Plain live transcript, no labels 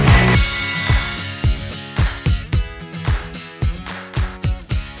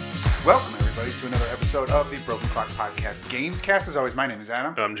episode of the Broken Clock Podcast Gamescast. As always, my name is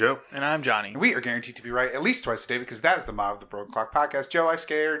Adam. I'm Joe. And I'm Johnny. And we are guaranteed to be right at least twice a day because that is the motto of the Broken Clock Podcast. Joe, I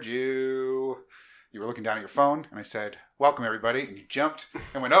scared you. You were looking down at your phone, and I said, welcome, everybody. And you jumped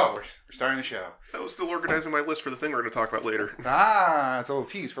and went, oh, we're starting the show. I was still organizing my list for the thing we're going to talk about later. Ah, it's a little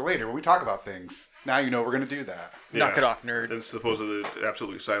tease for later when we talk about things. Now you know we're going to do that. Knock it off, nerd. It's supposedly the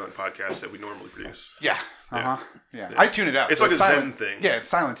absolutely silent podcast that we normally produce. Yeah. Yeah. I tune it out. It's so like a silent. Zen thing. Yeah, it's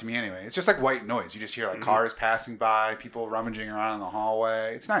silent to me anyway. It's just like white noise. You just hear like cars passing by, people rummaging around in the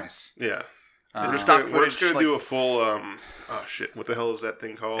hallway. It's nice. Yeah. We're just stock going footage, to do a full, oh shit, what the hell is that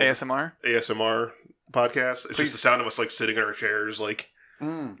thing called? ASMR? ASMR podcast. It's just the sound of us like sitting in our chairs, like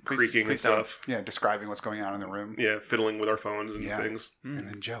creaking and stuff. Yeah, describing what's going on in the room. Yeah, fiddling with our phones and things. And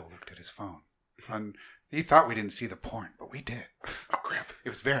then Joe looked at his phone. And he thought we didn't see the porn, but we did. Oh, crap. It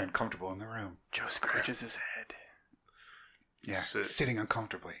was very uncomfortable in the room. Joe scratches his head. Yeah, sitting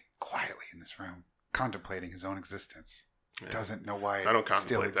uncomfortably, quietly in this room, contemplating his own existence. Yeah. Doesn't know why I don't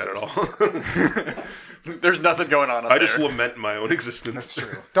still contemplate exists. that at all. There's nothing going on up I there. just lament my own existence. That's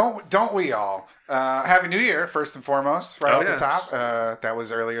true. Don't we all? Happy New Year, first and foremost, right off the top. That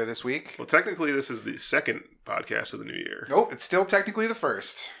was earlier this week. Well, technically, this is the second podcast of the new year. Nope, it's still technically the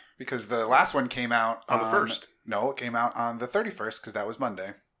first because the last one came out on the first. No, it came out on the 31st because that was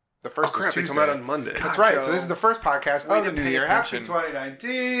Monday. The first was Tuesday. They come out on Monday. That's right. Joe. So this is the first podcast of the new year. Happy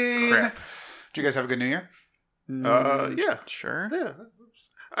 2019. Crap. Did you guys have a good New Year? Yeah. Sure. Yeah.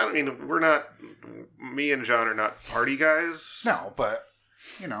 I mean, we're not, me and John are not party guys. No, but,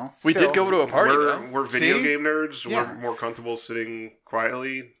 you know. We did go to a party, We're video game nerds. Yeah. We're more comfortable sitting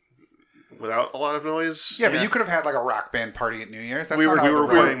quietly without a lot of noise. Yeah, but you could have had like a rock band party at New Year's. That's we were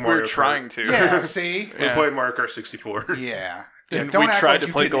playing we were trying to. Yeah, see? We played Mario Kart 64. Yeah. And we tried to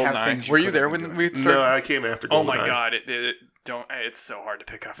play GoldenEye. Were you there when we started? No, I came after GoldenEye. Oh my god, it's so hard to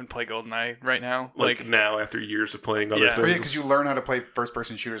pick up and play GoldenEye right now. Like now, after years of playing other things. Yeah, because you learn how to play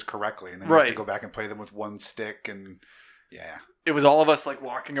first-person shooters correctly, and then you have to go back and play them with one stick, and yeah. It was all of us like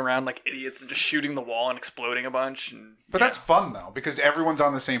walking around like idiots and just shooting the wall and exploding a bunch. But that's fun though, because everyone's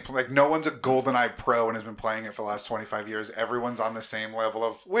on the same. Like no one's a GoldenEye pro and has been playing it for the last 25 years. Everyone's on the same level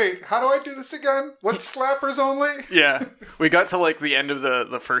of wait, how do I do this again? What's slappers only? Yeah, we got to like the end of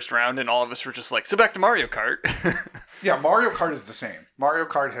the first round and all of us were just like, so back to Mario Kart. Yeah, Mario Kart is the same. Mario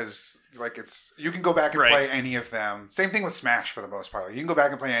Kart has you can go back and play any of them. Same thing with Smash for the most part. You can go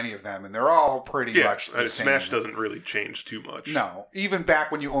back and play any of them, and they're all pretty much the same. Smash doesn't really change too much. No, even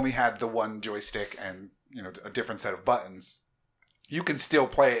back when you only had the one joystick and a different set of buttons, you can still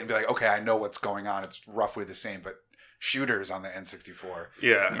play it and be like, okay, I know what's going on. It's roughly the same, but shooters on the N64.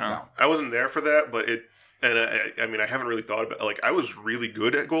 Yeah, no. I wasn't there for that, but it. And I mean, I haven't really thought about like I was really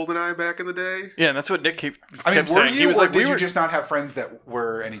good at GoldenEye back in the day. Yeah, and that's what Nick kept were saying. You, he was or like, did you just not have friends that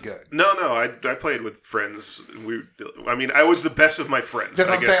were any good? No, I played with friends. I was the best of my friends.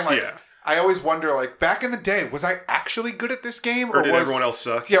 That's what I'm saying. Like, yeah. I always wonder, like back in the day, was I actually good at this game, or did everyone else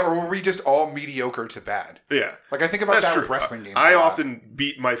suck? Yeah, or were we just all mediocre to bad? Yeah, like I think about that with wrestling games. I often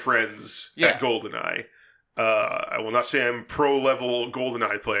beat my friends at GoldenEye. I will not say I'm pro level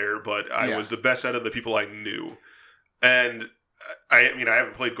GoldenEye player, but I was the best out of the people I knew. And I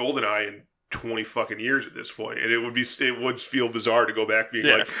haven't played GoldenEye in 20 fucking years at this point, and it would feel bizarre to go back being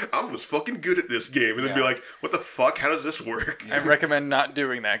like, I was fucking good at this game, and then be like, what the fuck? How does this work? I recommend not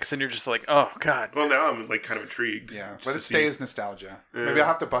doing that, because then you're just like, oh god. Well, now I'm like kind of intrigued. Yeah, let it stay as nostalgia. Yeah. Maybe I'll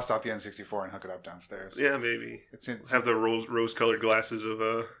have to bust out the N64 and hook it up downstairs. Yeah, maybe. Have the rose-colored glasses of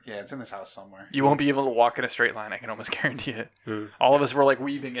Yeah, it's in this house somewhere. You won't be able to walk in a straight line, I can almost guarantee it. All of us were like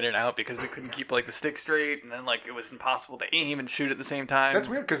weaving in and out because we couldn't keep like the stick straight, and then like it was impossible to aim and shoot at the same time. That's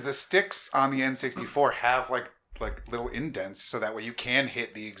weird because the sticks on the N64 have like little indents, so that way you can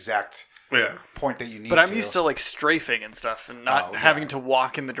hit the exact point that you need. But I'm used to like strafing and stuff, and not having to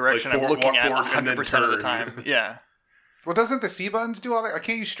walk in the direction I'm looking at 100% of the time. Yeah. Well, doesn't the C buttons do all that?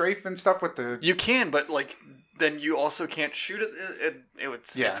 Can't you strafe and stuff with the? You can, but like then you also can't shoot it.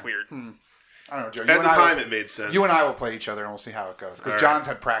 It's weird. I don't know, Joe. At the time, it made sense. You and I will play each other, and we'll see how it goes. Because John's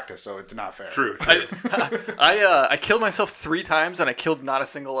had practice, so it's not fair. True. I killed myself 3 times, and I killed not a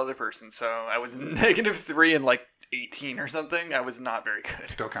single other person. So I was -3 and like 18 or something. I was not very good.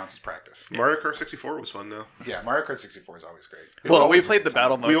 Still counts as practice. Mario Kart 64 was fun though. Yeah, Mario Kart 64 is always great. Well, we played the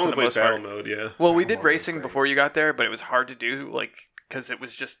battle mode. We only played battle mode, yeah. Well, we did racing before you got there, but it was hard to do, like because it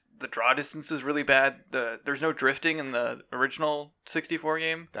was just the draw distance is really bad. There's no drifting in the original 64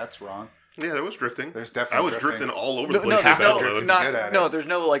 game. That's wrong. Yeah, there was drifting. There's definitely. I was drifting all over the place. There's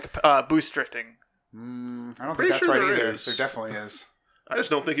no like boost drifting. I don't think that's right either. There definitely is. I just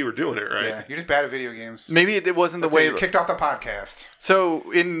don't think you were doing it right. Yeah, you're just bad at video games. Maybe it wasn't That's the way. you kicked off the podcast.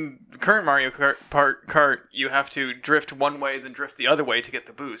 So in current Mario Kart, you have to drift one way, then drift the other way to get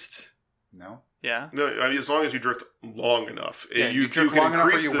the boost. No. Yeah. No, I mean, as long as you drift long enough, Yeah, you drift can long enough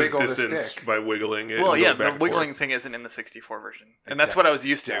increase where you wiggle the distance stick. by wiggling it. Well, and yeah, going back the and wiggling forth. thing isn't in the 64 version, and that's what I was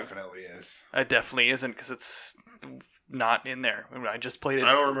used to. Definitely is. It definitely isn't because it's not in there. I just played it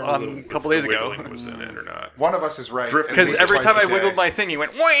I don't remember a couple days ago. wiggling was in it or not. One of us is right. Drift- at Because least every twice time a I wiggled day. my thing, he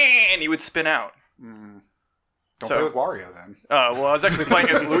went whang, and he would spin out. Don't So- play with Wario then. Well, I was actually playing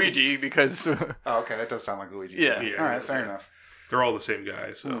as Luigi because Oh, okay, that does sound like Luigi. Yeah. too. Yeah, All right, yeah. fair enough. They're all the same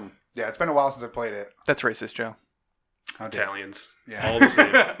guy, so Yeah, it's been a while since I played it. that's racist, Joe. How dare- Italians, Yeah. all the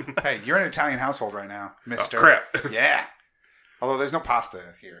same. Hey, you're in an Italian household right now, Oh, Mister. crap! Yeah. Although there's no pasta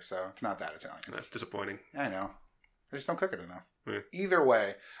here, so it's not that Italian. That's disappointing. I know. I just don't cook it enough. Yeah. Either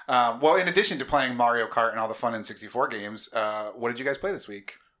way, well, in addition to playing Mario Kart and all the fun in 64 games, what did you guys play this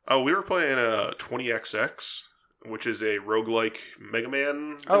week? Oh, we were playing 20XX, which is a roguelike Mega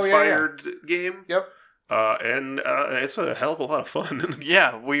Man Oh, yeah, inspired game. Yep. And it's a hell of a lot of fun.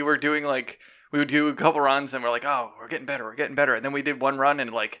 Yeah, we were doing we would do a couple runs and we're like, oh, we're getting better, and then we did one run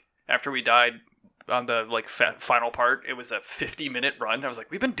and after we died on the final part, it was a 50-minute run. I was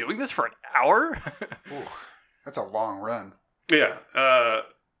like, we've been doing this for an hour. Ooh, that's a long run. Yeah. I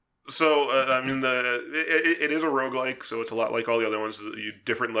mean, it is a roguelike, so it's a lot like all the other ones. You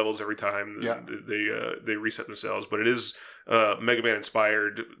different levels every time. Yeah. They reset themselves, but it is Mega Man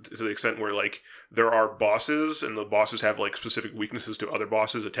inspired to the extent where there are bosses, and the bosses have specific weaknesses to other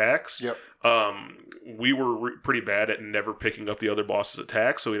bosses' attacks. Yep. We were pretty bad at never picking up the other boss's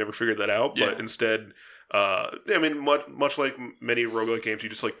attacks, so we never figured that out. Yeah. But instead, I mean, much like many roguelike games, you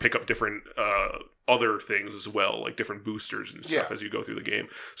just pick up different other things as well, like different boosters and stuff as you go through the game.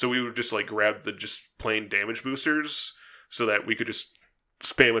 So we would just grab the just plain damage boosters so that we could just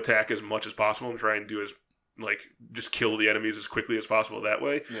spam attack as much as possible and try and do as just kill the enemies as quickly as possible that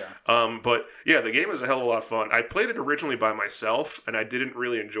way. Yeah. But yeah, the game is a hell of a lot of fun. I played it originally by myself, and I didn't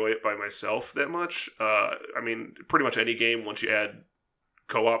really enjoy it by myself that much. I mean, pretty much any game, once you add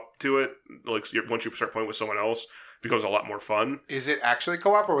co-op to it, once you start playing with someone else, it becomes a lot more fun. Is it actually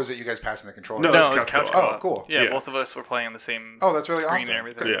co-op, or was it you guys passing the controller? No, No, it's it was couch couch co-op. co-op. Oh, cool. Yeah, Yeah. both of us were playing on the same. Oh, that's really screen awesome. and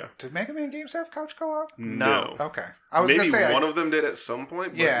everything. Yeah. Did Mega Man games have couch co-op? No. Okay. I was Maybe gonna say one of them did at some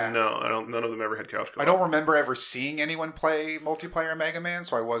point, but Yeah. no, none of them ever had couch co-op. I don't remember ever seeing anyone play multiplayer Mega Man,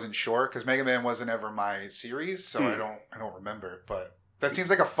 so I wasn't sure because Mega Man wasn't ever my series, so I don't remember. But that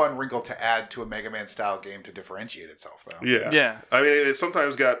seems like a fun wrinkle to add to a Mega Man style game to differentiate itself, though. Yeah. Yeah. I mean, it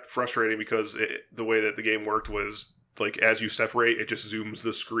sometimes got frustrating because the way that the game worked was as you separate, it just zooms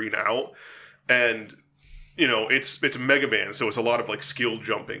the screen out, and it's Mega Man, so it's a lot of skill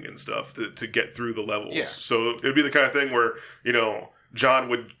jumping and stuff to get through the levels. Yeah. So it'd be the kind of thing where John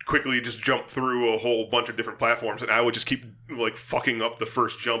would quickly just jump through a whole bunch of different platforms, and I would just keep fucking up the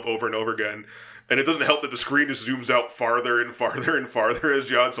first jump over and over again. And it doesn't help that the screen just zooms out farther and farther and farther as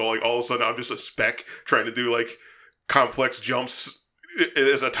John. So all of a sudden I'm just a speck trying to do complex jumps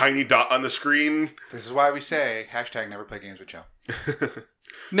as a tiny dot on the screen. This is why we say hashtag never play games with Joe.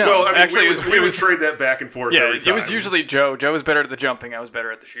 No, well, I mean, actually, we would trade that back and forth. Yeah, every time. it was usually Joe. Joe was better at the jumping. I was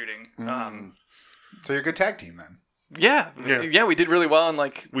better at the shooting. So you're a good tag team then. Yeah, we did really well.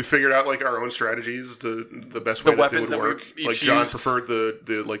 And we figured out our own strategies, the best way that they would work. John used. preferred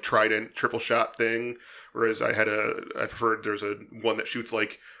the trident triple shot thing, whereas I preferred there's one that shoots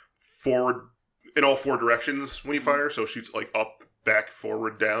forward in all four directions when you fire, so it shoots up, back,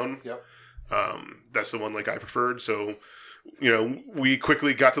 forward, down. Yep. That's the one I preferred. So we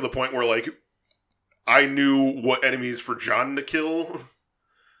quickly got to the point where I knew what enemies for John to kill.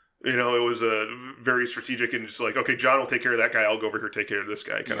 It was a very strategic and just okay, John will take care of that guy. I'll go over here, take care of this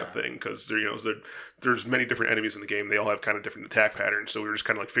guy, kind of thing. Because there's many different enemies in the game. They all have kind of different attack patterns. So we were just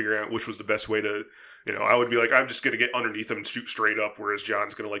kind of figuring out which was the best way to, I would be I'm just going to get underneath them and shoot straight up, whereas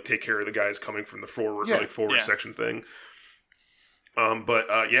John's going to take care of the guys coming from the forward section thing.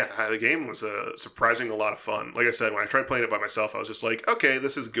 The game was surprising a lot of fun. Like I said, when I tried playing it by myself, I was just okay,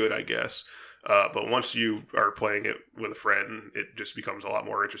 this is good, I guess. But once you are playing it with a friend, it just becomes a lot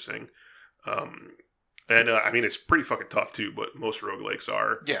more interesting. I mean, it's pretty fucking tough too, but most roguelikes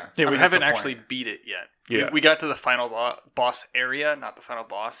are. Yeah. we that's haven't the actually point. beat it yet. Yeah. We got to the final boss area, not the final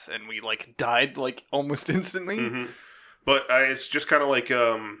boss, and we died almost instantly. Mm-hmm. But it's just kind of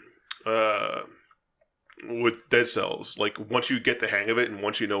with Dead Cells. Once you get the hang of it and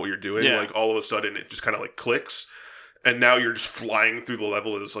once you know what you're doing, all of a sudden it just kind of clicks. And now you're just flying through the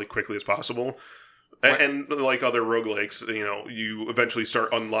level as quickly as possible. And like other roguelikes, you eventually start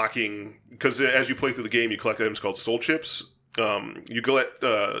unlocking, because as you play through the game, you collect items called soul chips, You collect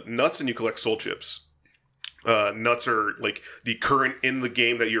nuts and you collect soul chips. Nuts are like the current in the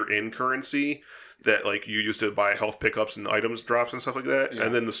game that you're in currency that like you use to buy health pickups and items drops and stuff like that. Yeah.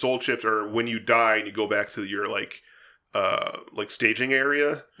 And then the soul chips are when you die and you go back to your like staging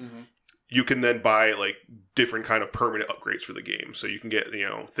area. Mm-hmm. You can then buy like different kind of permanent upgrades for the game. So you can get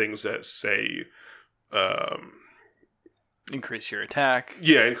things that say increase your attack.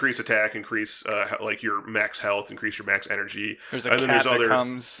 Yeah, increase attack, increase like your max health, increase your max energy. There's a cat that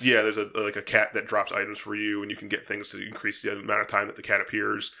comes. Yeah, there's a cat that drops items for you, and you can get things to increase the amount of time that the cat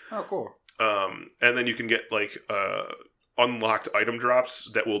appears. Oh, cool. And then you can get like unlocked item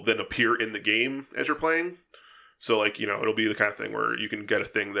drops that will then appear in the game as you're playing. So like it'll be the kind of thing where you can get a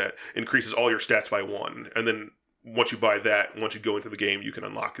thing that increases all your stats by 1, and then once you buy that, once you go into the game, you can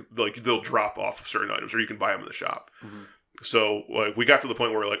unlock like they'll drop off of certain items, or you can buy them in the shop. Mm-hmm. So like we got to the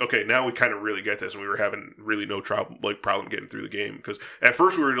point where we're like, okay, now we kind of really get this, and we were having really no problem getting through the game because at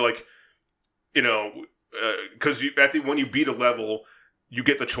first we were like, because when you beat a level, you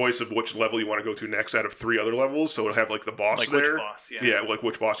get the choice of which level you want to go to next out of 3 other levels. So it'll have like the boss like there, which boss, like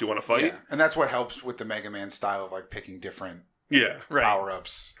which boss you want to fight. Yeah. And that's what helps with the Mega Man style of like picking different power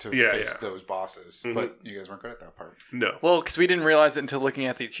ups to face those bosses. Mm-hmm. But you guys weren't good at that part. No. Well, because we didn't realize it until looking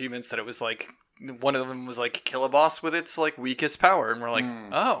at the achievements that it was like. One of them was like kill a boss with its like weakest power, and we're like,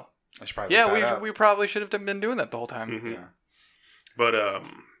 oh, I should probably we probably should have been doing that the whole time. Mm-hmm. Yeah, but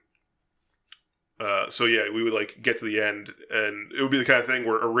so yeah, we would like get to the end, and it would be the kind of thing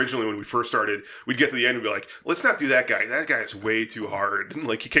where originally when we first started, we'd get to the end and be like, let's not do that guy. That guy is way too hard.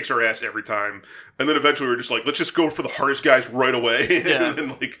 Like he kicks our ass every time, and then eventually we were just like, let's just go for the hardest guys right away, and then,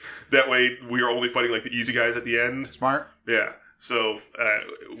 like that way we are only fighting like the easy guys at the end. Smart. Yeah. So,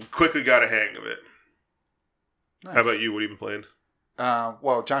 quickly got a hang of it. Nice. How about you? What have you been playing?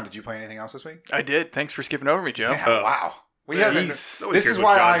 Well, John, did you play anything else this week? I did. Thanks for skipping over me, Joe. Yeah, wow. This is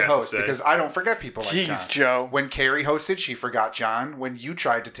why I host, because I don't forget people like John. Joe. When Carrie hosted, she forgot John. When you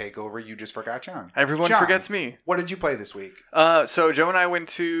tried to take over, you just forgot John. Everyone forgets me. What did you play this week? So Joe and I went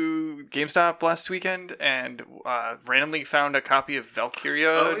to GameStop last weekend and randomly found a copy of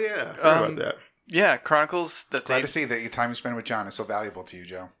Valkyria. Oh, yeah. I heard about that. Yeah, Chronicles. Glad to see that your time you spend with John is so valuable to you,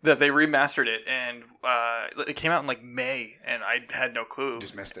 Joe. That they remastered it, and it came out in like May, and I had no clue. You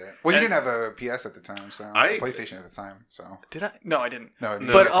just missed it. Well, you didn't have a PS at the time, so PlayStation at the time. So did I? No, I didn't. No,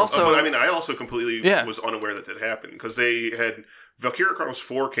 but also, I mean, I also completely was unaware that it happened because they had Valkyria Chronicles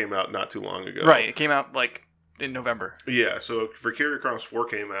 4 came out not too long ago. Right, it came out like in November. Yeah, so Valkyria Chronicles 4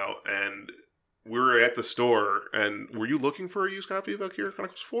 came out, and we were at the store, and were you looking for a used copy of Valkyria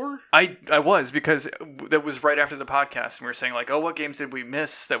Chronicles 4? I was, because that was right after the podcast, and we were saying, like, oh, what games did we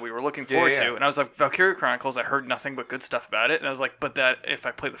miss that we were looking forward to? And I was like, Valkyria Chronicles, I heard nothing but good stuff about it, and I was like, but that if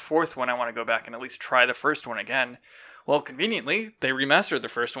I play the 4th one, I want to go back and at least try the first one again. Well, conveniently, they remastered the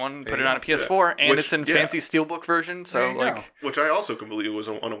first one, put it on a PS4, and it's in fancy steelbook version. So, like, which I also completely was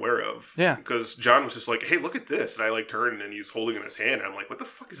unaware of. Yeah, because John was just like, "Hey, look at this," and I like turned and he's holding it in his hand, and I'm like, "What the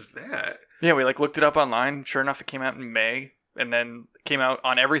fuck is that?" Yeah, we like looked it up online. Sure enough, it came out in May, and then came out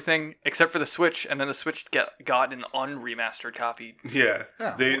on everything except for the Switch, and then the Switch got an unremastered copy. Yeah.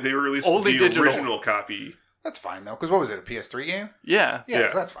 They released only the original copy. That's fine though, because what was it, a PS3 game? Yeah.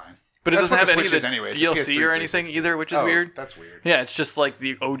 So that's fine. But it doesn't have any of the DLC or anything either, which is weird. That's weird. Yeah, it's just like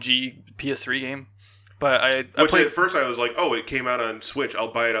the OG PS3 game. But I played... At first I was like, oh, it came out on Switch,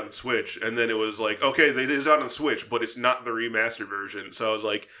 I'll buy it on the Switch. And then it was like, okay, it is out on the Switch, but it's not the remastered version. So I was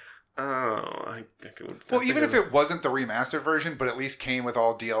like, oh, even if it wasn't the remastered version, but at least came with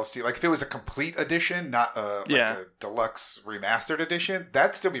all DLC, like if it was a complete edition, not a deluxe remastered edition,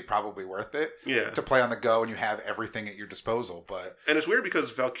 that'd still be probably worth it. Yeah. To play on the go and you have everything at your disposal. And it's weird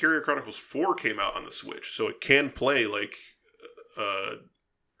because Valkyria Chronicles 4 came out on the Switch, so it can play like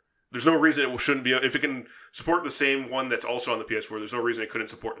there's no reason it shouldn't be. If it can support the same one that's also on the PS4, there's no reason it couldn't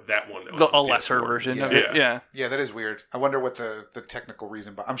support that one. That was a lesser version of it. Yeah, that is weird. I wonder what the technical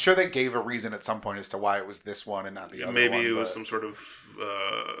reason. But I'm sure they gave a reason at some point as to why it was this one and not the other one. Maybe it was some sort of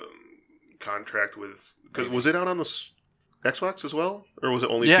contract with. Because was it out on the Xbox as well, or was it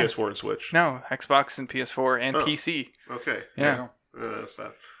only PS4 and Switch? No, Xbox and PS4 and PC. Okay. Yeah. That's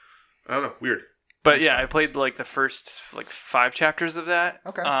not. I don't know. Weird. But I played like the first 5 chapters of that.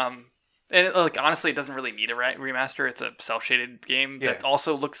 Okay. And honestly, it doesn't really need a remaster. It's a cel-shaded game that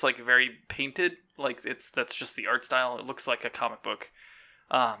also looks like very painted. Like that's just the art style. It looks like a comic book.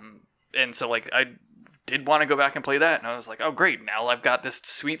 And so like I did want to go back and play that, and I was like, oh great, now I've got this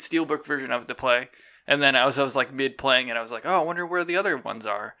sweet steelbook version of it to play. And then I was like mid playing, and I was like, oh, I wonder where the other ones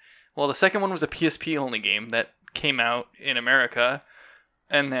are. Well, the second one was a PSP only game that came out in America.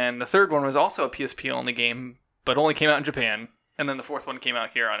 And then the third one was also a PSP only game, but only came out in Japan. And then the fourth one came out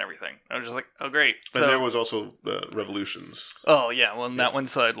here on everything. I was just like, oh, great. And there was also Revolutions. Oh, yeah. Well, that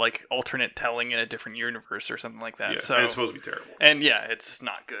one's like alternate telling in a different universe or something like that. Yeah, so, and it's supposed to be terrible. And yeah, it's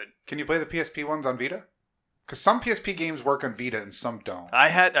not good. Can you play the PSP ones on Vita? Because some PSP games work on Vita and some don't.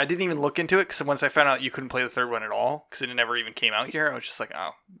 I didn't even look into it because once I found out you couldn't play the third one at all because it never even came out here, I was just like,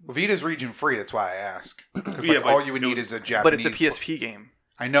 oh. Well, Vita's region free. That's why I ask. Because all you would need is a Japanese. But it's a PSP game.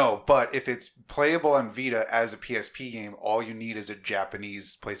 I know, but if it's playable on Vita as a PSP game, all you need is a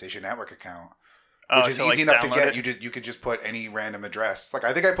Japanese PlayStation Network account, which is easy enough to get. You could just put any random address. Like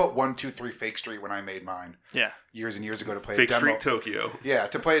I think I put 123 Fake Street when I made mine. Yeah. Years and years ago to play Fake a demo. Street Tokyo. Yeah,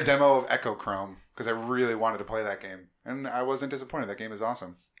 to play a demo of Echo Chrome because I really wanted to play that game, and I wasn't disappointed. That game is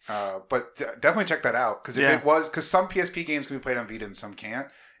awesome. But definitely check that out because because some PSP games can be played on Vita and some can't,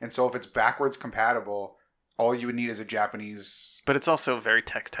 and so if it's backwards compatible, all you would need is a Japanese. But it's also very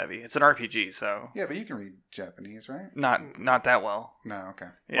text heavy. It's an RPG, so yeah. But you can read Japanese, right? Not that well. No, okay.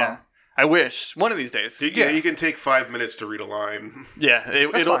 Yeah, well, I wish one of these days. You can take 5 minutes to read a line. Yeah,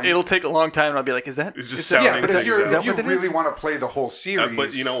 it'll take a long time, and I'll be like, is that? It's just but if you really want to play the whole series,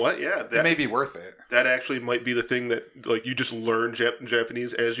 but you know what? Yeah, it may be worth it. That actually might be the thing that like you just learn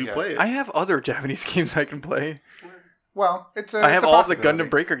Japanese as you play it. I have other Japanese games I can play. Well, I have all the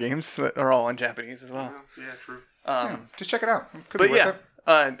Gundam Breaker games that are all in Japanese as well. Yeah, true. Just check it out. Could be worth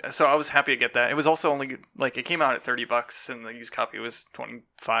it. So I was happy to get that. It was also only like it came out at $30, and the used copy was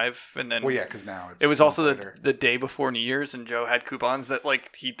 $25. And then because now it was also the day before New Year's, and Joe had coupons that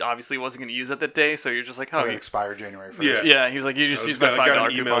like he obviously wasn't going to use it that day. So you're just like, it expired January 1st. Yeah. He was like, you just use my $5 I got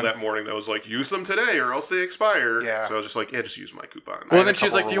an coupon. email that morning that was like, use them today or else they expire. Yeah. So I was just like, just use my coupon. Well, and then she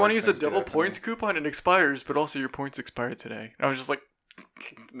was like, do you want to use a double points coupon? It expires, but also your points expired today. And I was just like,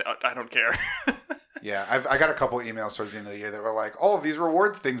 no, I don't care. Yeah, I got a couple emails towards the end of the year that were like, all of these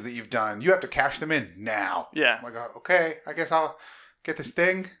rewards things that you've done, you have to cash them in now. Yeah. I'm like, okay, I guess I'll get this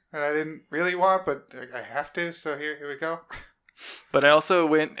thing that I didn't really want, but I have to, so here we go. But I also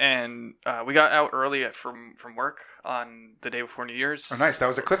went and we got out early from work on the day before New Year's. Oh, nice. That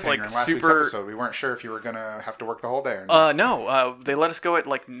was a cliffhanger in last week's episode. We weren't sure if you were going to have to work the whole day or not. No. They let us go at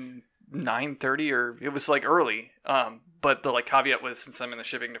like 9:30 or it was like early. But the like caveat was since I'm in the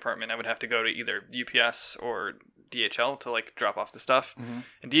shipping department, I would have to go to either UPS or DHL to like drop off the stuff. Mm-hmm.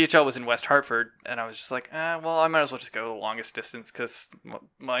 And DHL was in West Hartford, and I was just like, well, I might as well just go the longest distance because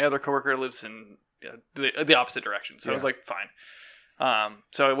my other coworker lives in the opposite direction. So I was like, fine.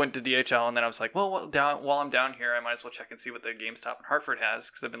 So I went to DHL, and then I was like, well, while I'm down here, I might as well check and see what the GameStop in Hartford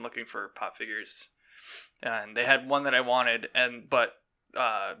has because I've been looking for pop figures, and they had one that I wanted, but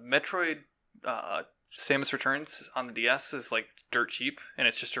Metroid. Samus Returns on the DS is like dirt cheap, and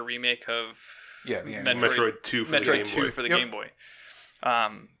it's just a remake of Metroid 2 for the Game Boy.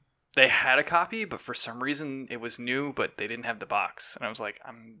 They had a copy, but for some reason it was new, but they didn't have the box, and I was like,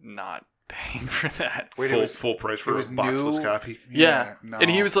 I'm not paying for that. Wait, full price for a boxless copy. Yeah. No.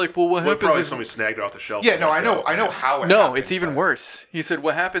 And he was like, well, what happens probably is somebody snagged it off the shelf. Yeah, no, I know how it No, happened, it's even worse. He said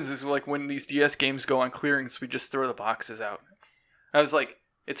what happens is like when these DS games go on clearance, we just throw the boxes out. I was like,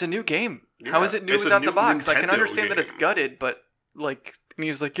 it's a new game. Yeah, how is it new without the box? Nintendo I can understand game. that it's gutted, but like, and he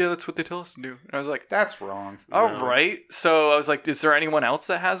was like, yeah, that's what they tell us to do. And I was like, that's wrong. All right. So I was like, is there anyone else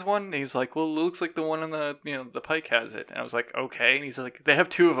that has one? And he was like, well, it looks like the one on the the Pike has it. And I was like, okay. And he's like, they have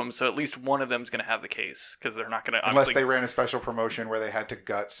two of them, so at least one of them's going to have the case because they're not going to unless they ran a special promotion where they had to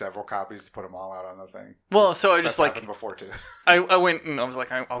gut several copies to put them all out on the thing. Well, so I just That's happened before too. I went and I was like,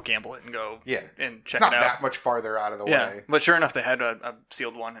 I'll gamble it and go and check it out. It's not that much farther out of the way. But sure enough, they had a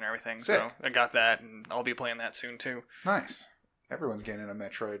sealed one and everything. Sick. So I got that, and I'll be playing that soon too. Nice. Everyone's getting a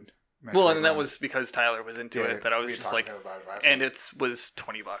Metroid. Well, and that was because Tyler was into it that I was just like, and it was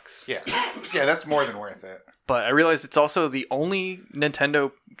 $20. Yeah, that's more than worth it. But I realized it's also the only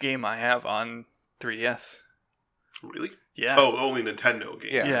Nintendo game I have on 3DS. Really? Yeah. Oh, only Nintendo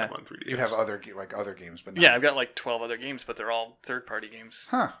games Yeah. on 3DS. You have other games, but not. Yeah, I've got like 12 other games, but they're all third-party games.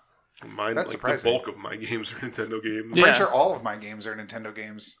 Huh. Mine, that's like surprising. the bulk of my games are Nintendo games. I'm pretty sure all of my games are Nintendo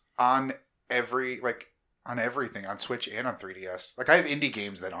games on on everything, on Switch and on 3DS. Like, I have indie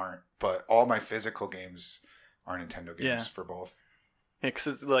games that aren't, but all my physical games are Nintendo games for both. Yeah,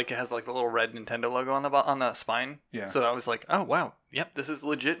 because it has like the little red Nintendo logo on the spine. Yeah. So I was like, oh, wow. Yep, this is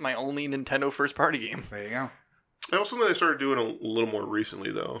legit my only Nintendo first-party game. There you go. I also know they started doing a little more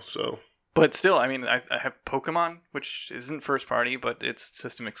recently, though, so... But still, I mean, I have Pokemon, which isn't first-party, but it's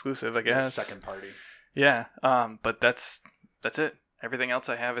system exclusive, I guess. Second party. Yeah, but that's it. Everything else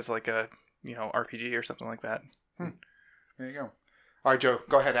I have is like a... RPG or something like that. There you go. All right, Joe,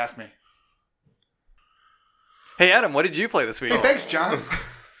 go ahead, ask me. Hey, Adam, what did you play this week? Hey, thanks, John.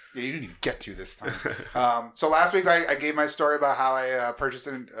 Yeah, you didn't even get to this time. So last week I gave my story about how I purchased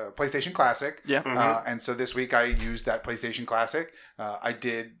a PlayStation Classic. Yeah. And so this week I used that PlayStation Classic. I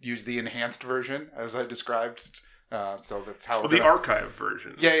did use the enhanced version as I described. So that's how the archive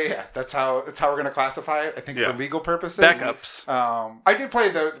version. Yeah. That's how we're gonna classify it. I think for legal purposes. Backups. I did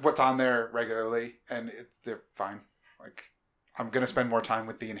play what's on there regularly, and they're fine. Like, I'm gonna spend more time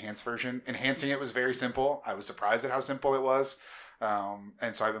with the enhanced version. Enhancing it was very simple. I was surprised at how simple it was.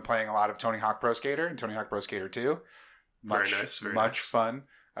 And so I've been playing a lot of Tony Hawk Pro Skater and Tony Hawk Pro Skater 2. Very nice. Fun.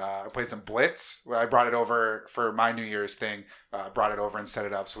 I played some Blitz. I brought it over for my New Year's thing. Brought it over and set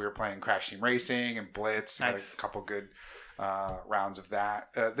it up. So we were playing Crash Team Racing and Blitz. Nice. Had a couple good rounds of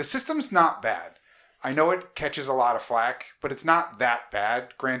that. The system's not bad. I know it catches a lot of flack, but it's not that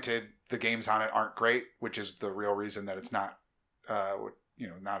bad. Granted, the games on it aren't great, which is the real reason that it's not,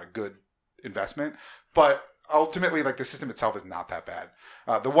 not a good investment. But ultimately, like, the system itself is not that bad.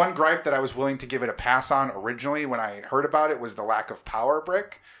 The one gripe that I was willing to give it a pass on originally when I heard about it was the lack of power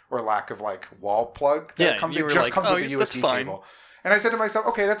brick or lack of like wall plug that comes with the USB cable. And I said to myself,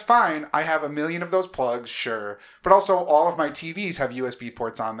 okay, that's fine. I have 1 million of those plugs, sure. But also all of my TVs have USB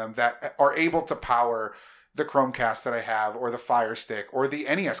ports on them that are able to power the Chromecast that I have or the Fire Stick or the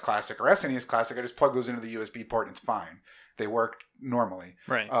NES Classic or SNES Classic. I just plug those into the USB port and it's fine. They work normally.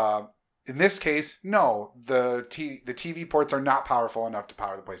 Right. In this case, no, the TV ports are not powerful enough to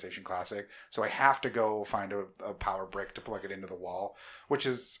power the PlayStation Classic, so I have to go find a power brick to plug it into the wall, which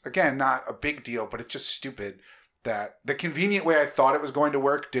is, again, not a big deal, but it's just stupid that the convenient way I thought it was going to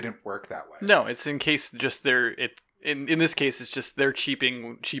work didn't work that way. No, it's in case just in this case, it's just their cheap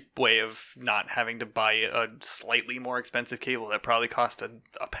way of not having to buy a slightly more expensive cable that probably cost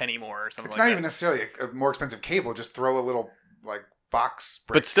a penny more or something like that. It's not even necessarily a more expensive cable, just throw a little, like, box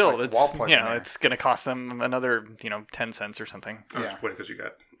brick, but still, like, it's wall plug in there. It's going to cost them another 10 cents or something. I was just pointing because you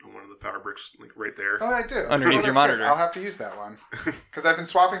got one of the power bricks like right there. Oh, I do. Underneath your monitor. Good. I'll have to use that one because I've been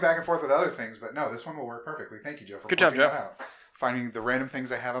swapping back and forth with other things, but no, this one will work perfectly. Thank you, Joe, for pointing that out. Finding the random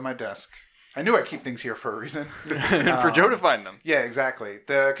things I have on my desk. I knew I'd keep things here for a reason. For Joe to find them. Yeah, exactly.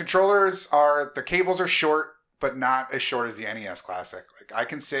 The cables are short, but not as short as the NES Classic. Like, I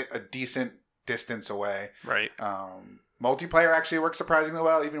can sit a decent distance away. Right. Multiplayer actually works surprisingly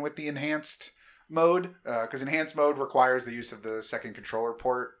well, even with the enhanced mode, because enhanced mode requires the use of the second controller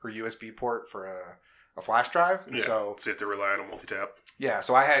port or USB port for a flash drive. And so you have to rely on a multi-tap. Yeah,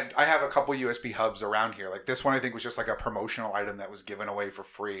 so I have a couple USB hubs around here. Like, this one I think was just like a promotional item that was given away for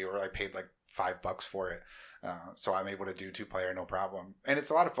free, or I paid like $5 for it. So I'm able to do 2-player no problem. And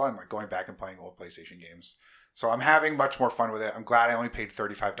it's a lot of fun, like going back and playing old PlayStation games. So I'm having much more fun with it. I'm glad I only paid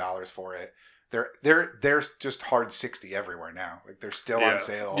 $35 for it. They're just hard 60 everywhere now. Like, they're still on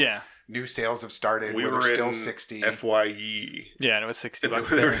sale. Yeah. New sales have started. We where were they're still in 60. FYE. Yeah, and it was $60.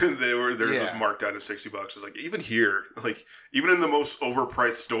 They're just marked down to $60. It's like, even here, like, even in the most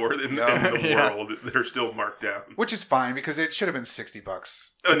overpriced store in the world, they're still marked down. Which is fine, because it should have been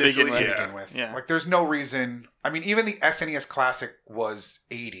 $60 initially, to begin with. Yeah. Like, there's no reason. I mean, even the SNES Classic was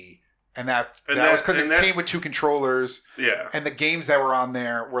 $80. And that was because it came with 2 controllers. Yeah. And the games that were on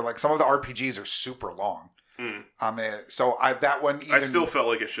there were like, some of the RPGs are super long. On there. So that one even, I still felt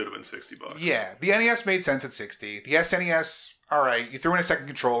like it should have been $60. Yeah. The NES made sense at 60. The SNES, all right, you threw in a second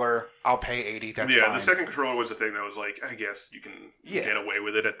controller, I'll pay 80. That's fine. The second controller was the thing that was like, I guess you can get away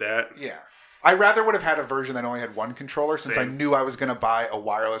with it at that. Yeah. I rather would have had a version that only had 1 controller, since I knew I was going to buy a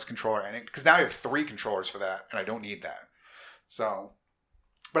wireless controller, because now I have 3 controllers for that, and I don't need that. So,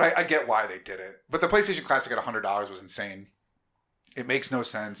 but I get why they did it. But the PlayStation Classic at $100 was insane. It makes no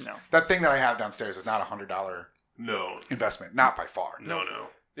sense. No. That thing that I have downstairs is not a $100 investment. Not by far. No.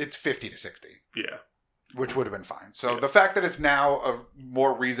 It's 50 to 60. Yeah. Which would have been fine. So the fact that it's now a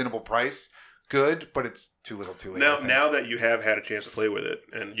more reasonable price, good, but it's too little too late. Now that you have had a chance to play with it,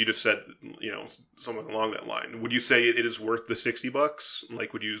 and you just said, something along that line, would you say it is worth the $60?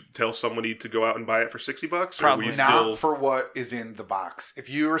 Like, would you tell somebody to go out and buy it for $60? Probably not for what is in the box. If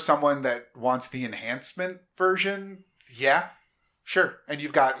you are someone that wants the enhancement version, yeah. Sure. And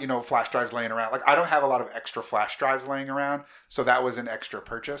you've got, flash drives laying around. Like, I don't have a lot of extra flash drives laying around, so that was an extra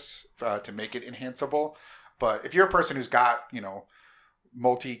purchase to make it enhanceable. But if you're a person who's got,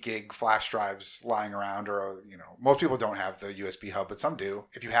 multi-gig flash drives lying around, or, most people don't have the USB hub, but some do.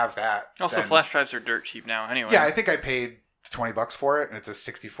 If you have that. Also, flash drives are dirt cheap now anyway. Yeah, I think I paid $20 for it, and it's a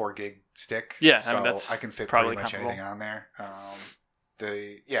 64-gig stick. Yeah, so I can fit pretty much anything on there.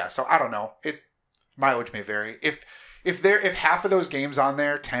 So I don't know. Mileage may vary. If half of those games on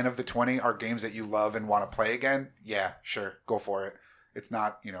there, 10 of the 20 are games that you love and want to play again, yeah, sure, go for it. It's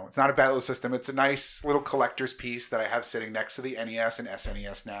not, it's not a bad little system. It's a nice little collector's piece that I have sitting next to the NES and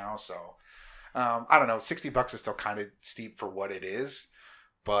SNES now. So, I don't know. $60 is still kind of steep for what it is,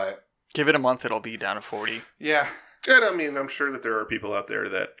 but give it a month, it'll be down to 40. Yeah. And I mean, I'm sure that there are people out there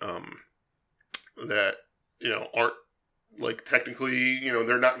that, aren't like technically,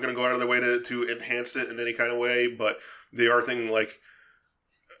 they're not going to go out of their way to enhance it in any kind of way, but they are thinking like,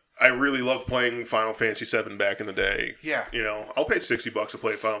 I really loved playing Final Fantasy VII back in the day. Yeah. I'll pay $60 to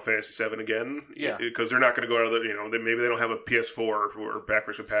play Final Fantasy VII again. Yeah. Because they're not going to go out of the, maybe they don't have a PS4 or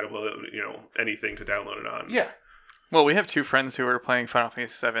backwards compatible, anything to download it on. Yeah. Well, we have two friends who are playing Final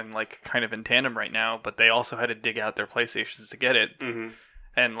Fantasy VII, like, kind of in tandem right now, but they also had to dig out their PlayStations to get it. Mm-hmm.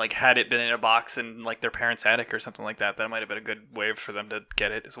 And, like, had it been in a box in, like, their parents' attic or something like that, that might have been a good way for them to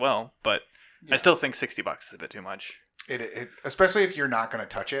get it as well. But I still think $60 is a bit too much. It especially if you're not going to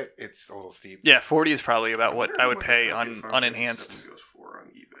touch it, it's a little steep. Yeah, 40 is probably about what I would pay on unenhanced. Goes for on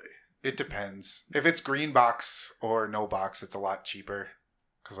eBay. It depends. If it's green box or no box, it's a lot cheaper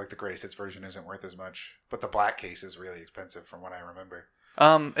because like the greatest hits version isn't worth as much. But the black case is really expensive from what I remember.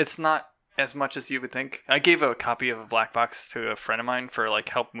 It's not as much as you would think. I gave a copy of a black box to a friend of mine for like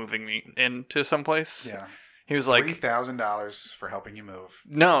help moving me into someplace. Yeah. He was like $3,000 for helping you move.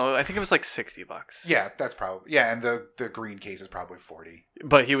 No, I think it was like $60. Yeah, that's probably and the green case is probably 40.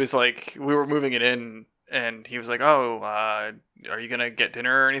 But he was like, we were moving it in, and he was like, "Oh, are you gonna get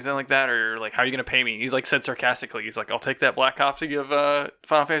dinner or anything like that, or like how are you gonna pay me?" He's like said sarcastically, he's like, "I'll take that black copy of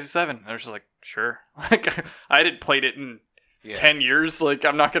Final Fantasy VII." I was just like, "Sure." Like I hadn't played it in 10 years. Like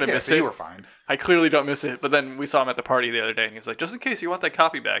I'm not gonna miss so it. You were fine. I clearly don't miss it. But then we saw him at the party the other day, and he was like, "Just in case you want that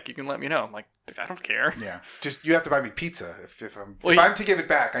copy back, you can let me know." I'm like, I don't care. Yeah, just you have to buy me pizza if I'm to give it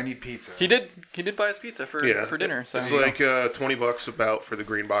back. I need pizza. He did buy us pizza for dinner. So it's like $20 about for the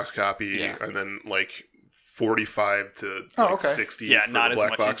green box copy, and then like 45 to 60 for not the as black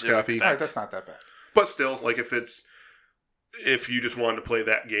much box as you copy. All right, that's not that bad. But still, like if you just wanted to play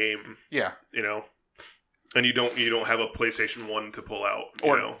that game, and you don't have a PlayStation 1 to pull out,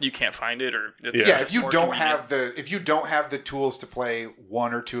 you can't find it, or if you don't have the tools to play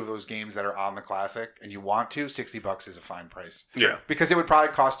one or two of those games that are on the classic and you want to, $60 is a fine price. Yeah, because it would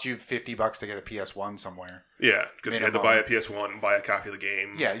probably cost you $50 to get a PS1 somewhere. Yeah, because you had to buy a PS1 and buy a copy of the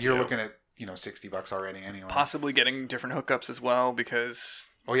game. Yeah, you're looking at $60 already anyway. Possibly getting different hookups as well because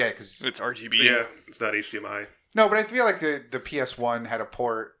because it's RGB. Yeah, it's not HDMI. No, but I feel like the PS1 had a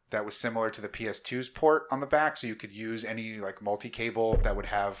port that was similar to the PS2's port on the back, so you could use any like multi-cable that would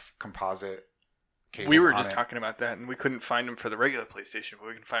have composite cables. We were just talking about that, and we couldn't find them for the regular PlayStation, but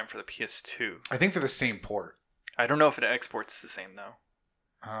we can find them for the PS2. I think they're the same port. I don't know if it exports the same though.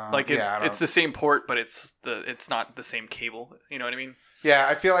 It's the same port, but it's not the same cable. You know what I mean? Yeah,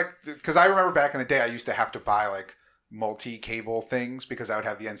 I feel like because I remember back in the day, I used to have to buy like multi-cable things because I would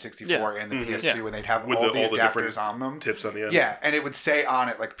have the N64 and the PS2 and they'd have all the adapters on them. Tips on the end. Yeah, and it would say on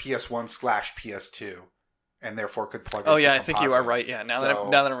it like PS1/PS2 and therefore could plug into I think you are right. Yeah, now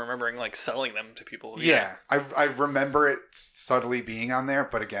that I'm remembering like selling them to people. Yeah, I remember it subtly being on there,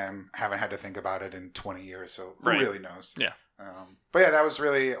 but again, haven't had to think about it in 20 years, so who really knows? Yeah. But yeah, that was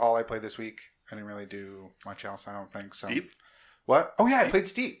really all I played this week. I didn't really do much else, I don't think. So. Steep? What? Oh yeah, I played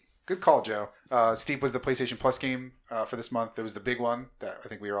Steep. Good call, Joe. Steep was the PlayStation Plus game for this month. It was the big one that I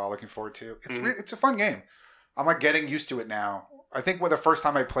think we were all looking forward to. It's it's a fun game. I'm like getting used to it now. I think the first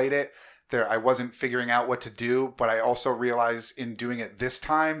time I played it, I wasn't figuring out what to do, but I also realized in doing it this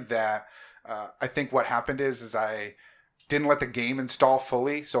time that I think what happened is I didn't let the game install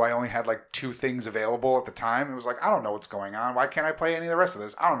fully, so I only had like 2 things available at the time. It was like, I don't know what's going on. Why can't I play any of the rest of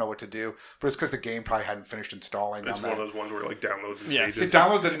this? I don't know what to do. But it's because the game probably hadn't finished installing. It's one of those ones where it like downloads in stages. It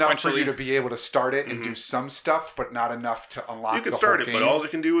downloads enough for you to be able to start it and do some stuff, but not enough to unlock. You can start it, but all you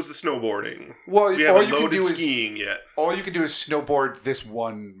can do is the snowboarding. Well, we haven't loaded skiing yet. All you can do is snowboard this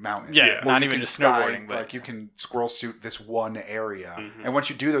one mountain. Yeah, not even just snowboarding, but like you can squirrel suit this one area. And once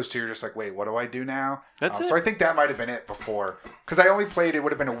you do those 2, you're just like, wait, what do I do now? That's it. So I think that might have been it before, because I only played, it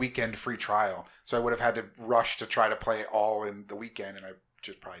would have been a weekend free trial, so I would have had to rush to try to play it all in the weekend, and I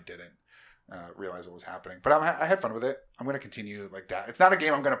just probably didn't realize what was happening. But I had fun with it. I'm going to continue like that. It's not a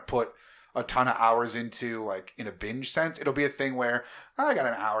game I'm going to put a ton of hours into, like in a binge sense. It'll be a thing where I got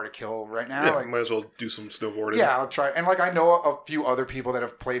an hour to kill right now. Yeah, like, might as well do some snowboarding. Yeah, I'll try. And like I know a few other people that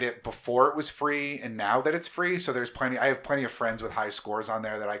have played it before it was free and now that it's free. So there's I have plenty of friends with high scores on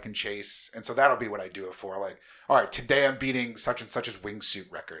there that I can chase. And so that'll be what I do it for. Like, all right, today I'm beating such and such's wingsuit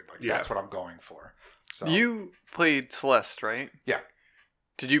record. Like that's what I'm going for. So you played Celeste, right? Yeah.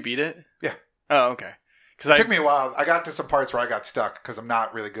 Did you beat it? Yeah. Oh, okay. It took me a while. I got to some parts where I got stuck because I'm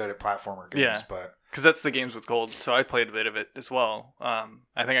not really good at platformer games. But because that's the games with gold. So I played a bit of it as well.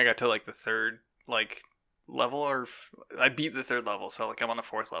 I think I got to like the third level, or I beat the third level. So like I'm on the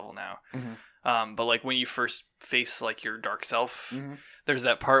fourth level now. Mm-hmm. But like when you first face like your dark self, there's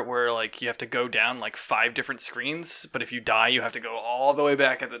that part where like you have to go down like 5 different screens. But if you die, you have to go all the way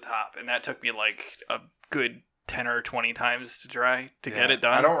back at the top, and that took me like a good 10 or 20 times to try to get it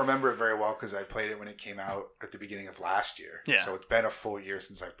done. I don't remember it very well because I played it when it came out at the beginning of last year. Yeah. So it's been a full year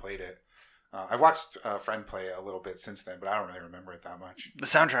since I've played it. I've watched a friend play it a little bit since then, but I don't really remember it that much. The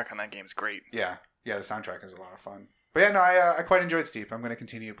soundtrack on that game is great. Yeah. Yeah, the soundtrack is a lot of fun. But yeah, no, I quite enjoyed Steep. I'm going to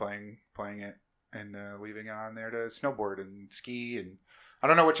continue playing it and leaving it on there to snowboard and ski. And I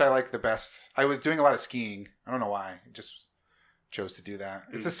don't know which I like the best. I was doing a lot of skiing. I don't know why. I just chose to do that.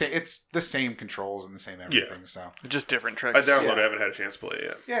 It's the same controls and the same everything. So just different tricks. I downloaded. I haven't had a chance to play it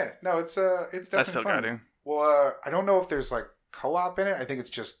yet. Yeah, no, it's definitely I still fun. Got to. Well, I don't know if there's like co-op in it. I think it's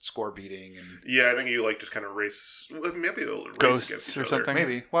just score beating and I think you like just kind of race. Maybe they'll race Ghosts against each or other. something.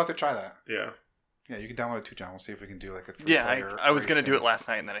 Maybe we'll have to try that. Yeah. Yeah, you can download it too, John. We'll see if we can do like a 3-player. Yeah, I was gonna do it last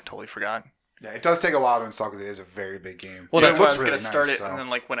night and then I totally forgot. Yeah, it does take a while to install because it is a very big game. Well, that's why I was really gonna start nice, it, and then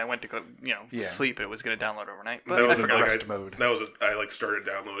like when I went to go, sleep, it was gonna download overnight. But I forgot. Rest mode. That was I like started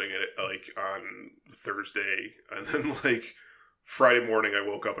downloading it like on Thursday, and then like Friday morning I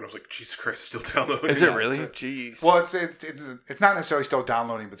woke up and I was like, Jesus Christ, it's still downloading. Is it really? Jeez. Well, it's not necessarily still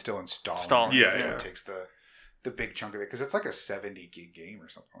downloading, but still installing. Yeah. It takes the big chunk of it because it's like a 70 gig game or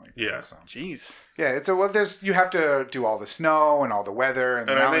something like that. Yeah. So. Jeez. Yeah, you have to do all the snow and all the weather and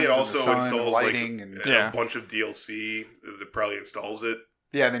the mountains and the sun and the lighting and a bunch of DLC that probably installs it.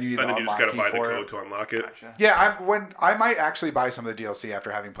 Yeah, and then you need and then you just gotta buy the code it. to unlock it. Gotcha. Yeah, I might actually buy some of the DLC after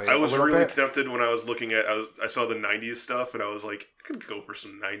having played it. I was a little really bit. tempted when I was looking at. I saw the '90s stuff, and I was like, I could go for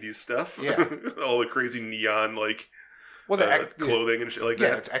some '90s stuff. Yeah, all the crazy neon clothing and shit like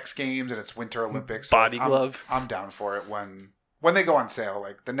that. Yeah, it's X Games and it's Winter Olympics. So Body glove. I'm down for it when they go on sale.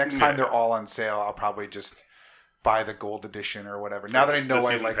 Like the next time they're all on sale, I'll probably just buy the gold edition or whatever. Now that I know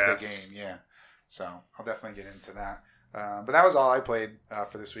I like the game, yeah. So I'll definitely get into that. But that was all I played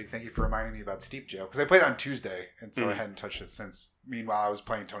for this week. Thank you for reminding me about Steep, Joe, because I played it on Tuesday, and so I hadn't touched it since. Meanwhile, I was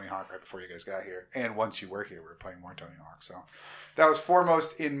playing Tony Hawk right before you guys got here, and once you were here, we were playing more Tony Hawk. So that was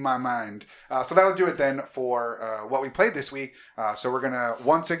foremost in my mind. So that'll do it then for what we played this week. So we're gonna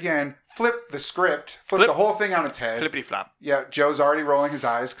once again flip the script, flip the whole thing on its head. Flippity flop. Yeah, Joe's already rolling his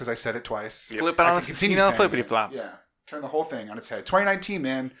eyes because I said it twice. Flip it on its flippity flop. Yeah, turn the whole thing on its head. 2019,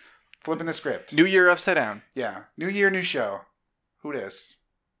 man, flipping the script. New year upside down. Yeah, new year, new show. Who dis?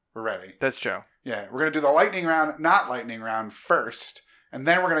 We're ready. That's Joe. Yeah, we're going to do the lightning round, not lightning round first. And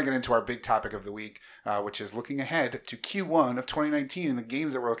then we're going to get into our big topic of the week, which is looking ahead to Q1 of 2019 and the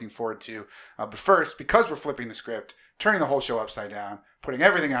games that we're looking forward to. But first, because we're flipping the script, turning the whole show upside down, putting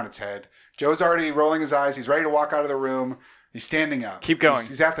everything on its head, Joe's already rolling his eyes. He's ready to walk out of the room. He's standing up. Keep going.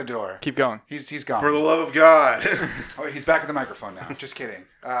 He's at the door. Keep going. He's gone. For the love of God. Oh, he's back at the microphone now. Just kidding.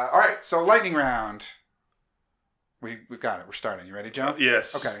 All right, so lightning round. We've got it. We're starting. You ready, Joe?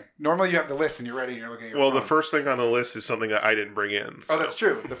 Yes. Okay. Normally you have the list and you're ready and you're looking at your phone. The first thing on the list is something that I didn't bring in. Oh, that's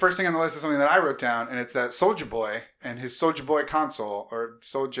true. The first thing on the list is something that I wrote down, and it's that Soulja Boy and his Soulja Boy console, or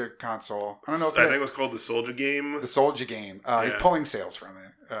Soulja console. I don't know if I think it was called the Soulja game. The Soulja game. He's pulling sales from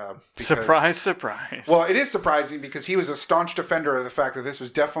it. Surprise, surprise. Well, it is surprising because he was a staunch defender of the fact that this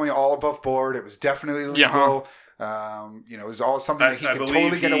was definitely all above board. It was definitely legal. Yeah. It was all something that he could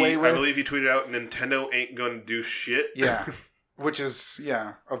totally get away with. I believe he tweeted out, Nintendo ain't gonna do shit. Yeah. Which is,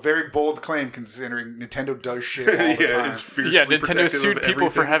 a very bold claim considering Nintendo does shit all the time. It's fiercely Nintendo sued people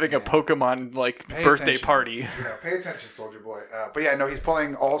for having a Pokemon, birthday party. Yeah, pay attention, Soulja Boy. But he's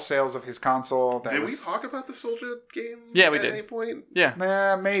pulling all sales of his console. Did we talk about the Soulja game we at did. any point? Yeah.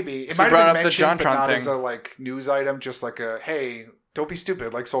 Maybe. It So might have been the mentioned, but JonTron not thing. as a, news item, just like a, hey, don't be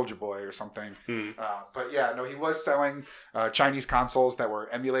stupid like Soulja Boy or something. He was selling Chinese consoles that were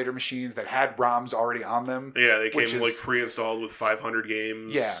emulator machines that had ROMs already on them. Yeah, they came pre-installed with 500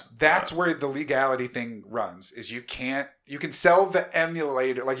 games. Yeah, that's where the legality thing runs. Is you can sell the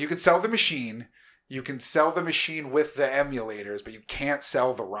emulator, you can sell the machine. You can sell the machine with the emulators, but you can't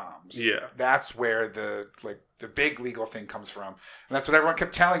sell the ROMs. Yeah, that's where the big legal thing comes from, and that's what everyone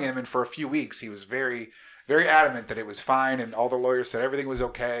kept telling him. And for a few weeks, he was very, very adamant that it was fine, and all the lawyers said everything was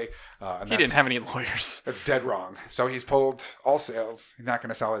okay. He didn't have any lawyers. That's dead wrong. So he's pulled all sales. He's not going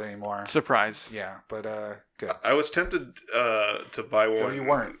to sell it anymore. Surprise. Yeah, but good. I was tempted to buy one. No, you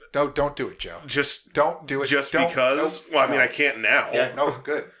weren't. Don't do it, Joe. Just don't do it. Just because? Nope, I can't now. Yeah, no,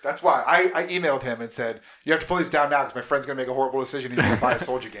 good. That's why I emailed him and said, you have to pull these down now because my friend's going to make a horrible decision. He's going to buy a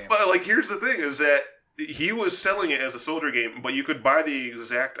Soulja game. But here's the thing: is that he was selling it as a soldier game, but you could buy the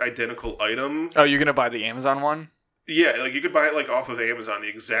exact identical item. Oh, you're gonna buy the Amazon one? Yeah, like you could buy it like off of Amazon, the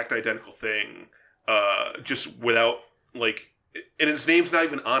exact identical thing, just without like. And its name's not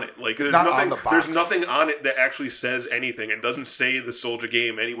even on it. Like there's nothing. There's nothing on it that actually says anything. It doesn't say the soldier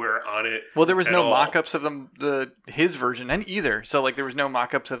game anywhere on it. Well, there was no mock-ups of his version either. So like there was no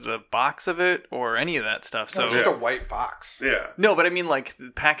mock-ups of the box of it or any of that stuff. So it's just a white box. Yeah. No, but I mean like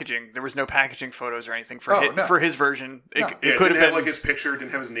the packaging. There was no packaging photos or anything for his version. It could have been like his picture.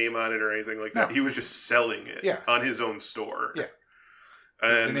 Didn't have his name on it or anything like that. He was just selling it on his own store. Yeah.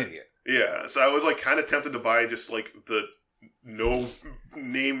 He's an idiot. Yeah. So I was like kind of tempted to buy just like the. No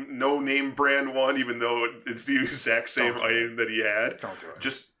name brand one, even though it's the exact same item that he had. Don't do it.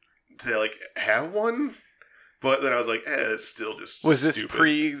 Just to like have one, but then I was like, it's still just. Was stupid. This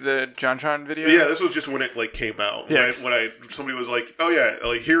pre the JonTron video? Yeah, this was just when it like came out. Yeah, when somebody was like, oh yeah,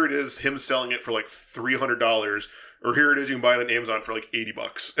 like here it is, him selling it for like $300. Or here it is, you can buy it on Amazon for like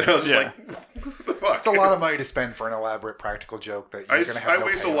 $80. And I was like, what the fuck? It's a lot of money to spend for an elaborate practical joke that you're going to have I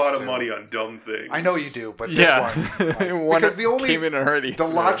waste a lot of money on dumb things. I know you do, but this one... because the only... came in a hurry. The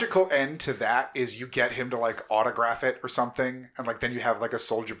logical end to that is you get him to like autograph it or something, and like then you have like a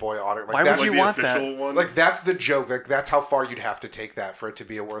Soldier Boy autograph. Like, why would you want that? One? Like that's the joke. Like that's how far you'd have to take that for it to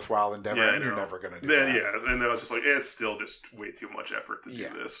be a worthwhile endeavor, and you're never going to do that. Yeah, and then I was just like, it's still just way too much effort to do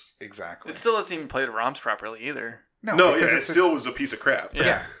this. Exactly. It still doesn't even play the ROMs properly either. No, because it still was a piece of crap.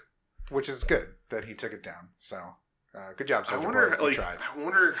 Yeah. Which is good that he took it down. So, good job, Soldier Boy. I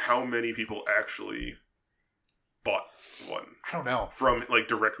wonder how many people actually bought one. I don't know.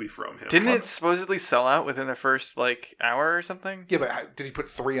 Directly from him. Didn't it supposedly sell out within the first hour or something? Yeah, but did he put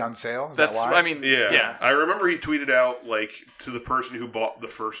 3 on sale? That's that why? I mean, yeah. I remember he tweeted out to the person who bought the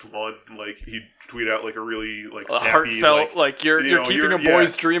first one. He tweeted out a really snappy, heartfelt you're keeping a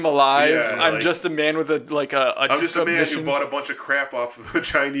boy's dream alive. Yeah, I'm just a man with I'm just a man who bought a bunch of crap off of a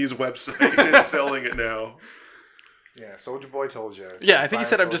Chinese website and is selling it now. Yeah, Soldier Boy told you. Yeah, I think he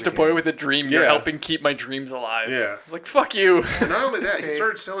said, I'm just a boy with a dream. You're helping keep my dreams alive. Yeah. I was like, fuck you. And not only that, he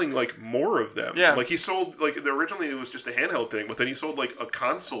started selling, more of them. Yeah. He sold, originally it was just a handheld thing, but then he sold, a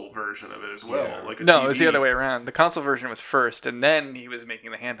console version of it as well. Yeah. No, TV. It was the other way around. The console version was first, and then he was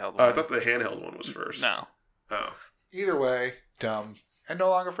making the handheld one. I thought the handheld one was first. No. Oh. Either way, dumb. And no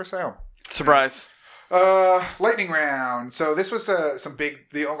longer for sale. Surprise. Lightning round. So this was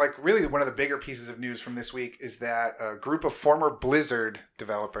really one of the bigger pieces of news from this week is that a group of former Blizzard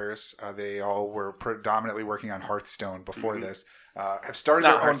developers, they all were predominantly working on Hearthstone before this, have started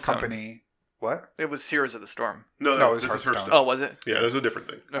their own company. What? It was Heroes of the Storm. No, it was Hearthstone. Oh, was it? Yeah, there's a different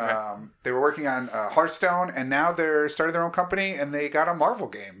thing. Okay. They were working on Hearthstone, and now they're started their own company, and they got a Marvel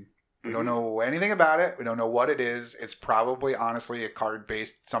game. We don't know anything about it. We don't know what it is. It's probably, honestly, a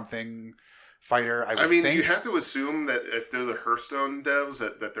card-based something... fighter. I mean, you have to assume that if they're the Hearthstone devs,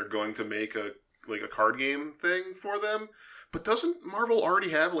 that they're going to make a card game thing for them. But doesn't Marvel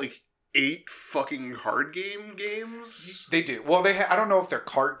already have 8 fucking card games? They do. Well, I don't know if they're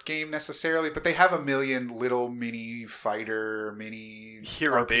card game necessarily, but they have a million little mini fighter, mini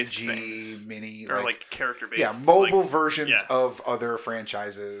hero-based RPG, things. mini or character-based. Yeah, mobile versions of other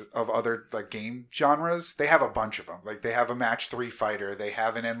franchises, of other game genres. They have a bunch of them. They have a match 3 fighter. They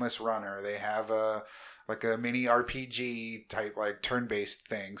have an endless runner. They have a mini RPG type turn-based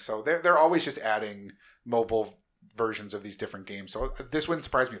thing. So they're always just adding mobile versions of these different games. So this wouldn't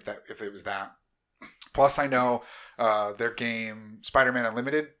surprise me if it was that. Plus, I know their game Spider-Man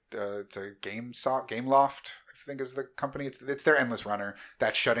Unlimited. It's a Gameloft, I think is the company. It's their Endless Runner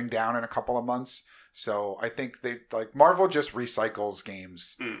that's shutting down in a couple of months. So I think they Marvel just recycles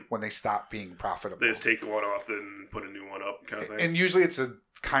games when they stop being profitable. They just take one off and put a new one up, kind of thing. And usually it's a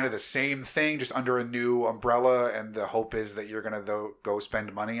kind of the same thing, just under a new umbrella. And the hope is that you're gonna go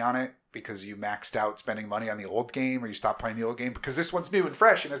spend money on it because you maxed out spending money on the old game, or you stopped playing the old game because this one's new and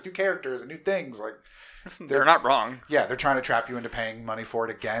fresh and has new characters and new things. They're not wrong. Yeah, they're trying to trap you into paying money for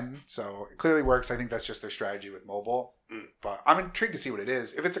it again. So it clearly works. I think that's just their strategy with mobile. But I'm intrigued to see what it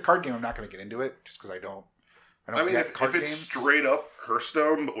is. If it's a card game, I'm not going to get into it just because I don't get card games. If it's straight up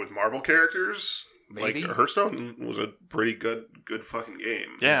Hearthstone but with Marvel characters, maybe. Hearthstone was a pretty good fucking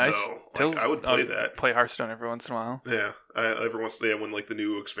game. Yeah, so I would play that. Play Hearthstone every once in a while. Yeah, every once in a while when the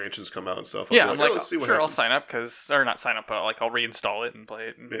new expansions come out and stuff. I'm let's see what sure happens. I'll sign up or not sign up, but I'll reinstall it and play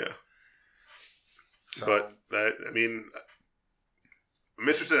it. Yeah. So. But I'm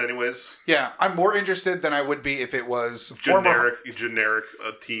interested anyways. Yeah, I'm more interested than I would be if it was generic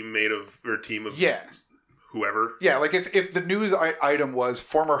a team of yeah. whoever. Yeah, like if the news item was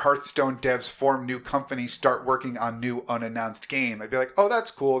former Hearthstone devs form new company, start working on new unannounced game, I'd be like, oh,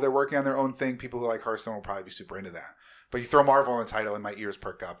 that's cool. They're working on their own thing. People who like Hearthstone will probably be super into that. But you throw Marvel in the title and my ears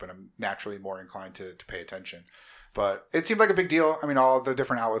perk up and I'm naturally more inclined to pay attention. But it seemed like a big deal. I mean, all the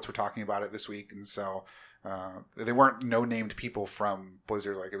different outlets were talking about it this week. And so they weren't no-named people from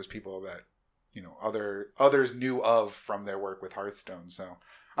Blizzard. Like it was people that, others knew of from their work with Hearthstone. So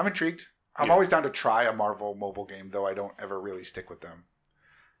I'm intrigued. I'm always down to try a Marvel mobile game, though I don't ever really stick with them.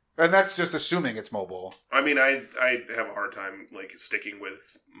 And that's just assuming it's mobile. I mean, I have a hard time like sticking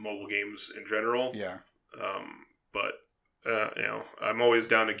with mobile games in general. Yeah. But I'm always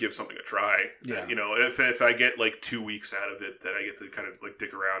down to give something a try. Yeah. If I get like 2 weeks out of it that I get to kind of like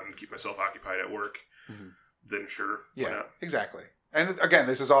dick around and keep myself occupied at work, then sure. Yeah, exactly. And again,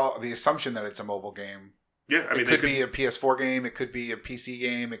 this is all the assumption that it's a mobile game. Yeah, I mean, it could be a PS4 game, it could be a PC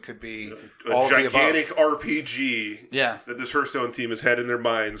game, it could be a gigantic RPG. Yeah, that this Hearthstone team has had in their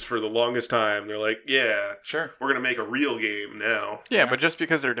minds for the longest time. They're like, yeah, sure, we're gonna make a real game now. Yeah, but just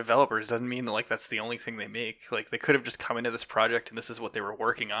because they're developers doesn't mean that like that's the only thing they make. Like they could have just come into this project and this is what they were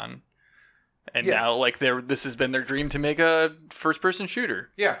working on, and now like this has been their dream to make a first-person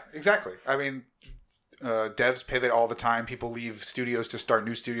shooter. Yeah, exactly. I mean. Devs pivot all the time. People leave studios to start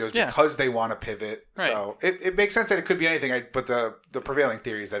new studios because they want to pivot. Right. So it makes sense that it could be anything. But the prevailing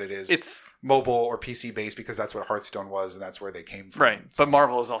theory is that it's mobile or PC based because that's what Hearthstone was and that's where they came from. Right. So. But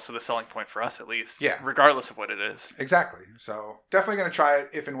Marvel is also the selling point for us at least. Yeah. Regardless of what it is. Exactly. So definitely going to try it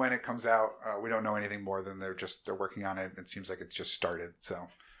if and when it comes out. We don't know anything more than they're working on it. It seems like it's just started. So.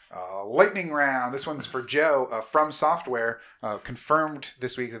 Lightning round. This one's for Joe. From Software confirmed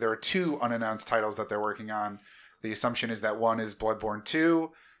this week that there are 2 unannounced titles that they're working on. The assumption is that one is Bloodborne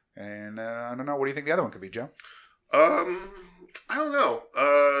 2, and I don't know. What do you think the other one could be, Joe? I don't know.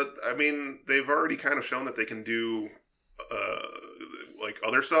 I mean, they've already kind of shown that they can do like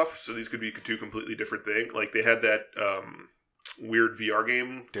other stuff. So these could be 2 completely different things. Like they had that weird VR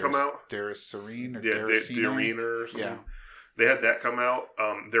game come out. Daracine or Daracine or something. Yeah. They had that come out.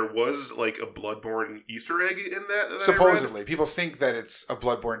 There was like a Bloodborne Easter egg in that supposedly. People think that it's a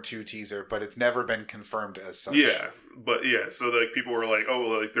Bloodborne 2 teaser, but it's never been confirmed as such. Yeah, but so like people were like, oh,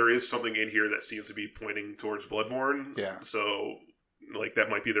 well, like there is something in here that seems to be pointing towards Bloodborne. Yeah. So like that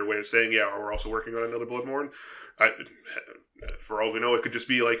might be their way of saying, yeah, we're also working on another Bloodborne. For all we know, it could just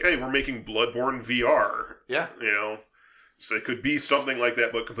be like, hey, we're making Bloodborne VR. Yeah. So it could be something like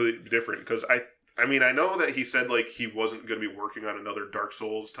that, but completely different. Because I mean, I know that he said like he wasn't going to be working on another Dark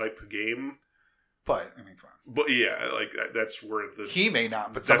Souls type game, but I mean, come on. But yeah, like that's where he may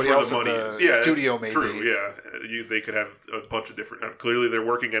not, but somebody else at the studio may true, be. Yeah, they could have a bunch of different. Clearly, they're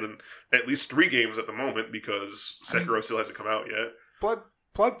working on at least 3 games at the moment because Sekiro still hasn't come out yet.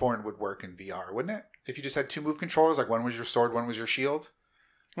 Bloodborne would work in VR, wouldn't it? If you just had 2 move controllers, like one was your sword, one was your shield.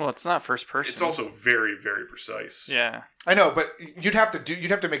 Well, it's not first person. It's also very, very precise. Yeah, I know, but you'd have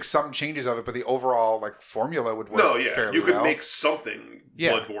to make some changes of it, but the overall like formula would work. No, yeah, fairly you could well. make something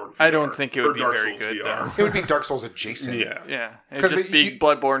Bloodborne VR. I don't think it would be Dark very Souls good VR. though. It would be Dark Souls adjacent. Yeah. It'd just be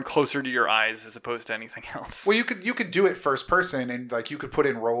Bloodborne closer to your eyes as opposed to anything else. Well, you could do it first person, and like you could put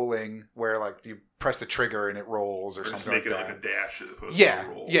in rolling where like you press the trigger and it rolls or something like that. Make it like a dash as opposed to a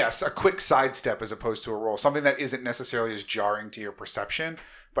roll. Yes, a quick sidestep as opposed to a roll. Something that isn't necessarily as jarring to your perception.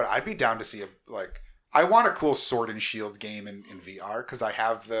 But I'd be down to see I want a cool sword and shield game in VR because I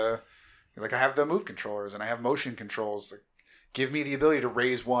have the move controllers and I have motion controls. Like, give me the ability to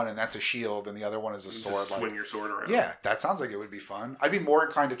raise one and that's a shield and the other one is a sword. Just swing your sword around. Yeah, that sounds like it would be fun. I'd be more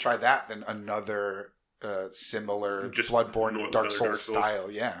inclined to try that than another similar just Bloodborne Dark Souls style.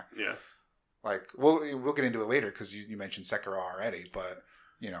 Yeah. Yeah. Like we'll get into it later because you mentioned Sekiro already, but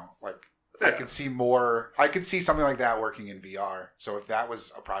I could see something like that working in VR. So if that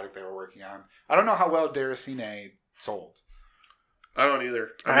was a product they were working on, I don't know how well Daracine sold. I don't either.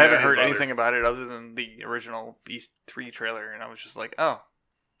 I haven't heard anything about it other than the original E3 trailer, and I was just like, oh,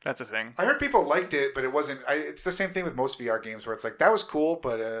 that's a thing. I heard people liked it, but it wasn't. It's the same thing with most VR games where it's like, that was cool,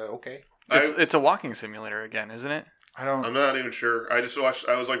 but okay. It's a walking simulator again, isn't it? I'm not even sure. I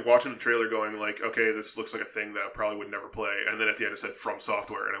was like watching the trailer going like, okay, this looks like a thing that I probably would never play. And then at the end it said From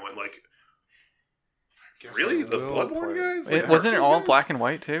Software, and I went like, really? The Bloodborne guys? Wasn't it all black and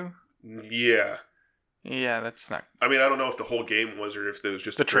white too? Yeah. Yeah, that's not... I mean, I don't know if the whole game was or if it was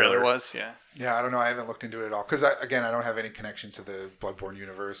just the trailer was, yeah. Yeah, I don't know. I haven't looked into it at all. Because, again, I don't have any connection to the Bloodborne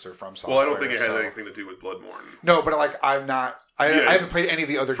universe or From Software. Well, I don't think it has anything to do with Bloodborne. No, but I'm not... I haven't played any of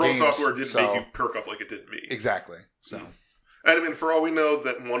the other games. From Software didn't make you perk up like it did me. Exactly. So... And I mean, for all we know,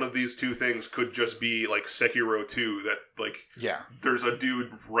 that one of these two things could just be like Sekiro 2, that like there's a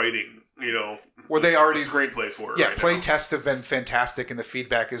dude writing, where they already screenplay for it. Yeah, right play now. tests have been fantastic, and the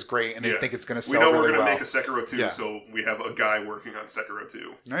feedback is great, and they think it's going to sell really well. We know we're going to make a Sekiro 2, so we have a guy working on Sekiro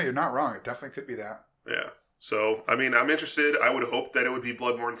 2. No, you're not wrong. It definitely could be that. Yeah. So, I mean, I'm interested. I would hope that it would be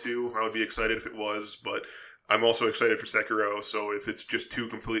Bloodborne 2. I would be excited if it was, but I'm also excited for Sekiro, so if it's just two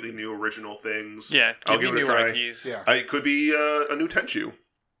completely new original things, I'll give it a try. IPs. Yeah. It could be a new Tenchu.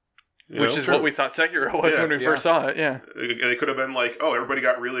 Which is what we thought Sekiro was when we first saw it, They could have been like, oh, everybody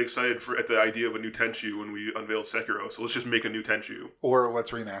got really excited at the idea of a new Tenchu when we unveiled Sekiro, so let's just make a new Tenchu. Or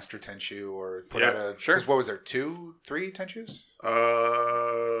let's remaster Tenchu, or put out a... Sure. Because what was there, 2, 3 Tenchus?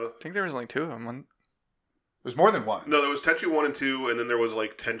 I think there was only 2 of them. There was more than one. No, there was Tenchu 1 and 2, and then there was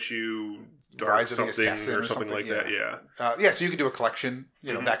like Tenchu Dark something or something like that, so you could do a collection.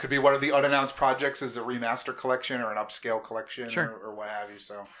 That could be one of the unannounced projects, is a remaster collection or an upscale collection or what have you,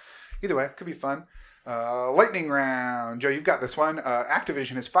 so... Either way, it could be fun. Lightning round. Joe, you've got this one.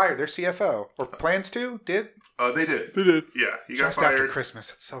 Activision has fired their CFO. Or plans to? Did? They did. Yeah, he got fired. Just after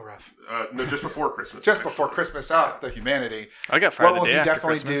Christmas. It's so rough. No, just before Christmas. Before Christmas. The humanity. I got fired the day after Christmas.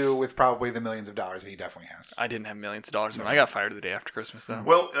 What will he definitely do with probably the millions of dollars that he definitely has? I didn't have millions of dollars when I got fired the day after Christmas, though.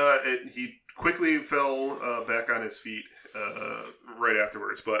 Well, he quickly fell back on his feet right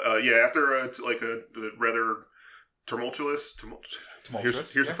afterwards. But after a rather tumultuous...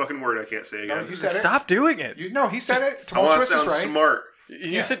 Here's a fucking word I can't say again. No, you said it. Stop doing it. He said it. Tumultuous I want to sound is right. smart.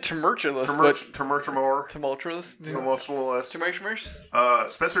 You said tumultuous. Tumultuous.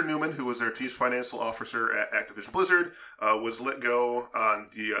 Spencer Newman, who was their chief financial officer at Activision Blizzard, was let go on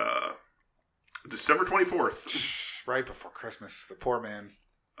the December 24th. Right before Christmas. The poor man.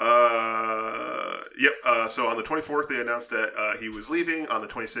 So on the 24th, they announced that he was leaving. On the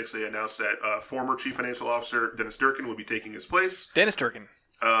 26th, they announced that former chief financial officer Dennis Durkin would be taking his place. Dennis Durkin.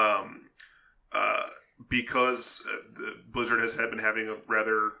 Because Blizzard has been having a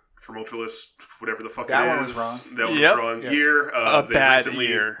rather tumultuous, whatever the fuck that it one is. Was wrong. That one was wrong. Year. A bad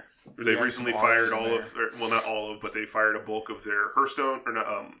year. They recently fired not all of, but they fired a bulk of their Hearthstone, or not,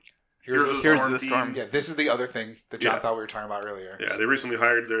 Here's the Storm. Yeah, this is the other thing that John thought we were talking about earlier. Yeah, they recently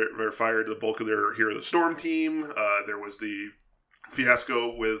fired the bulk of their Heroes of the Storm team. There was the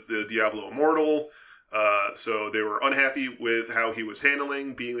fiasco with the Diablo Immortal. So they were unhappy with how he was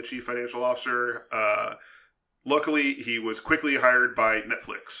handling being the chief financial officer. Luckily, he was quickly hired by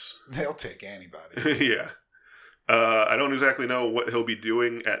Netflix. They'll take anybody. Yeah. I don't exactly know what he'll be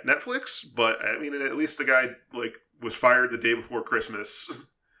doing at Netflix, but I mean, at least the guy was fired the day before Christmas.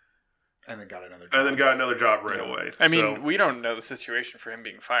 And then got another job. Right away. I mean, we don't know the situation for him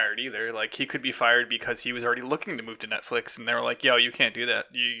being fired either. Like, he could be fired because he was already looking to move to Netflix, and they were like, yo, you can't do that.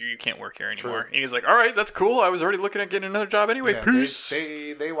 You can't work here anymore. And he's like, all right, that's cool. I was already looking at getting another job anyway. Peace.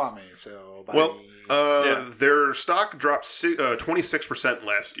 They want me, so bye. Well, their stock dropped 26%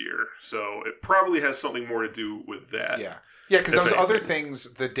 last year, so it probably has something more to do with that. Yeah, because those other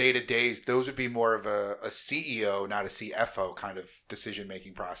things, the day-to-days, those would be more of a CEO, not a CFO kind of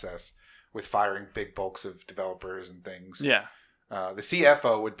decision-making process. With firing big bulks of developers and things. Yeah. The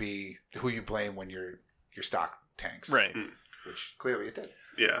CFO would be who you blame when your stock tanks. Right. Which clearly it did.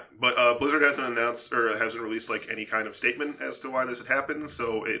 Yeah. But Blizzard hasn't announced or hasn't released any kind of statement as to why this had happened.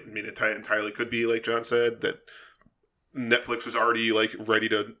 So it entirely could be, like John said, that Netflix was already ready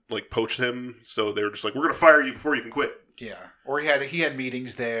to poach him. So they were just like, we're going to fire you before you can quit. Yeah. Or he had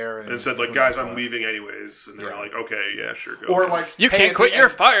meetings there and said guys, I'm leaving anyways, and they're like, okay, yeah, sure, go. Or you can't quit, you're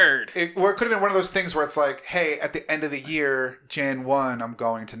fired. Or it could have been one of those things where it's like, hey, at the end of the year, Jan 1, I'm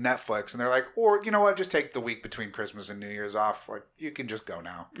going to Netflix, and they're like, or you know what, just take the week between Christmas and New Year's off. You can just go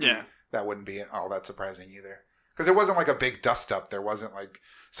now. Yeah, that wouldn't be all that surprising either, because it wasn't a big dust up. There wasn't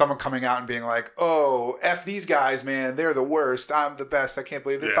someone coming out and being like, oh, F these guys, man, they're the worst. I'm the best. I can't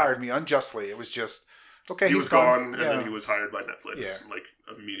believe they fired me unjustly. It was just. Okay, he was gone, and then he was hired by Netflix,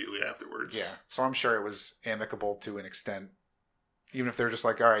 immediately afterwards. Yeah, so I'm sure it was amicable to an extent, even if they're just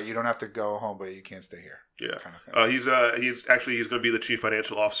like, all right, you don't have to go home, but you can't stay here. Yeah, kind of thing. He's going to be the chief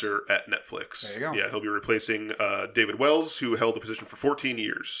financial officer at Netflix. There you go. Yeah, he'll be replacing David Wells, who held the position for 14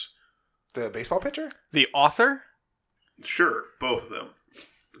 years. The baseball pitcher? The author? Sure, both of them.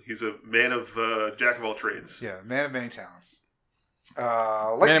 He's a man of jack of all trades. Yeah, man of many talents.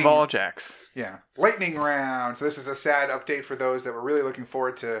 Man of all jacks. Yeah. Lightning round. So this is a sad update for those that were really looking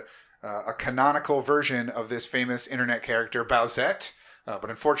forward to a canonical version of this famous internet character, Bowsette. But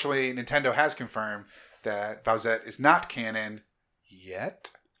unfortunately, Nintendo has confirmed that Bowsette is not canon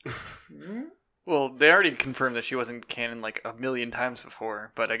yet. Well, they already confirmed that she wasn't canon like a million times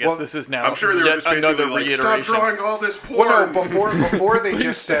before, but I guess this is now I'm sure they were just basically like, stop drawing all this porn. Well, no, before they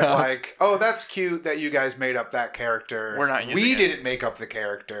just said like, oh, that's cute that you guys made up that character. We're not using We it. didn't make up the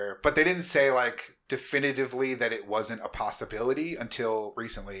character, but they didn't say like definitively that it wasn't a possibility until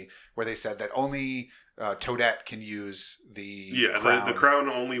recently, where they said that only Toadette can use the crown. The crown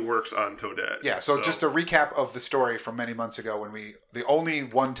only works on Toadette. Yeah, so just a recap of the story from many months ago when the only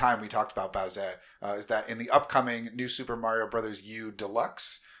one time we talked about Bowsette is that in the upcoming New Super Mario Bros. U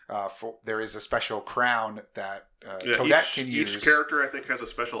Deluxe, there is a special crown that Toadette can use. Each character, I think, has a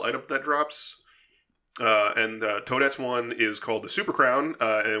special item that drops. And Toadette's one is called the Super Crown,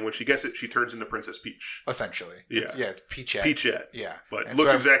 and when she gets it, she turns into Princess Peach. Essentially. Yeah. It's Peachette. Peachette. Yeah. But it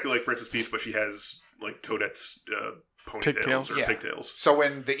looks exactly like Princess Peach, but she has like Toadette's ponytails or pigtails. So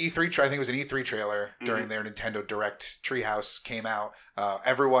when the E3, I think it was an E3 trailer during their Nintendo Direct Treehouse came out,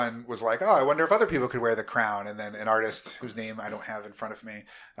 everyone was like, oh, I wonder if other people could wear the crown. And then an artist whose name I don't have in front of me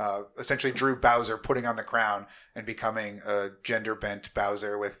essentially drew Bowser putting on the crown and becoming a gender-bent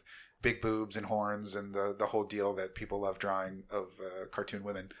Bowser with big boobs and horns and the whole deal that people love drawing of cartoon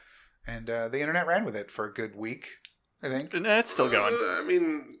women. And the internet ran with it for a good week, I think. And it's still going.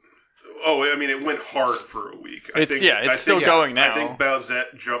 It went hard for a week. It's still going now. I think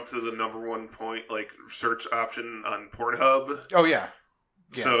Bowsette jumped to the number one point, like, search option on Pornhub. Oh, yeah.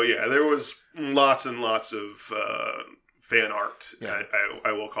 So, there was lots and lots of fan art,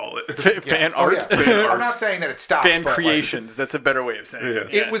 I will call it. Fan art? Oh, yeah. Fan art. I'm not saying that it stopped. Fan creations. That's a better way of saying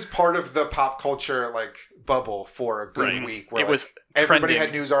it. It was part of the pop culture, like, bubble for a good week. Where, it was everybody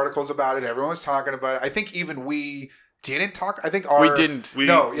trending. had news articles about it. Everyone was talking about it. I think even we didn't talk. I think we didn't. We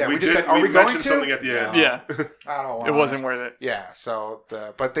just said, "Are we going to?" Something at the end. Yeah, I don't want. It wasn't worth it. Yeah. So,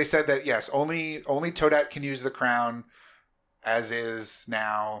 but they said that yes, only Toadette can use the crown, as is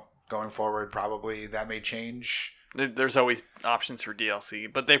now going forward. Probably that may change. There's always options for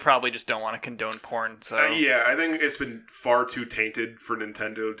DLC, but they probably just don't want to condone porn. So I think it's been far too tainted for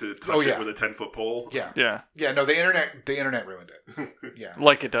Nintendo to touch it with a 10-foot pole. Yeah. No, the internet ruined it. Yeah,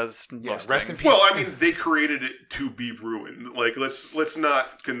 like it does. Most rest in things. peace. Well, I mean, they created it to be ruined. Like, let's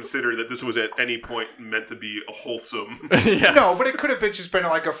not consider that this was at any point meant to be a wholesome. Yes. No, but it could have just been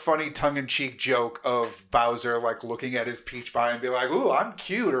like a funny tongue-in-cheek joke of Bowser like looking at his Peach pie and be like, "Ooh, I'm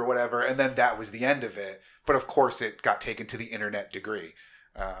cute" or whatever, and then that was the end of it. But of course, it got taken to the internet degree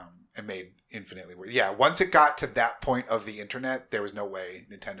and made infinitely worse. Yeah, once it got to that point of the internet, there was no way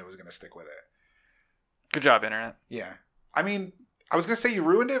Nintendo was going to stick with it. Good job, internet. Yeah, I mean, I was going to say you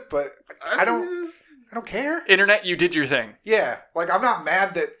ruined it, but I don't care. Internet, you did your thing. Yeah, like I'm not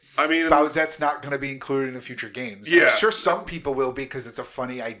mad that Bowsette's not going to be included in the future games. Yeah, I'm sure some people will be because it's a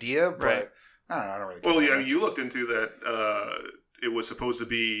funny idea, but right. I don't really care. Well, yeah, you looked into that. It was supposed to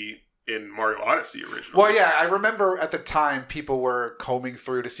be in Mario Odyssey originally. Well, yeah, I remember at the time people were combing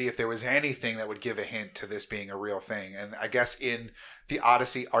through to see if there was anything that would give a hint to this being a real thing. And I guess in the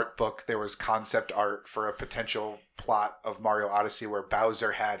Odyssey art book, there was concept art for a potential plot of Mario Odyssey where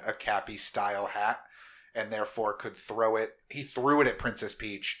Bowser had a Cappy-style hat and therefore could throw it. He threw it at Princess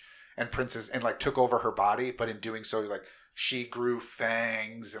Peach and like took over her body, but in doing so, like, she grew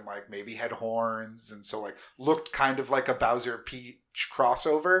fangs and like maybe had horns and so like looked kind of like a Bowser Peach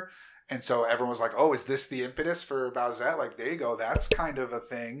crossover. And so everyone was like, oh, is this the impetus for Bowsette? Like, there you go. That's kind of a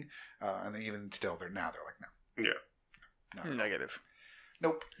thing. And then even still, they're like, no. Yeah. No. Negative.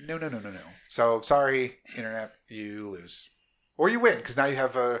 Nope. No. So, sorry, internet, you lose. Or you win, because now you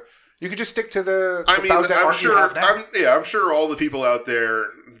have you could just stick to the Bowsette art you have now. I'm sure all the people out there,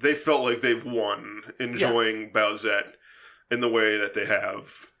 they felt like they've won enjoying Bowsette in the way that they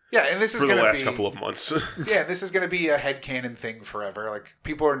have. Yeah, and this is for the gonna last couple of months. Yeah, this is going to be a headcanon thing forever. Like,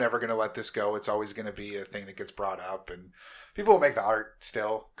 people are never going to let this go. It's always going to be a thing that gets brought up, and people will make the art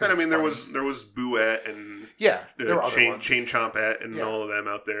still. And I mean, there was Booette and there were other ones. Chain Chompette and all of them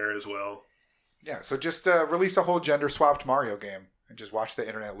out there as well. Yeah, so just release a whole gender swapped Mario game and just watch the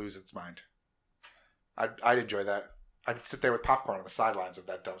internet lose its mind. I'd enjoy that. I'd sit there with popcorn on the sidelines of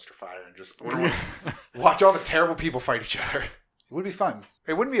that dumpster fire and just watch all the terrible people fight each other. It would be fun.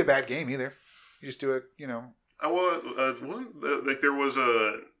 It wouldn't be a bad game either. You just do it, there was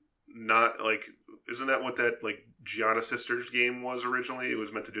isn't that what that like Gianna Sisters game was originally? It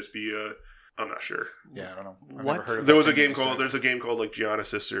was meant to just be I'm not sure. Yeah, I don't know. I've what? Never heard of there was a game called. There's a game called like Gianna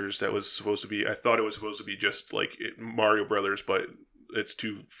Sisters that was supposed to be. I thought it was supposed to be just like Mario Brothers, but it's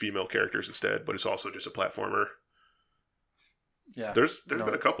 2 female characters instead. But it's also just a platformer. Yeah, there's been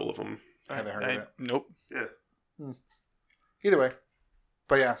a couple of them. I haven't heard of it. Nope. Yeah. Either way,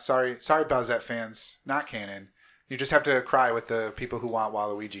 but yeah, sorry, Bowsette fans, not canon. You just have to cry with the people who want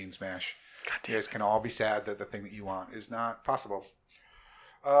Waluigi in Smash. You guys can all be sad that the thing that you want is not possible.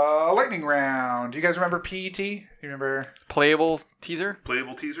 Lightning round. Do you guys remember PET? You remember Playable teaser?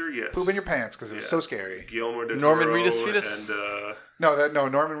 Playable teaser, yes. Poop in your pants because it was so scary. Guillermo del Norman Toro Reedus fetus? And, No,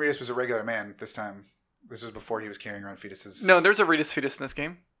 Norman Reedus was a regular man this time. This was before he was carrying around fetuses. No, there's a Reedus fetus in this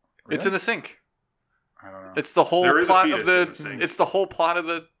game. Really? It's in the sink. I don't know. It's the whole There is a plot fetus of the. in the sink. It's the whole plot of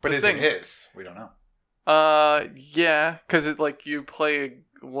the. But the is thing. it his? We don't know. Yeah, because it like you play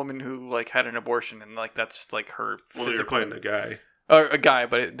a woman who like had an abortion and like that's like her well, you're physical. playing the guy. Or a guy,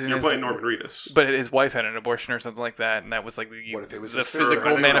 but it didn't. You're playing Norman Reedus. But his wife had an abortion or something like that, and that was like What if it was the his sister?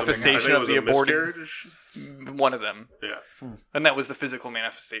 physical I think it was manifestation of the aborted. miscarriage. One of them. Yeah. And that was the physical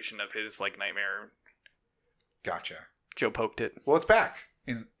manifestation of his like nightmare. Gotcha. Joe poked it. Well, it's back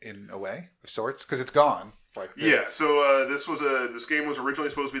in a way of sorts because it's gone. Like Yeah, so this game was originally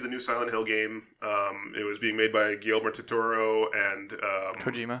supposed to be the new Silent Hill game. It was being made by Guillermo del Toro and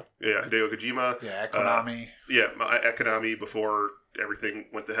Kojima. Yeah, Hideo Kojima. Yeah, Konami. At Konami before everything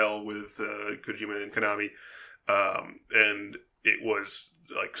went to hell with Kojima and Konami, and it was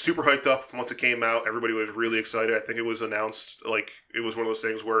like super hyped up once it came out. Everybody was really excited. I think it was announced like it was one of those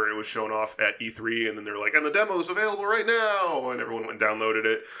things where it was shown off at E3, and then they're like, "And the demo is available right now," and everyone went and downloaded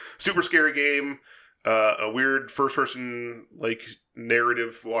it. Super scary game. A weird first-person like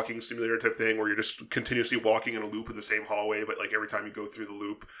narrative walking simulator type thing where you're just continuously walking in a loop of the same hallway, but like every time you go through the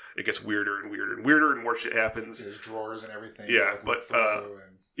loop, it gets weirder and weirder and weirder, and more shit happens. There's drawers and everything. Yeah, like,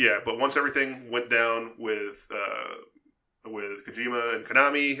 but once everything went down with Kojima and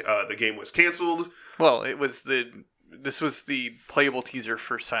Konami, the game was canceled. Well, this was the playable teaser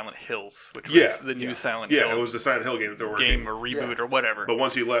for Silent Hills, which was the new Silent Hill. Yeah, it was the Silent Hill game that they were game or reboot or whatever. But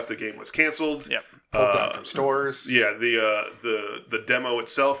once he left, the game was canceled. Yep. Pulled down from stores. Yeah, the demo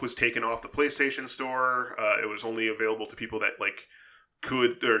itself was taken off the PlayStation Store. It was only available to people that like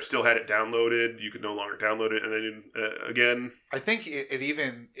could or still had it downloaded. You could no longer download it. And then again, I think it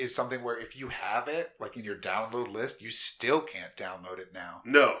even is something where if you have it like in your download list, you still can't download it now.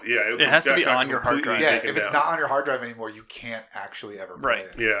 No, yeah, it has to be on your hard drive. Yeah, if it's not on your hard drive anymore, you can't actually ever play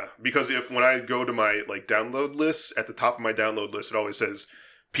it. Yeah, because when I go to my like download list, at the top of my download list, it always says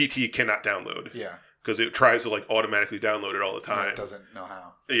PT cannot download. Yeah. Because it tries to like automatically download it all the time. Yeah, it doesn't know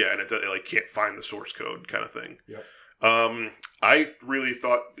how. Yeah, and it like can't find the source code kind of thing. Yep. I really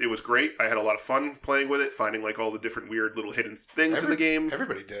thought it was great. I had a lot of fun playing with it, finding like all the different weird little hidden things in the game.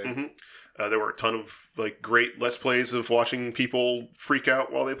 Everybody did. Mm-hmm. There were a ton of like great Let's Plays of watching people freak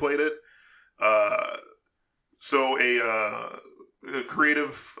out while they played it. So a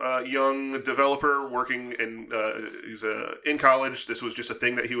creative young developer working in he's in college. This was just a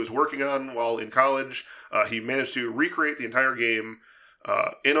thing that he was working on while in college. He managed to recreate the entire game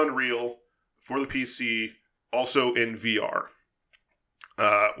in Unreal for the PC, also in VR,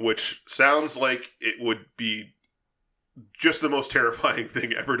 which sounds like it would be just the most terrifying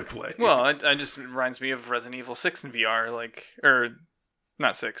thing ever to play. Well, it just reminds me of Resident Evil 6 in VR, or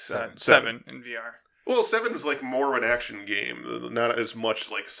not 6, 7 in VR. Well, 7 is like more of an action game, not as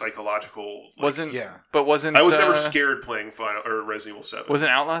much like psychological. Like, wasn't I was never scared playing Resident Evil 7.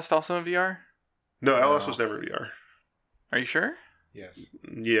 Wasn't Outlast also in VR? No, Outlast was never in VR. Are you sure? Yes.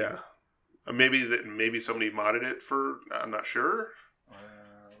 Yeah, maybe somebody modded it for. I'm not sure.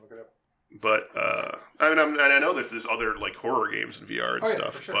 Look it up. But I mean, I know there's other like horror games in VR and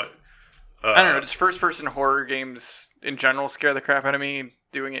stuff, for sure. But I don't know. Just first-person horror games in general scare the crap out of me.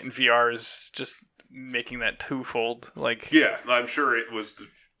 Doing it in VR is just making that twofold. Like, yeah, I'm sure it was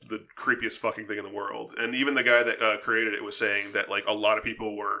the creepiest fucking thing in the world. And even the guy that created it was saying that like a lot of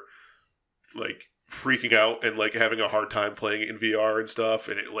people were like freaking out and like having a hard time playing it in VR and stuff,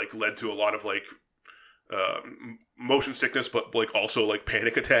 and it like led to a lot of like motion sickness, but like also like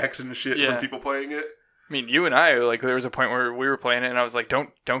panic attacks and shit from people playing it. I mean, you and I, like, there was a point where we were playing it, and I was like, "Don't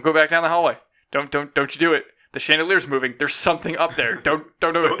go back down the hallway. Don't you do it. The chandelier's moving. There's something up there. Don't do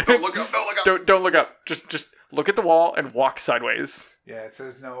it. Don't look up. Don't look up. Don't look up. Just look at the wall and walk sideways." Yeah, it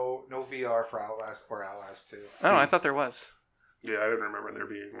says no VR for Outlast or Outlast 2. Oh, I thought there was. Yeah, I didn't remember there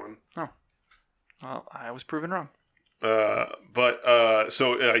being one. Oh, well, I was proven wrong.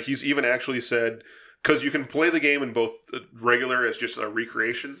 So he's even actually said, because you can play the game in both regular as just a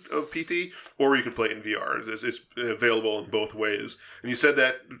recreation of PT, or you can play it in VR. It's available in both ways. And he said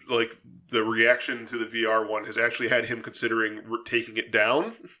that like the reaction to the VR one has actually had him considering taking it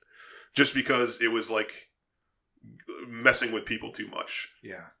down, just because it was like messing with people too much.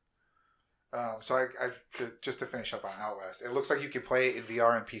 Yeah. So I just to finish up on Outlast, it looks like you can play it in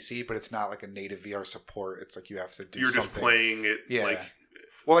VR and PC, but it's not like a native VR support. It's like you have to do. You're something. Just playing it. Yeah. Like,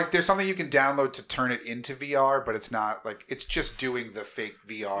 Well, like there's something you can download to turn it into VR, but it's not like it's just doing the fake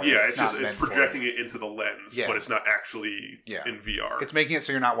VR. Yeah, it's projecting it into the lens, but it's not actually in VR. It's making it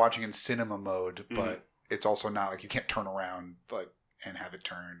so you're not watching in cinema mode, but it's also not like you can't turn around like and have it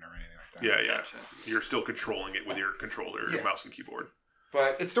turn or anything like that. Yeah, yeah. You're still controlling it with your controller, your mouse and keyboard.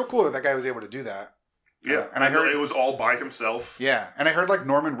 But it's still cool that guy was able to do that. Yeah, and I heard it was all by himself. Yeah, and I heard like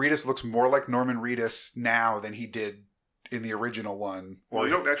Norman Reedus looks more like Norman Reedus now than he did in the original one. Well,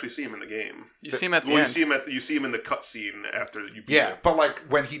 you don't actually see him in the game. You see him at the end. You see him in the cutscene after you beat him. it. But like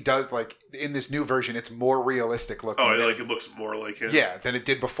when he does, like in this new version, it's more realistic looking. Oh, like it looks more like him. Yeah, than it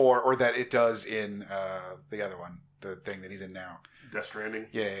did before, or that it does in the other one, the thing that he's in now. Death Stranding.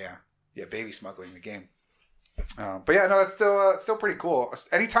 Yeah, baby smuggling the game. But yeah, no, that's still pretty cool.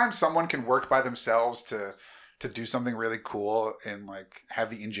 Anytime someone can work by themselves to do something really cool and like have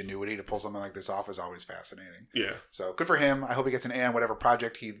the ingenuity to pull something like this off is always fascinating. Yeah. So good for him. I hope he gets an A on whatever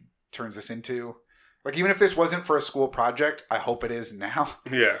project he turns this into. Like even if this wasn't for a school project, I hope it is now.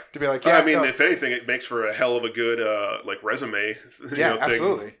 Yeah. To be like, I mean, if anything, it makes for a hell of a good like resume.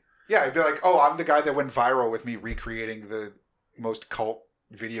 Absolutely. Thing. Yeah, I'd be like, oh, I'm the guy that went viral with me recreating the most cult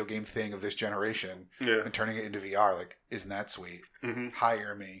video game thing of this generation and turning it into VR. Like, isn't that sweet? Mm-hmm.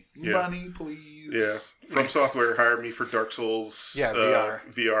 Hire me. Money, please. Yeah. From Software, hire me for Dark Souls. Yeah,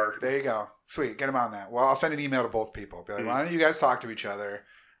 VR. There you go. Sweet. Get them on that. Well, I'll send an email to both people. Be like, why don't you guys talk to each other?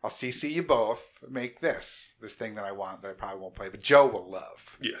 I'll CC you both. Make this thing that I want that I probably won't play, but Joe will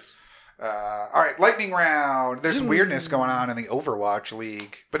love. Yes. All right, lightning round. There's some weirdness going on in the Overwatch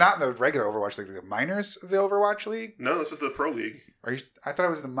League, but not in the regular Overwatch League. The minors of the Overwatch League. No, this is the Pro League. I thought it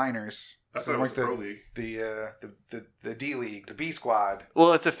was the minors. I thought it was the Pro League. The D League, the B Squad.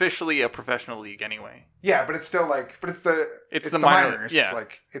 Well, it's officially a professional league anyway. Yeah, but it's still like, it's the minors. Yeah,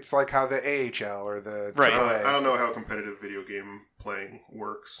 like it's like how the AHL or the AAA. I don't know how competitive video game playing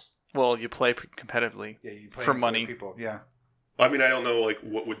works. Well, you play competitively. Yeah, you play for money. People. Yeah. I mean, I don't know like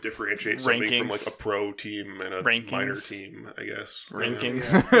what would differentiate something from like a pro team and a minor team. I guess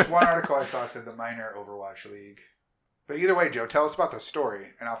rankings. Yeah. There's one article I saw said the minor Overwatch League. But either way, Joe, tell us about the story,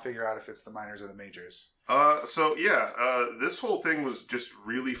 and I'll figure out if it's the minors or the majors. This whole thing was just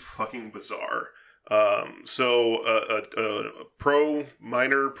really fucking bizarre. Pro,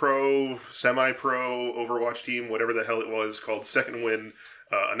 minor pro, semi-pro Overwatch team, whatever the hell it was, called Second Wind,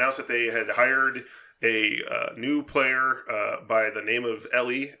 announced that they had hired a new player by the name of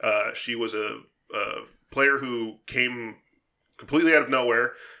Ellie. She was a player who came completely out of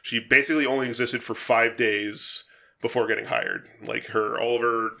nowhere. She basically only existed for 5 days before getting hired. Like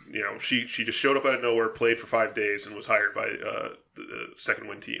she just showed up out of nowhere, played for 5 days, and was hired by the Second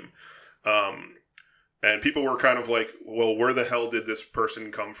Wind team. And people were kind of like, well, where the hell did this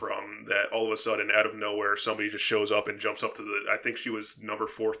person come from that all of a sudden, out of nowhere, somebody just shows up and jumps up to I think she was number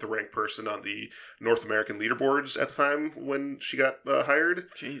 4th ranked person on the North American leaderboards at the time when she got hired.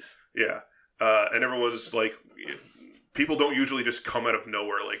 Jeez. Yeah. And everyone was like, people don't usually just come out of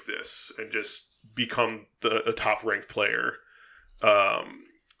nowhere like this and just become a top ranked player.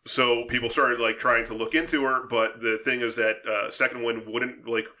 So people started like trying to look into her, but the thing is that Second Wind wouldn't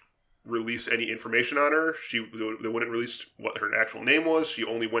like release any information on her. They wouldn't release what her actual name was. She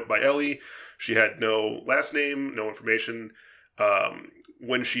only went by Ellie. She had no last name, no information.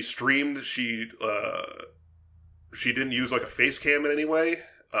 When she streamed, she didn't use like a face cam in any way.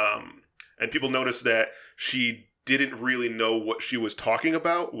 And people noticed that she didn't really know what she was talking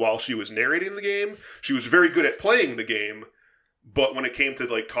about while she was narrating the game. She was very good at playing the game, but when it came to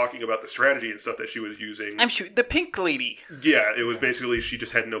like talking about the strategy and stuff that she was using, I'm shooting the pink lady. Yeah, it was basically she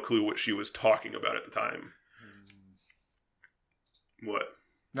just had no clue what she was talking about at the time. What?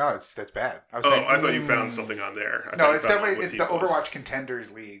 No, that's bad. I thought you found something on there. No, it's definitely it's the Overwatch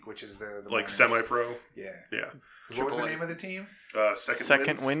Contenders League, which is the like semi-pro. Yeah. Yeah. What was the name of the team?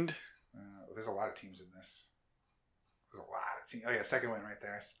 Second Wind. There's a lot of teams in this. There's a lot of teams. Oh yeah, Second Wind right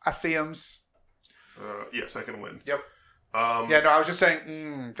there. I see them. Yeah, Second Wind. Yep. I was just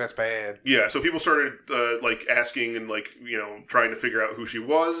saying, that's bad. Yeah, so people started like asking and like trying to figure out who she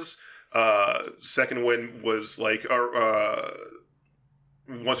was. Second Wind was like,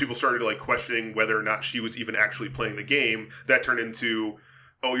 once people started like questioning whether or not she was even actually playing the game, that turned into,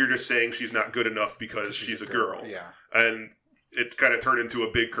 oh, you're just saying she's not good enough because she's a girl. Yeah, and it kind of turned into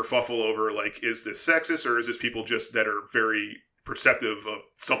a big kerfuffle over like, is this sexist or is this people just that are very perceptive of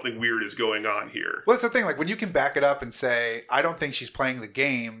something weird is going on here? Well, that's the thing. Like when you can back it up and say, I don't think she's playing the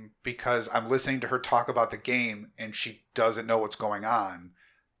game because I'm listening to her talk about the game and she doesn't know what's going on.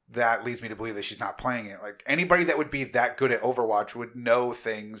 that leads me to believe that she's not playing it. Like, anybody that would be that good at Overwatch would know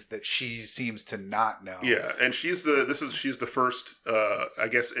things that she seems to not know. Yeah, and she's the first, I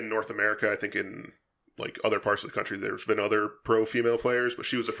guess, in North America. I think in like other parts of the country, there's been other pro female players, but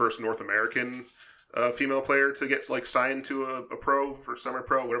she was the first North American female player to get like signed to a pro for summer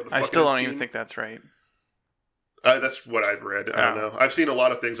pro, whatever the fuck. I still don't even think that's right. That's what I've read. I don't know. I've seen a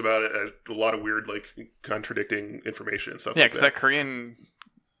lot of things about it, a lot of weird, like, contradicting information and stuff. Yeah, like because that Korean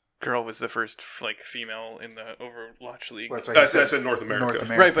girl was the first like female in the Overwatch League. Well, that's in North America.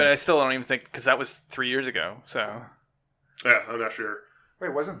 Right? But I still don't even think, because that was 3 years ago. So yeah, I'm not sure.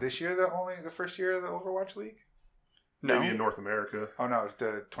 Wait, wasn't this year the first year of the Overwatch League? No. Maybe in North America. Oh no, it was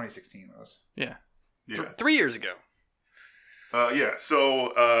the 2016 was. Yeah. 3 years ago.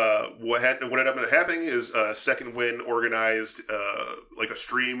 So what ended up happening is Second Wind organized like a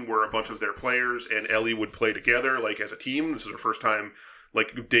stream where a bunch of their players and Ellie would play together, like as a team. This is her first time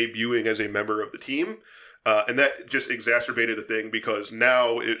like debuting as a member of the team. And that just exacerbated the thing, because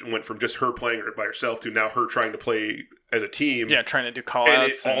now it went from just her playing by herself to now her trying to play as a team. Yeah, trying to do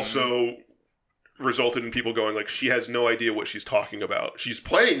call-outs. And it also resulted in people going like, she has no idea what she's talking about. She's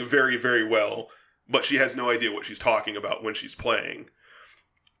playing very, very well, but she has no idea what she's talking about when she's playing.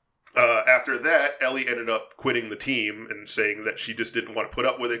 After that, Ellie ended up quitting the team and saying that she just didn't want to put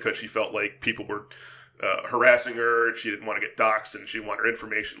up with it because she felt like people were harassing her. She didn't want to get doxxed, and she didn't want her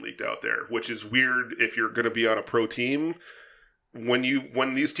information leaked out there, which is weird if you're going to be on a pro team. When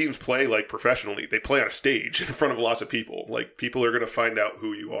these teams play like professionally, they play on a stage in front of lots of people. Like, people are going to find out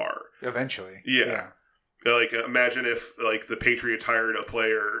who you are eventually. Yeah. Like, imagine if like the Patriots hired a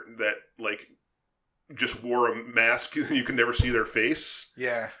player that like just wore a mask and you could never see their face.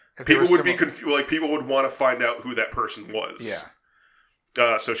 Yeah. People would be confused. Like, people would want to find out who that person was.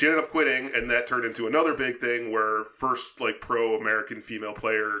 Yeah. So she ended up quitting, and that turned into another big thing where first like pro American female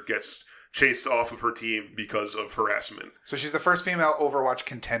player gets chased off of her team because of harassment. So she's the first female Overwatch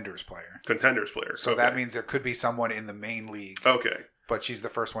Contenders player. So that means there could be someone in the main league. Okay. But she's the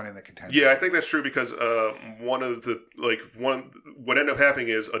first one in the Contenders. Yeah, I think that's true, because what ended up happening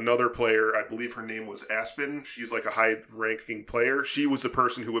is another player, I believe her name was Aspen. She's like a high-ranking player. She was the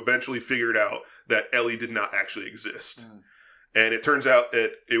person who eventually figured out that Ellie did not actually exist. And it turns out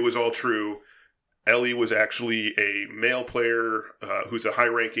that it was all true. Ellie was actually a male player who's a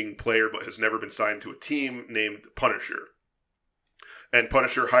high-ranking player but has never been signed to a team, named Punisher. And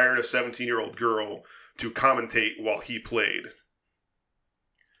Punisher hired a 17-year-old girl to commentate while he played.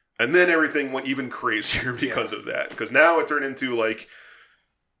 And then everything went even crazier because of that. Because now it turned into, like,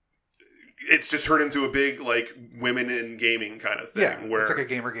 it's just turned into a big, like, women in gaming kind of thing. Yeah, where it's like a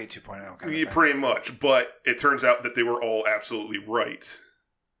Gamergate 2.0 kind of thing. Pretty much. But it turns out that they were all absolutely right.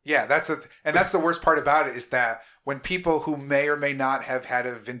 Yeah, that's the worst part about it, is that when people who may or may not have had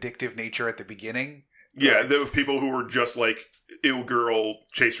a vindictive nature at the beginning. Yeah, those people who were just like, ew, girl,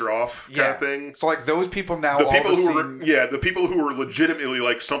 chase her off kind of thing. So like those people now, the people who were legitimately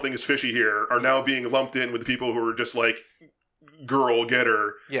like, something is fishy here, are now being lumped in with the people who are just like, girl, get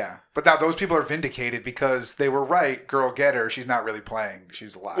her. Yeah, but now those people are vindicated because they were right. Girl, get her. She's not really playing.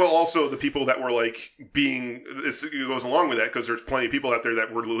 She's alive. Well, also the people that were like it goes along with that, because there's plenty of people out there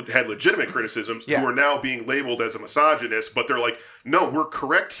that had legitimate criticisms who are now being labeled as a misogynist, but they're like, no, we're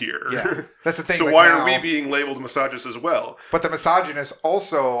correct here. Yeah, that's the thing. So why are we being labeled misogynist as well? But the misogynists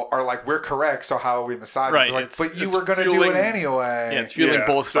also are like, we're correct, so how are we misogynist? Right. Like, but you were going to do it anyway. Yeah, it's fueling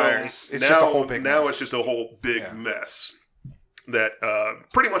both sides. It's just a whole big mess. Now it's just a whole big mess that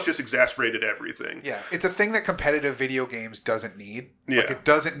pretty much just exacerbated everything. Yeah, it's a thing that competitive video games doesn't need. Yeah. Like, it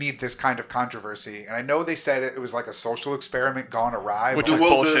doesn't need this kind of controversy. And I know they said it was like a social experiment gone awry. Which is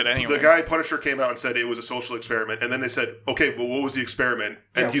bullshit anyway. The guy Punisher came out and said it was a social experiment. And then they said, okay, well, what was the experiment?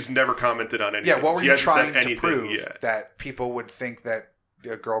 And he's never commented on anything. Yeah, what were you trying to prove? That people would think that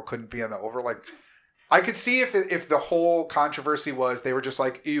a girl couldn't be on the over? Like, I could see if the whole controversy was they were just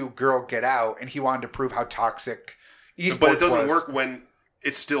like, ew, girl, get out. And he wanted to prove how toxic esports, but it doesn't work when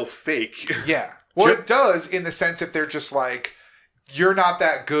it's still fake. Yeah. Well, it does in the sense if they're just like, you're not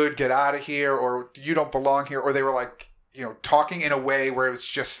that good, get out of here, or you don't belong here, or they were like, talking in a way where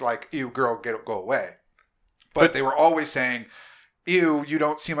it's just like, ew, girl, go away. But they were always saying, ew, you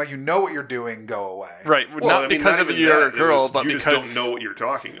don't seem like you know what you're doing, go away. Right. Not because you're a girl, but you because... just don't know what you're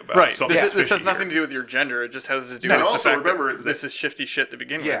talking about. Right. This has nothing to do with your gender. It just has to do with the fact that this is shifty shit to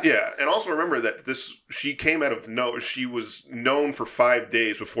begin with. Yeah, and also remember that she came out of she was known for 5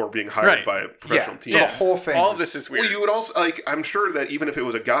 days before being hired by a professional team. So the whole thing... All of this is weird. Well, you would also, I'm sure that even if it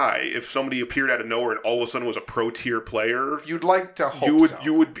was a guy, if somebody appeared out of nowhere and all of a sudden was a pro-tier player... You'd like to hope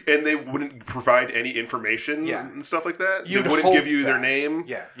you would, and they wouldn't provide any information and stuff like that. You'd they wouldn't hope give you their name.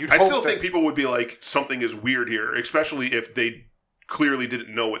 Yeah, I still think people would be like, something is weird here, especially if they clearly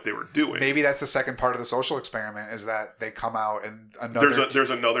didn't know what they were doing. Maybe that's the second part of the social experiment, is that they come out and there's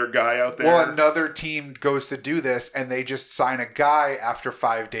another guy out there. Well, another team goes to do this, and they just sign a guy after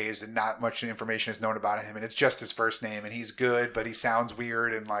 5 days, and not much information is known about him, and it's just his first name, and he's good, but he sounds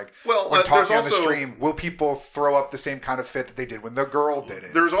weird, and like when talking on the stream, will people throw up the same kind of fit that they did when the girl did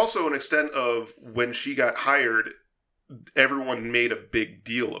it? There's also an extent of when she got hired, everyone made a big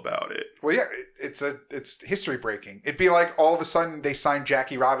deal about it. Well, yeah, it's history breaking. It'd be like all of a sudden they signed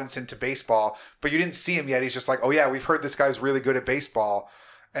Jackie Robinson to baseball, but you didn't see him yet. He's just like, oh yeah, we've heard this guy's really good at baseball.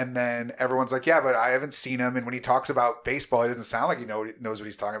 And then everyone's like, yeah, but I haven't seen him. And when he talks about baseball, it doesn't sound like he knows what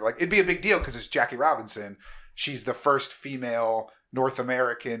he's talking about. Like, it'd be a big deal because it's Jackie Robinson. She's the first female North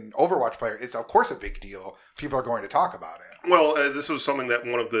American Overwatch player. It's of course a big deal. People are going to talk about it. Well, this was something that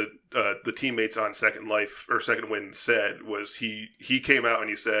one of the teammates on Second Life or Second Wind said. Was he came out and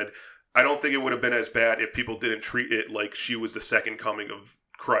he said, I don't think it would have been as bad if people didn't treat it like she was the second coming of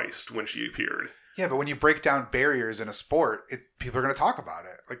Christ when she appeared. Yeah, but when you break down barriers in a sport, people are going to talk about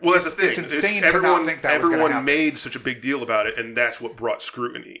it. Like, well, that's the thing. It's insane to not think that was going to happen. Everyone made such a big deal about it, and that's what brought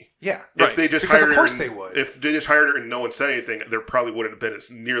scrutiny. Yeah, if they just hired of course her, they would. If they just hired her and no one said anything, there probably wouldn't have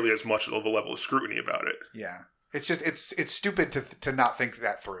been nearly as much of a level of scrutiny about it. Yeah. It's just it's stupid to not think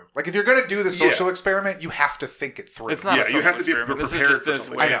that through. Like, if you're going to do the social experiment, you have to think it through. It's not a social you have to be experiment. prepared for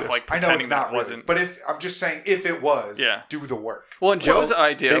something. I know it's not wasn't. But I'm just saying, if it was, do the work. Well, and Joe's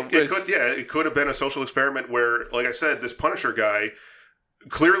idea was... It could have been a social experiment where, like I said, this Punisher guy,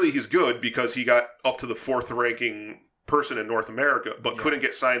 clearly he's good because he got up to the 4th ranking person in North America, but couldn't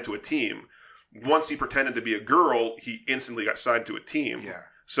get signed to a team. Once he pretended to be a girl, he instantly got signed to a team. Yeah.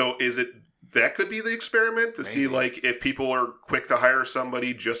 So that could be the experiment to see, like, if people are quick to hire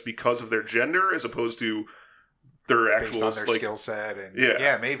somebody just because of their gender as opposed to their actual based on their skill set.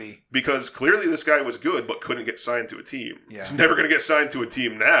 And maybe. Because clearly this guy was good but couldn't get signed to a team. Yeah. He's never going to get signed to a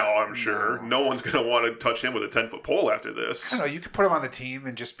team now, I'm sure. No one's going to want to touch him with a 10-foot pole after this. I don't know. You could put him on the team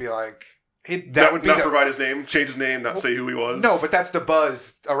and just be like... provide his name, change his name, not say who he was. No, but that's the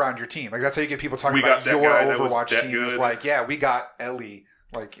buzz around your team. Like, that's how you get people talking about your Overwatch team. It's like, yeah, we got Ellie.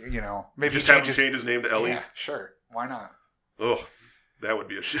 Like, maybe just have him change his name to Ellie. Yeah, sure. Why not? Oh, that would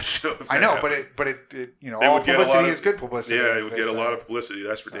be a shit show. I know, happened. but it all publicity is good publicity. Yeah, it would get a lot of publicity.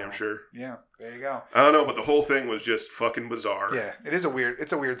 That's for damn sure. Yeah, there you go. I don't know, but the whole thing was just fucking bizarre. Yeah, it's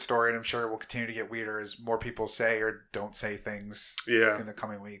a weird story, and I'm sure it will continue to get weirder as more people say or don't say things. In the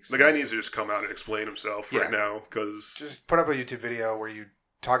coming weeks. The guy needs to just come out and explain himself right now, because just put up a YouTube video where you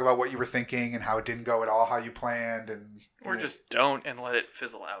talk about what you were thinking and how it didn't go at all how you planned, or just don't and let it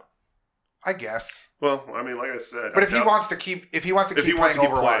fizzle out. I guess. Well, I mean, like I said, but if he wants to keep playing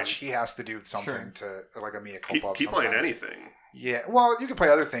Overwatch, he has to do something to like a mea culpa. Keep playing anything. Yeah, well, you could play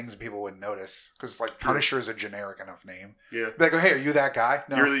other things and people wouldn't notice because like Punisher is a generic enough name. Yeah, be like, oh, hey, are you that guy?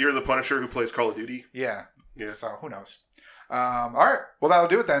 No, you're the Punisher who plays Call of Duty. Yeah. So who knows? All right, well, that'll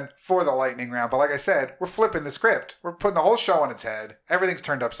do it then for the lightning round. But like I said, we're flipping the script. We're putting the whole show on its head. Everything's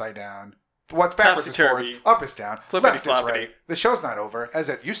turned upside down. What's backwards is forwards. Up is down. Left is right. The show's not over as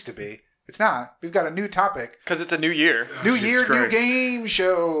it used to be. It's not. We've got a new topic. Because it's a new year. New year, new game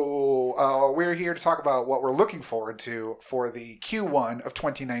show. We're here to talk about what we're looking forward to for the Q1 of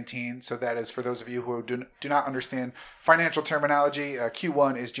 2019. So that is for those of you who do not understand financial terminology.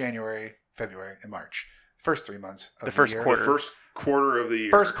 Q1 is January, February, and March. First 3 months of the first year. Quarter. The first quarter of the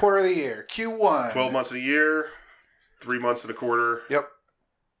year. First quarter of the year. Q1. 12 months of the year. 3 months of the quarter. Yep.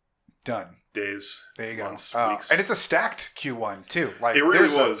 Done. Days. There you go. Months, weeks. And it's a stacked Q1 too. Like it really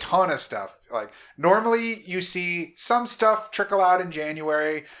there's was a ton of stuff. Like normally you see some stuff trickle out in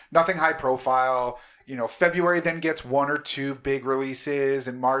January, nothing high profile. February then gets 1 or 2 big releases,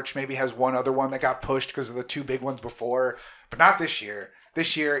 and March maybe has one other one that got pushed because of the 2 big ones before. But not this year.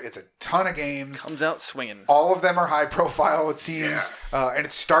 This year, it's a ton of games. Comes out swinging. All of them are high profile, it seems, and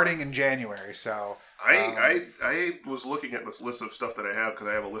it's starting in January. So. I was looking at this list of stuff that I have because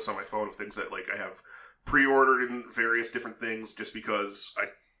I have a list on my phone of things that like I have pre-ordered in various different things just because I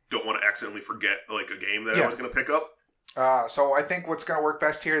don't want to accidentally forget like a game that I was going to pick up. So I think what's going to work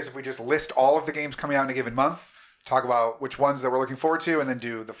best here is if we just list all of the games coming out in a given month, talk about which ones that we're looking forward to, and then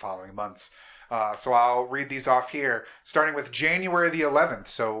do the following months. So I'll read these off here, starting with January the 11th.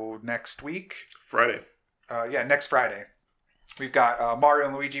 So next week. Friday. Next Friday. We've got Mario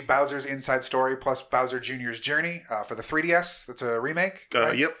 & Luigi Bowser's Inside Story plus Bowser Jr.'s Journey for the 3DS. That's a remake.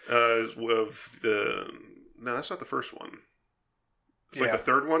 Right? Yep. No, that's not the first one. It's like the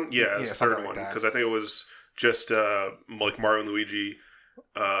third one? Yeah, it's the third one. Because I think it was just like Mario & Luigi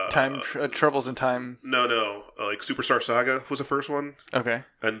Troubles in Time. No. Like Superstar Saga was the first one. Okay.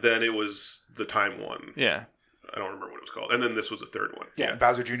 And then it was the Time one. Yeah. I don't remember what it was called. And then this was the third one. Yeah.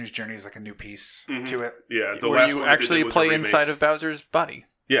 Bowser Jr.'s Journey is like a new piece to it. Yeah. The Where last you one actually was play inside of Bowser's body.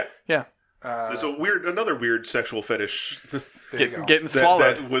 Yeah. Yeah. So it's another weird sexual fetish. Getting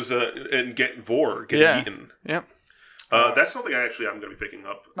swallowed. That was and getting eaten. Yep. That's something I'm going to be picking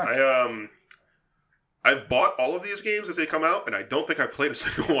up. Nice. I've bought all of these games as they come out, and I don't think I've played a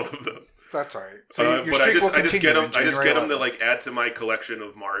single one of them. That's all right. So your but streak will I just continue. get them to like add to my collection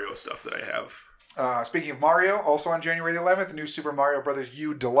of Mario stuff that I have. Speaking of Mario, also on January the 11th, New Super Mario Brothers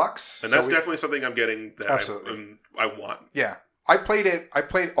U Deluxe. And that's definitely something I'm getting that I want. Yeah. I played it. I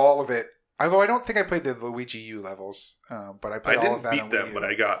played all of it. Although I don't think I played the Luigi U levels, but I played all of that. I didn't beat them, but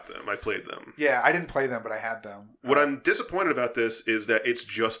I got them. I played them. Yeah, I didn't play them, but I had them. What I'm disappointed about this is that it's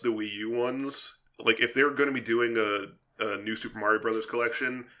just the Wii U ones. Like, if they're going to be doing a new Super Mario Brothers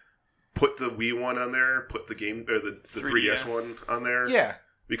collection, put the Wii one on there, put the game or the 3DS one on there. Yeah.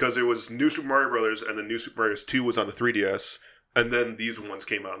 Because there was New Super Mario Brothers, and then New Super Mario 2 was on the 3DS, and then these ones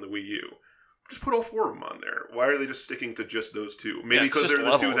came out on the Wii U. Just put all four of them on there. Why are they just sticking to just those two? Maybe because they're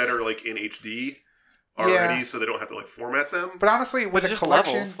the two that are like in HD already, so they don't have to like format them. But honestly, with a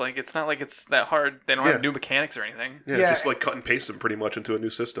collection, levels. Like, it's not like it's that hard. They don't have new mechanics or anything. Yeah, just like cut and paste them pretty much into a new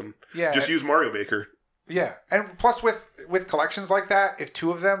system. Yeah, just use Mario Maker. Yeah, and plus with collections like that, if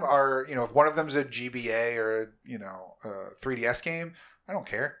two of them are, if one of them's a GBA or a 3DS game, I don't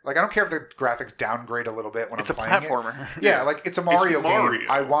care. Like, I don't care if the graphics downgrade a little bit when I'm playing it. It's a platformer. Yeah, like, it's a Mario game.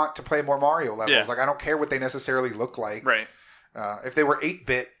 I want to play more Mario levels. Yeah. Like, I don't care what they necessarily look like. Right. If they were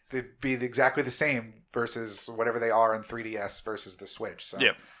 8-bit, they'd be exactly the same versus whatever they are in 3DS versus the Switch. So,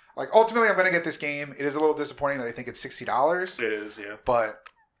 like, ultimately, I'm going to get this game. It is a little disappointing that I think it's $60. It is, yeah. But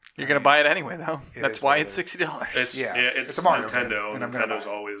you're going to buy it anyway, though. That's why it's $60. It's a Mario Nintendo. Game, and Nintendo's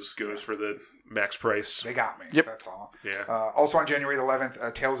always goes for the max price. They got me. Yep. That's all. Yeah. Also on January the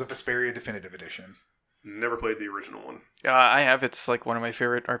 11th, Tales of Vesperia Definitive Edition. Never played the original one. I have. It's like one of my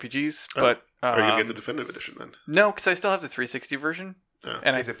favorite RPGs. But are you going to get the Definitive Edition then? No, because I still have the 360 version.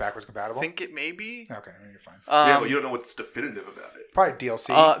 And is it backwards compatible? I think it may be. Okay, then you're fine. Yeah, but you don't know what's definitive about it. Probably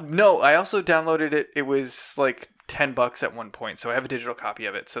DLC. No, I also downloaded it. It was like $10 at one point, so I have a digital copy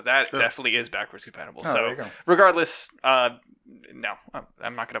of it. So that definitely is backwards compatible. Oh, so regardless, no,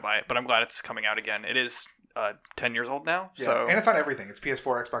 I'm not going to buy it, but I'm glad it's coming out again. It is 10 years old now. Yeah, so. And it's on everything. It's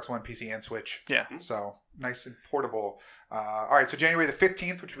PS4, Xbox One, PC, and Switch. Yeah. So nice and portable. All right, so January the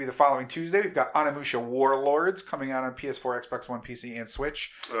 15th, which will be the following Tuesday, we've got Onimusha Warlords coming out on PS4, Xbox One, PC, and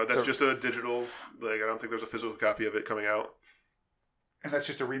Switch. That's just a digital, like, I don't think there's a physical copy of it coming out. And that's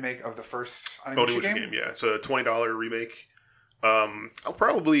just a remake of the first Onimusha game? Yeah. It's a $20 remake. I'll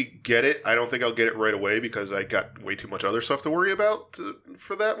probably get it. I don't think I'll get it right away because I got way too much other stuff to worry about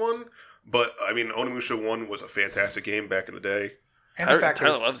for that one. But, I mean, Onimusha 1 was a fantastic game back in the day. And the fact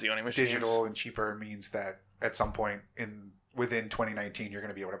that loves the Onimusha digital games. And cheaper means that at some point within 2019, you're going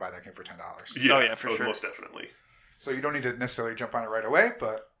to be able to buy that game for $10. Yeah, for sure. Most definitely. So you don't need to necessarily jump on it right away,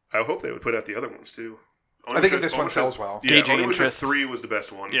 but... I hope they would put out the other ones, too. I think if this one sells well. Yeah, Onimusha 3 was the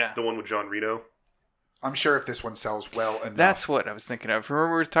best one. Yeah. The one with John Reno. I'm sure if this one sells well enough. That's what I was thinking of.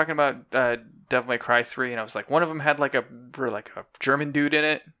 Remember we were talking about Devil May Cry 3, and I was like, one of them had like a German dude in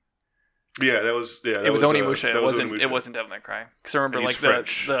it. Yeah, that was it was Onimusha. It wasn't Devil May Cry. Because I remember like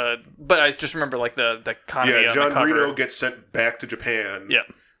French. but I just remember like the Konami on John the cover. Reno gets sent back to Japan. Yeah.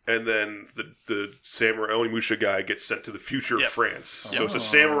 And then the samurai Onimusha guy gets sent to the future of France. Yep. So it's a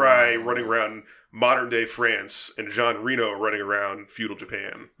samurai running around modern day France and John Reno running around feudal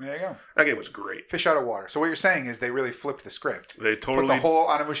Japan. There you go. That game was great. Fish out of water. So what you're saying is they really flipped the script. They totally put the whole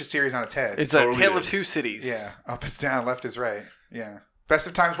Onimusha series on its head. It's a tale of two cities. Yeah. Up is down, left is right. Yeah. Best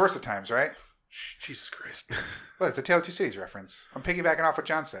of times, worst of times, right? Jesus Christ. Well, it's a Tale of Two Cities reference. I'm piggybacking off what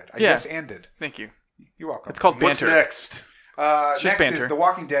John said. I guess and did. Thank you. You're welcome. It's called banter. What's next? Next banter. is The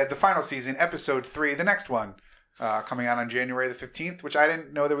Walking Dead, the final season, episode 3, the next one, coming out on January the 15th, which I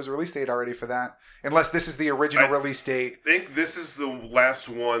didn't know there was a release date already for that, unless this is the original release date. I think this is the last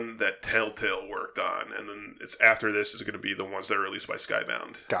one that Telltale worked on, and then it's after this is going to be the ones that are released by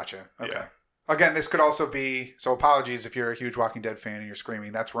Skybound. Gotcha. Okay. Yeah. Again, this could also be, so apologies if you're a huge Walking Dead fan and you're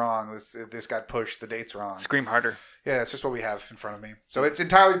screaming, that's wrong, this got pushed, the date's wrong. Scream harder. Yeah, that's just what we have in front of me. So it's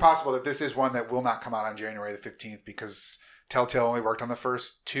entirely possible that this is one that will not come out on January the 15th because Telltale only worked on the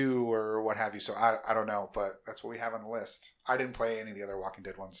first 2 or what have you. So I don't know, but that's what we have on the list. I didn't play any of the other Walking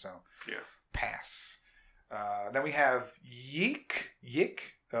Dead ones, so pass. Then we have Yik,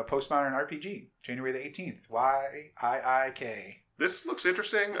 Postmodern RPG, January the 18th. YIIK. This looks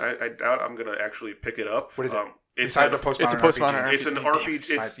interesting. I doubt I'm going to actually pick it up. What is it? Besides a postmodern RPG. It's an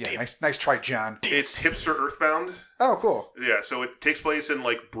RPG. Nice try, John. It's hipster Earthbound. Oh, cool. Yeah, so it takes place in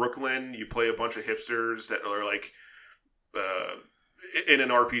like Brooklyn. You play a bunch of hipsters that are like in an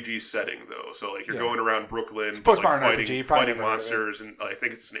RPG setting, though. So like you're going around Brooklyn, it's postmodern RPG, fighting monsters, and I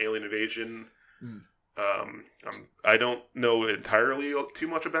think it's an alien invasion. I don't know entirely too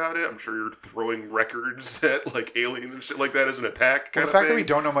much about it. I'm sure you're throwing records at like aliens and shit like that as an attack. The fact that we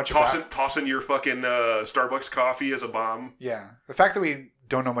don't know much tossing your fucking Starbucks coffee as a bomb. Yeah, the fact that we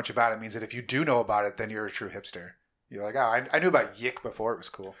don't know much about it means that if you do know about it, then you're a true hipster. You're like, oh, I knew about Yick before it was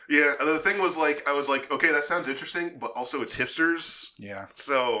cool. Yeah, and the thing was like, I was like, okay, that sounds interesting, but also it's hipsters. Yeah.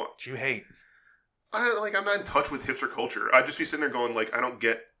 So what do you hate? I'm not in touch with hipster culture. I'd just be sitting there going like, I don't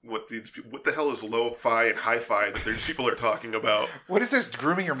get what the hell is lo-fi and hi-fi that these people are talking about. What is this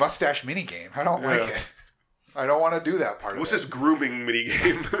grooming your mustache minigame? I don't like it. I don't want to do that part of it. What's this grooming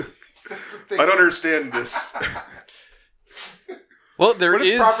minigame? I don't understand this. Well, there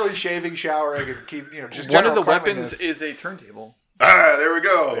is properly shaving, showering, and keep just one of the weapons is a turntable. There we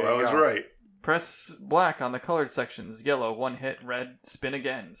go. I was right. Press black on the colored sections. Yellow, one hit. Red, spin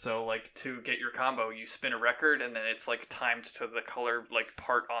again. So, like, to get your combo, you spin a record, and then it's, like, timed to the color, like,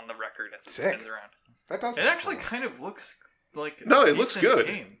 part on the record as it spins around. That does. It actually kind of looks like it looks good.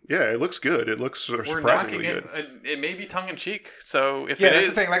 Game. Yeah, it looks good. It looks surprisingly good. It may be tongue in cheek. So if that's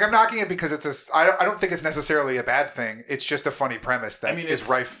the thing. Like, I'm knocking it because it's I don't think it's necessarily a bad thing. It's just a funny premise that is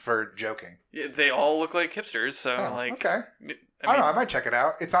rife for joking. They all look like hipsters. So okay. I don't know. I might check it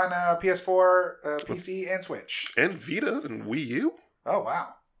out. It's on PS4, PC, and Switch. And Vita and Wii U. Oh, wow.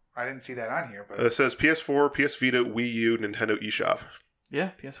 I didn't see that on here. But it says PS4, PS Vita, Wii U, Nintendo eShop. Yeah,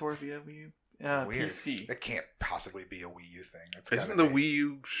 PS4, Vita, Wii U. PC. That can't possibly be a Wii U thing. Isn't the Wii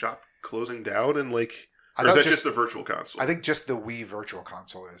U shop closing down? And or is that just the Virtual Console? I think just the Wii Virtual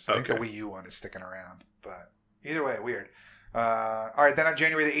Console is. I think the Wii U one is sticking around. But either way, weird. All right, then on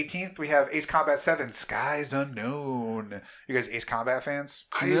January the 18th, we have Ace Combat 7, Skies Unknown. You guys Ace Combat fans?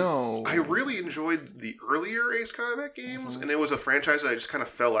 No. I really enjoyed the earlier Ace Combat games, and it was a franchise that I just kind of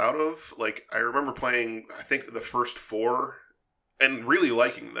fell out of. Like, I remember playing, I think, the first 4 and really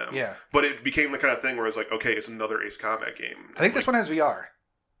liking them. Yeah. But it became the kind of thing where it's like, okay, it's another Ace Combat game. I think this one has VR.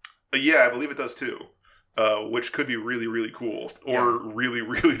 Yeah, I believe it does too. Which could be really, really cool. Or really,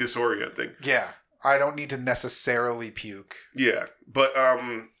 really disorienting. Yeah. I don't need to necessarily puke. Yeah, but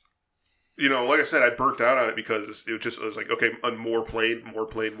like I said, I burnt out on it because it was like, okay, a more playing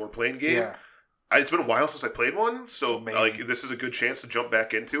game. Yeah. It's been a while since I played one, so like this is a good chance to jump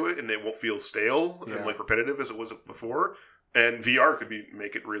back into it, and it won't feel stale and like repetitive as it was before. And VR could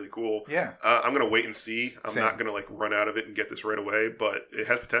make it really cool. Yeah. I'm gonna wait and see. I'm not gonna like run out of it and get this right away, but it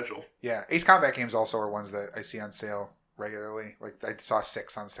has potential. Yeah, Ace Combat games also are ones that I see on sale regularly. Like, I saw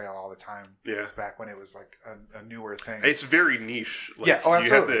 6 on sale all the time. Yeah. Back when it was like a newer thing. It's very niche. Like, yeah. Oh,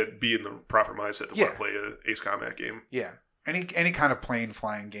 absolutely. You have to be in the proper mindset to want to play an Ace Combat game. Yeah. Any kind of plane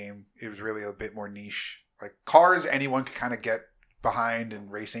flying game, it was really a bit more niche. Like, cars, anyone could kind of get behind,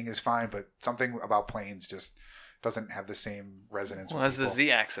 and racing is fine, but something about planes just doesn't have the same resonance. Well, it has the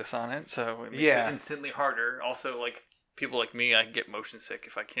Z-axis on it, so it makes it instantly harder. Also, like, people like me, I get motion sick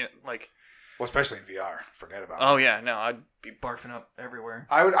if I can't, like... Well, especially in VR. Forget about it. Oh, yeah. No, I'd be barfing up everywhere.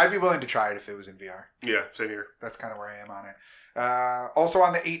 I'd be willing to try it if it was in VR. Yeah, same here. That's kind of where I am on it. Also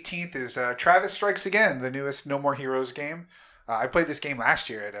on the 18th is Travis Strikes Again, the newest No More Heroes game. I played this game last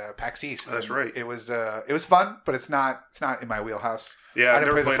year at PAX East. That's right. It was fun, but it's not in my wheelhouse. Yeah, I've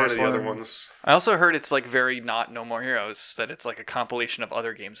never played any of the other ones. I also heard it's like very not No More Heroes, that it's like a compilation of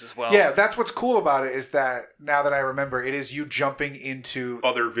other games as well. Yeah, that's what's cool about it, is that now that I remember, it is you jumping into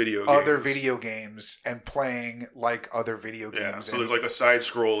other video games and playing like other video games. Yeah, so there's like a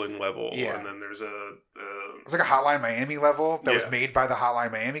side-scrolling level, and then there's it's like a Hotline Miami level that was made by the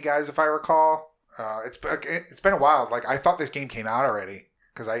Hotline Miami guys, if I recall. It's been a while. Like, I thought this game came out already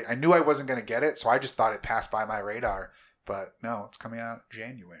because I knew I wasn't going to get it, so I just thought it passed by my radar. But no, it's coming out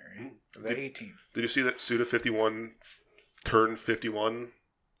January the 18th. Did you see that Suda51 turned 51?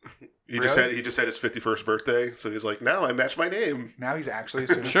 He just had his 51st birthday, so he's like, now I match my name. Now he's actually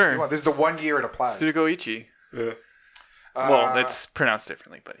Suda51. This is the 1 year it applies. Suda Goichi. Yeah. Well, it's pronounced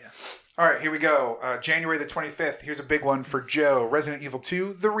differently, but yeah. All right, here we go. January the 25th. Here's a big one for Joe. Resident Evil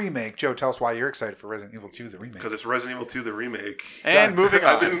 2, the remake. Joe, tell us why you're excited for Resident Evil 2, the remake. Because it's Resident Evil 2, the remake. And moving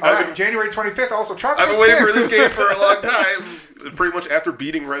on. January 25th, also Tropico 6. I've been waiting for this game for a long time. Pretty much after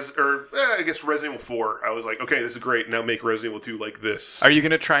beating Resident Evil 4, I was like, okay, this is great. Now make Resident Evil 2 like this. Are you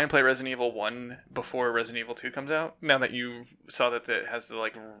going to try and play Resident Evil 1 before Resident Evil 2 comes out? Now that you saw that it has the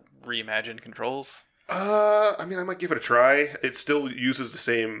like reimagined controls? I might give it a try. It still uses the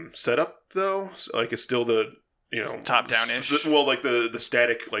same setup, though. So, like, it's still the top down ish. Well, like the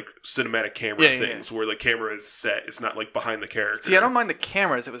static like cinematic camera things where the camera is set. It's not like behind the character. See, I don't mind the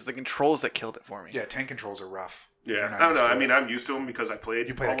cameras. It was the controls that killed it for me. Yeah, tank controls are rough. Yeah, I don't know. I mean, I'm used to them because I played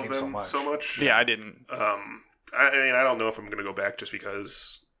all that of game them so much. Yeah, I didn't. I mean, I don't know if I'm going to go back just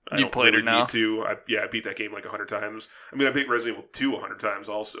because I you don't played really it now. need to. I beat that game like 100 times. I mean, I beat Resident Evil 2 100 times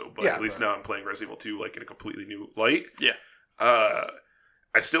also, but at least now I'm playing Resident Evil 2 like in a completely new light. Yeah.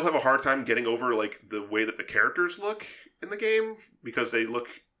 I still have a hard time getting over like the way that the characters look in the game because they look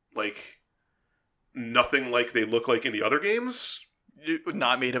like nothing like they look like in the other games.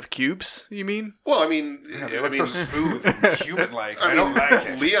 Not made of cubes, you mean? Well, I mean... they look so smooth and human-like. I don't like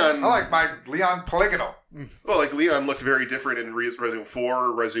it. Leon... I like my Leon polygonal. Well, like, Leon looked very different in Resident Evil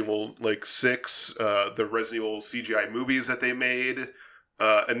 4, Resident Evil, 6, the Resident Evil CGI movies that they made,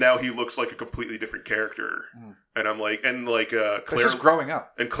 and now he looks like a completely different character. And I'm like... Claire... It's just growing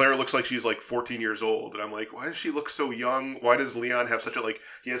up. And Claire looks like she's, 14 years old. And I'm like, why does she look so young? Why does Leon have such a,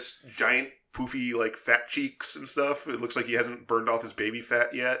 he has giant... poofy fat cheeks and stuff. It looks like he hasn't burned off his baby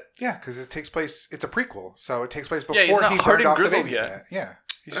fat yet. Yeah, because it takes place. It's a prequel, so it takes place before he's not he hard burned and off the grizzled baby yet. fat. Yeah,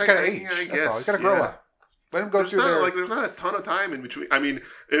 he's just got to age. That's all. He's got to grow up. Let him go through there. There's not a ton of time in between. I mean,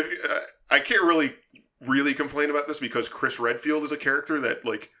 I can't really complain about this because Chris Redfield is a character that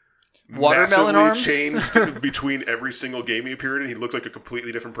watermelon arms changed between every single game he appeared in. He looked like a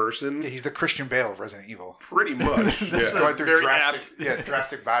completely different person. Yeah, he's the Christian Bale of Resident Evil. Pretty much. Yeah. Going through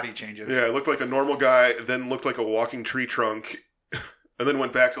drastic body changes. Yeah, it looked like a normal guy, then looked like a walking tree trunk, and then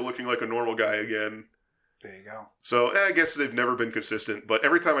went back to looking like a normal guy again. There you go. So I guess they've never been consistent, but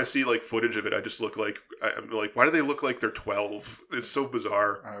every time I see footage of it, I just look I'm like, why do they look like they're 12? It's so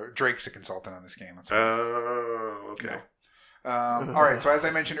bizarre. Drake's a consultant on this game. That's okay. Yeah. All right, so as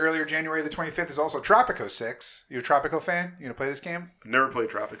I mentioned earlier, January the 25th is also Tropico 6. You a Tropico fan? You gonna play this game? Never played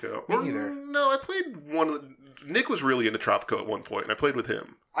Tropico. Me neither. No, I played one. Nick was really into Tropico at one point, and I played with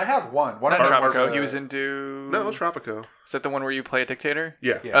him. I have one. Not Tropico. He was into... No, it was Tropico. Is that the one where you play a dictator?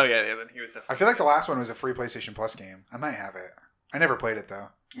 Yeah. Oh, yeah, then he was definitely... I feel like the last one was a free PlayStation Plus game. I might have it. I never played it, though.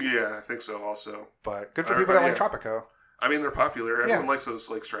 Yeah, I think so, also. But good for people that like Tropico. I mean, they're popular. Everyone likes those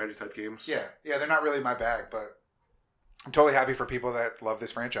strategy-type games. Yeah, they're not really my bag, but... I'm totally happy for people that love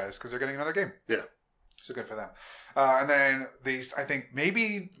this franchise because they're getting another game. Yeah. So good for them. And then these, I think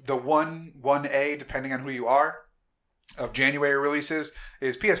maybe the 1A, depending on who you are, of January releases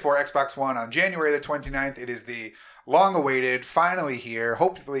is PS4, Xbox One on January the 29th. It is the long-awaited, finally here.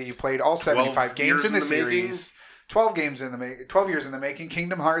 Hopefully you played all 75 games in the series. 12 years in the making.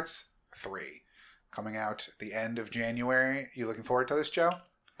 Kingdom Hearts 3 coming out at the end of January. You looking forward to this, Joe?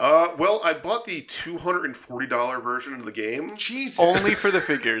 Well, I bought the $240 version of the game. Jesus. Only for the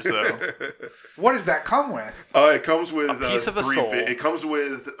figures, though. What does that come with? It comes with a piece of a soul. It comes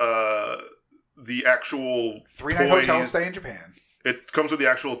with the actual 3-night hotel stay in Japan. It comes with the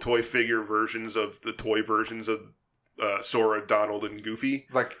actual toy figure versions of the toy versions of Sora, Donald, and Goofy.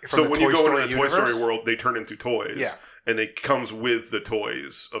 So when you go into the Toy Story world, they turn into toys. Yeah. And it comes with the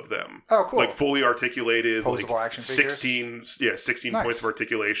toys of them. Oh, cool. Fully articulated. Posable action figures? 16 points of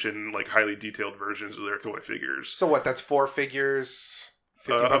articulation, highly detailed versions of their toy figures. So what, that's 4 figures,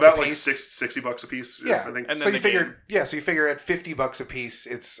 $50 about a piece? $60 a piece. Yeah. I think. And so you figure at $50 a piece,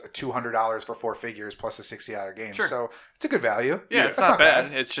 it's $200 for 4 figures plus a $60 game. Sure. So it's a good value. Yeah, it's not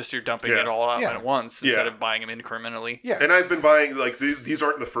bad. It's just you're dumping it all out at once instead of buying them incrementally. Yeah. And I've been buying, these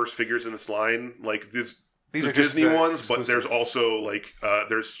aren't the first figures in this line. These are Disney ones, exclusive. But there's also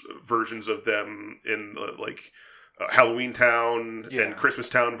there's versions of them in Halloween Town and Christmas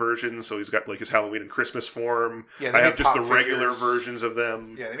Town versions. So he's got his Halloween and Christmas form. Yeah, I have just the regular versions of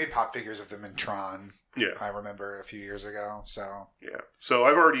them. Yeah, they made pop figures of them in Tron. Yeah, I remember a few years ago. So so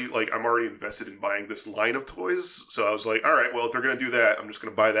I'm already invested in buying this line of toys. So I was like, all right, well if they're gonna do that, I'm just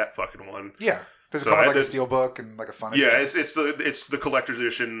gonna buy that fucking one. Yeah, does it come with a steelbook and a fun? Yeah, it's the collector's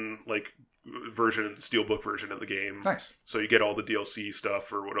edition version, steelbook version of the game. Nice. So you get all the DLC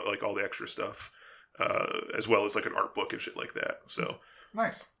stuff or all the extra stuff, as well as an art book and shit like that. So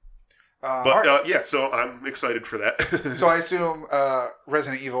nice. So I'm excited for that. So I assume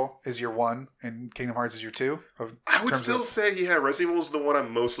Resident Evil is your 1 and Kingdom Hearts is your 2. I would still say Resident Evil is the one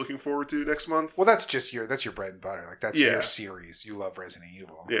I'm most looking forward to next month. Well, that's your bread and butter. That's your series. You love Resident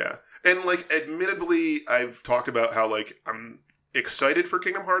Evil. Yeah, and admittedly, I've talked about how I'm excited for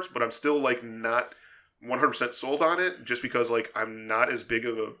Kingdom Hearts, but I'm still not 100% sold on it just because I'm not as big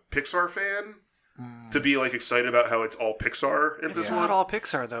of a Pixar fan to be like excited about how it's all Pixar in this It's one. not all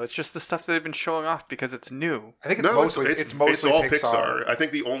Pixar though. It's just the stuff that they've been showing off because it's new. I think it's mostly all Pixar. I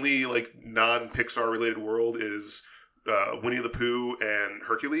think the only like non-Pixar related world is Winnie the Pooh and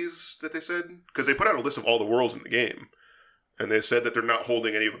Hercules that they said, because they put out a list of all the worlds in the game, and they said that they're not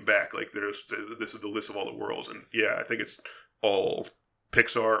holding any of them back. Like this is the list of all the worlds, and yeah, I think it's all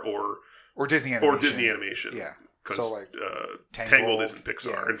Pixar or Disney animation. Yeah, because so like Tangled isn't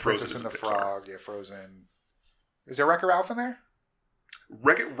Pixar, and Frozen Princess and the Pixar. Frog. Yeah, Frozen. Is there Wreck-It Ralph in there?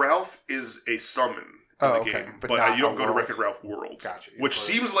 Wreck-It Ralph is a summon. In the game, but you don't go to Wreck-It Ralph World, which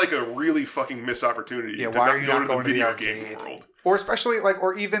seems like a really fucking missed opportunity. Yeah, why are you not going to the arcade world, or especially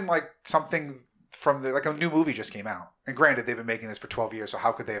or even something from like a new movie just came out? And granted, they've been making this for 12 years, so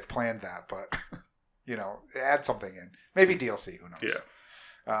how could they have planned that? But add something in, maybe DLC. Who knows?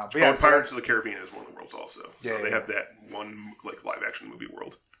 Yeah. But yeah, Pirates of the Caribbean is one of the worlds also. So they have that one live action movie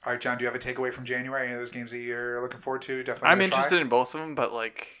world. All right, John, do you have a takeaway from January? Any of those games that you're looking forward to? Definitely. I'm interested in both of them, but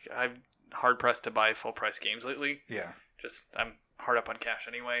I'm hard pressed to buy full price games lately. Yeah. I'm hard up on cash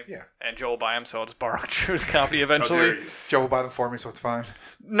anyway. Yeah. And Joe will buy them, so I'll just borrow Drew's copy eventually. Joe will buy them for me, so it's fine.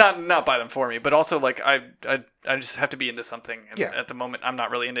 Not buy them for me, but also I just have to be into something. And yeah. At the moment, I'm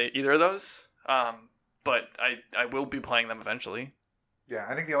not really into either of those. But I will be playing them eventually. Yeah,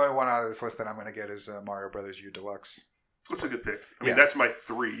 I think the only one out of this list that I'm going to get is Mario Brothers U Deluxe. That's a good pick. I mean, that's my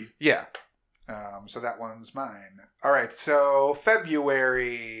 3. Yeah. So that one's mine. All right, so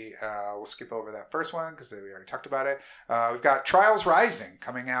February, we'll skip over that first one because we already talked about it. We've got Trials Rising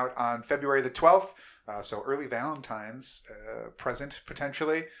coming out on February the 12th. So early Valentine's present,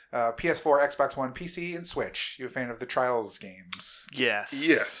 potentially. PS4, Xbox One, PC, and Switch. You a fan of the Trials games? Yes.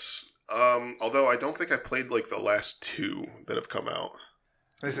 Yes. Although I don't think I played the last 2 that have come out.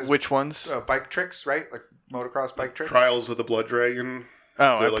 This is which ones? Bike Tricks, right? Like motocross bike tricks. Trials of the Blood Dragon.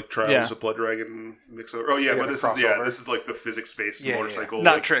 Oh, they're Trials of Blood Dragon mix over. Oh yeah, but this is the physics-based motorcycle.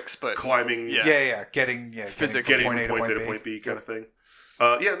 Not tricks, but climbing. Getting physics, getting from point A to point B kind of thing.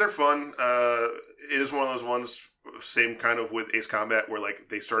 They're fun. It is one of those ones, same kind of with Ace Combat, where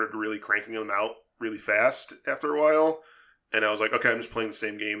they started really cranking them out really fast after a while, and I was like, okay, I'm just playing the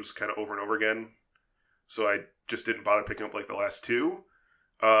same games kind of over and over again. So I just didn't bother picking up the last 2.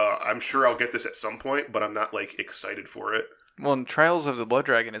 I'm sure I'll get this at some point, but I'm not excited for it. Well, and Trials of the Blood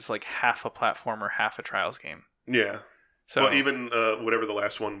Dragon is half a platformer, half a Trials game. Yeah. So even whatever the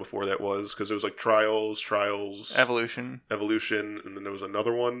last one before that was, because it was Trials, Evolution, and then there was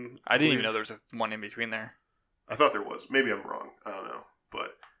another one. I didn't even know there was one in between there. I thought there was. Maybe I'm wrong. I don't know.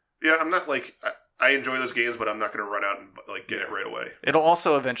 But yeah, I'm not I enjoy those games, but I'm not going to run out and get it right away. It'll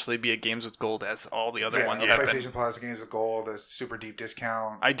also eventually be a Games with Gold, as all the other ones have been. PlayStation Plus, Games with Gold, a super deep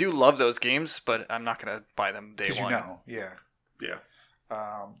discount. I do love those games, but I'm not going to buy them day one. Because yeah. Yeah.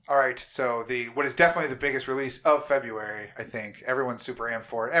 All right, so what is definitely the biggest release of February, I think. Everyone's super amped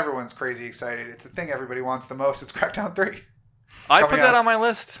for it. Everyone's crazy excited. It's the thing everybody wants the most. It's Crackdown 3. I put that on my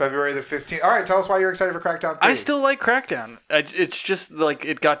list. February the 15th. All right, tell us why you're excited for Crackdown 3. I still like Crackdown. It's just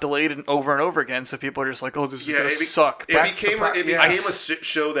it got delayed over and over again, so people are just like, oh, this is going to suck. It became a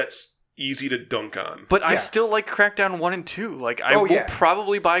show that's easy to dunk on. But I still like Crackdown 1 and 2. I will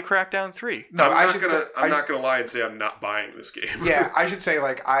probably buy Crackdown 3. No, I'm not going to lie and say I'm not buying this game. Yeah, I should say,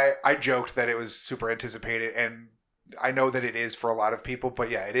 I joked that it was super anticipated, and I know that it is for a lot of people, but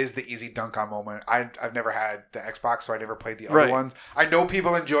yeah, it is the easy dunk on moment. I've never had the Xbox, so I never played the other ones. I know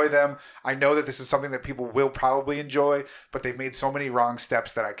people enjoy them. I know that this is something that people will probably enjoy, but they've made so many wrong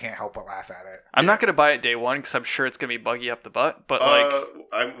steps that I can't help but laugh at it. I'm not going to buy it day one because I'm sure it's going to be buggy up the butt, but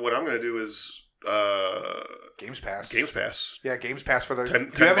what I'm going to do is Games Pass. Yeah, Games Pass for the...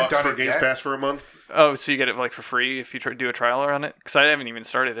 $10 you haven't done for Games Pass for a month. Oh, so you get it for free if you do a trial on it? Because I haven't even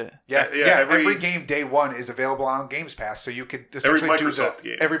started it. Yeah. Every game day one is available on Games Pass, so you could essentially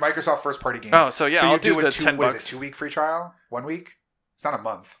every Microsoft first party game. Oh, so yeah, so I'll do the $10. What is it, 2-week free trial? 1 week? It's not a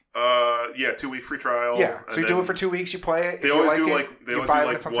month. 2-week free trial. Yeah, so you do it for 2 weeks. You play it. They always do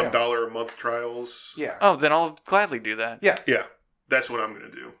 $1 a month trials. Yeah. Oh, then I'll gladly do that. Yeah. Yeah. That's what I'm going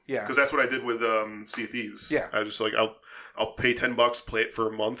to do. Yeah. Because that's what I did with Sea of Thieves. Yeah. I was just I'll pay $10, play it for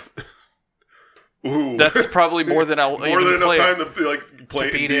a month. Ooh. That's probably more than enough time to play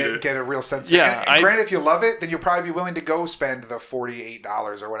to beat it, get a real sense. Yeah. And granted, if you love it, then you'll probably be willing to go spend the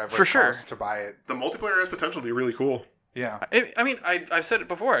 $48 or whatever costs to buy it. The multiplayer has potential to be really cool. Yeah. I've said it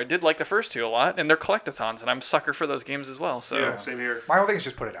before. I did like the first 2 a lot, and they're collectathons, and I'm a sucker for those games as well. So yeah, same here. My whole thing is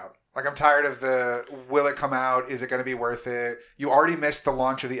just put it out. I'm tired of will it come out? Is it going to be worth it? You already missed the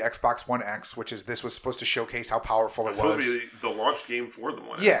launch of the Xbox One X, this was supposed to showcase how powerful it was. Supposed to be the launch game for the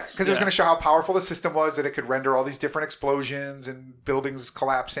One X. Yeah, because it was going to show how powerful the system was, that it could render all these different explosions and buildings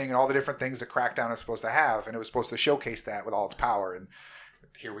collapsing and all the different things that Crackdown is supposed to have. And it was supposed to showcase that with all its power. And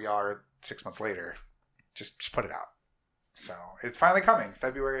here we are 6 months later. Just put it out. So it's finally coming,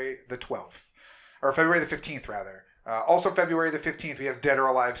 February the 12th. Or February the 15th, rather. Also, February the 15th, we have Dead or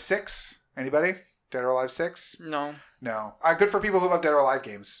Alive 6. Anybody? Dead or Alive 6? No. No. Good for people who love Dead or Alive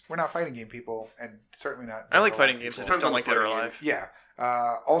games. We're not fighting game people, and certainly not. I like fighting games. I just don't like Dead or Alive. Yeah.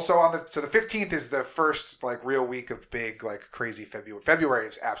 Also the 15th is the first real week of big crazy February. February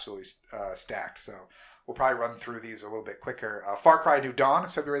is absolutely stacked. So we'll probably run through these a little bit quicker. Far Cry New Dawn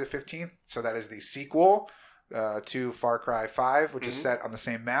is February the 15th. So that is the sequel to Far Cry 5, which is set on the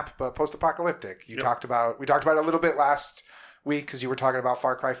same map but post-apocalyptic. We talked about it a little bit last week because you were talking about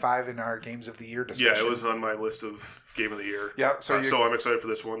Far Cry 5 in our Games of the Year discussion. Yeah, it was on my list of Game of the Year. Yep. So I'm excited for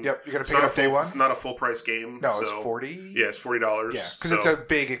this one. Yep. You're going to pick it up day one? It's not a full price game. No, it's $40. Yeah, it's $40. Yeah, because it's a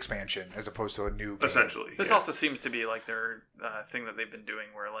big expansion as opposed to a new game. Essentially. This also seems to be their thing that they've been doing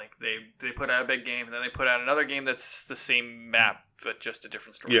where they put out a big game and then they put out another game that's the same map but just a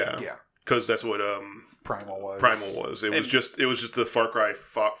different story. Yeah. Because that's what Primal was. It was just the Far Cry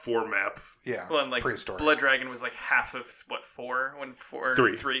 4 map. Yeah. Well, and prehistoric. Blood Dragon was half of 4 when 4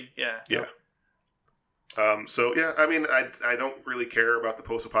 3. Yeah. Yeah. So yeah, I mean, I don't really care about the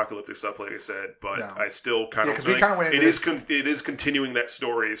post-apocalyptic stuff, like I said, but I still kind of we kind of went into it is continuing that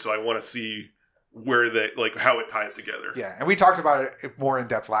story, so I want to see where how it ties together. Yeah, and we talked about it more in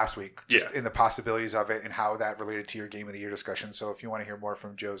depth last week, just Yeah. in the possibilities of it and how that related to your Game of the Year discussion. So if you want to hear more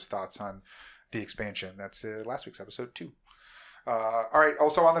from Joe's thoughts on the expansion, that's last week's episode 2. All right,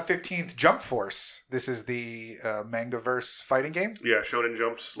 also on the 15th, Jump Force. This is the Mangaverse fighting game. Yeah, Shonen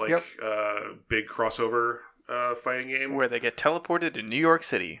Jump's big crossover fighting game. Where they get teleported to New York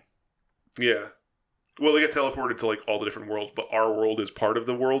City. Yeah. Well, they get teleported to all the different worlds, but our world is part of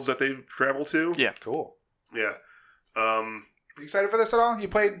the worlds that they travel to. Yeah. Cool. Yeah. You excited for this at all? You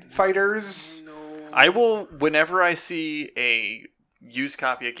played Fighters? No. I will, whenever I see a used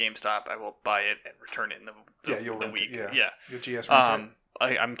copy at GameStop, I will buy it and return it in the week. Yeah. You'll GS rent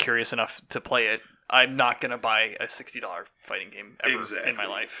it. I'm curious enough to play it. I'm not going to buy a $60 fighting game ever in my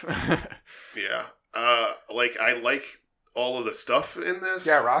life. Yeah. I like all of the stuff in this.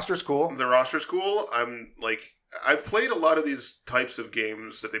 Yeah, roster's cool. The roster's cool. I've played a lot of these types of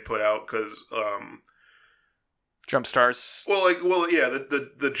games that they put out because Jump Stars.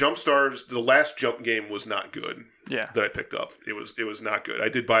 The Jump Stars, the last Jump game was not good. Yeah. That I picked up. It was not good. I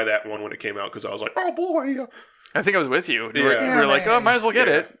did buy that one when it came out because I was like, oh boy. I think I was with you. We Yeah. were like, oh, might as well get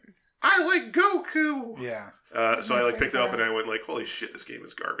it. I like Goku. Yeah. So I picked it up and I went holy shit, this game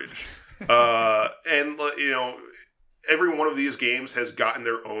is garbage. And every one of these games has gotten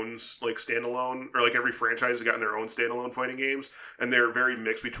their own standalone, or every franchise has gotten their own standalone fighting games, and they're very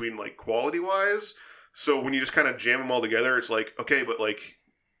mixed between quality wise. So when you just kind of jam them all together, it's okay, but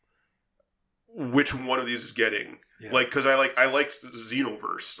which one of these is getting? Yeah. Because I liked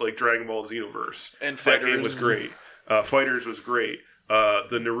Xenoverse, Dragon Ball Xenoverse, and that game was great. Fighters was great. The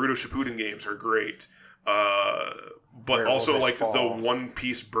Naruto Shippuden games are great. But Where also, will this fall? the One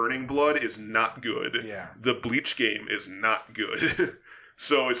Piece Burning Blood is not good. Yeah. The Bleach game is not good.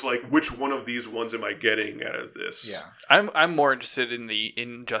 So it's which one of these ones am I getting out of this? Yeah. I'm more interested in the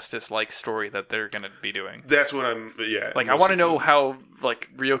Injustice-like story that they're going to be doing. That's what I'm, I want to know how,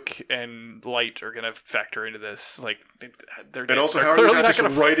 Ryuk and Light are going to factor into this. They're and also, they're how are you clearly not just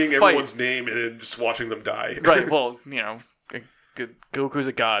gonna writing fight. everyone's name and then just watching them die? Right, well, Goku's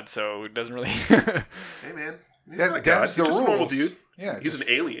a god, so it doesn't really... Hey, man. He's not a god. Them's He's the just rules. a normal dude. Yeah. He's an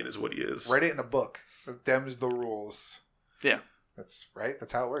alien is what he is. Write it in a book. Them's the rules. Yeah. That's right.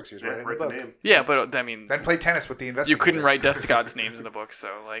 That's how it works. You just write it in write the the book. name. Yeah, but, I mean... Then play tennis with the investigator. You couldn't write Death God's names in the book, so,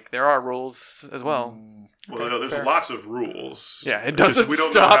 there are rules as well. Well, no, there's lots of rules. Yeah, it It's just doesn't we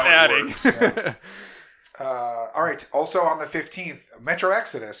don't stop know how it adding. works. All right. Also on the 15th, Metro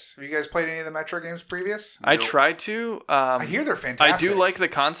Exodus. Have you guys played any of the Metro games previous? I Nope. tried to. I hear they're fantastic. I do like the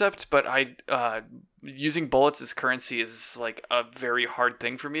concept, but using bullets as currency is a very hard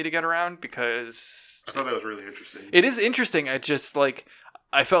thing for me to get around because I thought that was really interesting. it is interesting. I just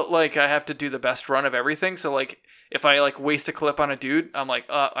I felt like I have to do the best run of everything. So if I waste a clip on a dude, I'm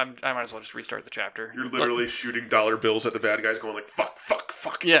I might as well just restart the chapter. You're literally shooting dollar bills at the bad guys, going fuck, fuck,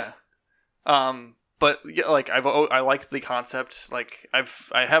 fuck. Yeah. But yeah, I liked the concept.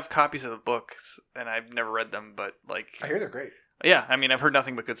 I have copies of the books and I've never read them, but I hear they're great. yeah, I mean I've heard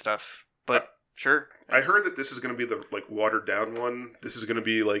nothing but good stuff. But sure, I heard that this is going to be the watered down one. This is going to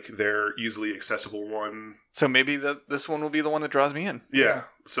be their easily accessible one. so maybe this one will be the one that draws me in. Yeah.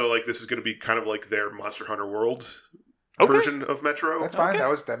 So this is going to be kind of their Monster Hunter World Okay. version of Metro. That's fine.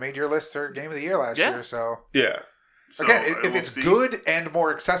 Okay. That made your list for Game of the Year last Yeah. year. So Yeah. So, again, we'll if it's see. good and more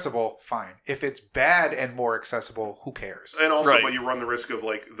accessible, fine. If it's bad and more accessible, who cares? And also, Right. but you run the risk of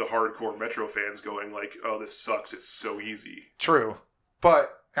the hardcore Metro fans going oh, this sucks. It's so easy. True,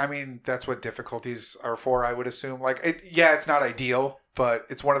 but I mean, that's what difficulties are for, I would assume. Like, it's not ideal, but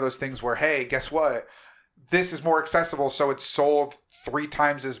it's one of those things where, hey, guess what? This is more accessible, so it's sold 3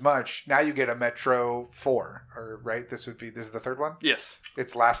 times as much. Now you get a Metro 4, right? This is the third one? Yes.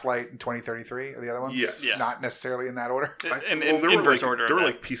 It's Last Light in 2033, are the other ones? Yes. Yeah. Not necessarily in that order? In inverse order. There were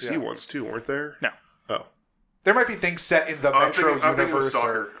like PC ones too, weren't there? No. Oh. There might be things set in the Metro universe. I'm thinking of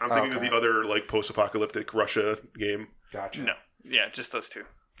Stalker. I'm thinking of the other like post-apocalyptic Russia game. Gotcha. No. Yeah, just those 2.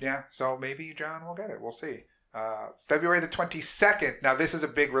 Yeah, so maybe John will get it. We'll see. February the 22nd. Now, this is a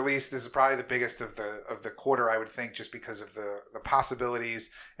big release. This is probably the biggest of the quarter, I would think, just because of the possibilities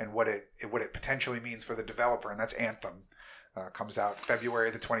and what it potentially means for the developer, and that's Anthem. Comes out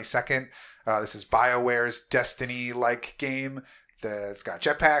February the 22nd. This is BioWare's Destiny-like game. It's got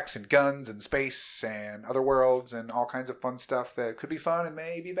jetpacks and guns and space and other worlds and all kinds of fun stuff that could be fun and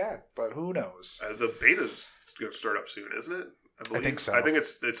may be bad, but who knows? The beta's going to start up soon, isn't it? I think so. I think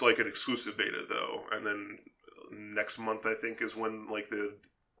it's like an exclusive beta though, and then next month I think is when like the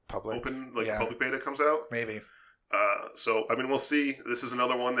public beta comes out. Maybe. So I mean, we'll see. This is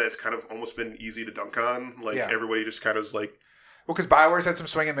another one that's kind of almost been easy to dunk on. Like everybody just kind of is like, well, because BioWare's had some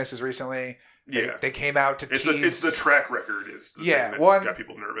swing and misses recently. They came out to tease. It's the track record is the thing that's got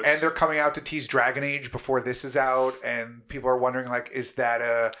people nervous. And they're coming out to tease Dragon Age before this is out, and people are wondering like, is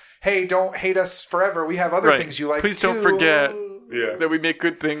that hey, don't hate us forever. We have other things you like. Please too. don't forget that we make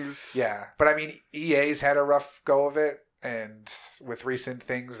good things. Yeah, but I mean, EA's had a rough go of it, and with recent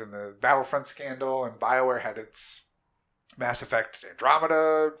things and the Battlefront scandal, and BioWare had its Mass Effect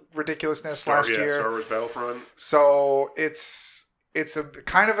Andromeda ridiculousness last year. Star Wars Battlefront. So it's a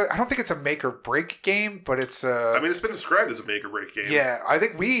kind of I don't think it's a make or break game, but it's a. I mean, it's been described as a make or break game. Yeah, I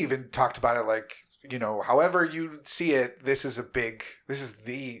think we even talked about it like, however you see it, this is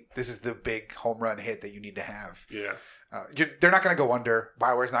the big home run hit that you need to have. Yeah. They're not going to go under.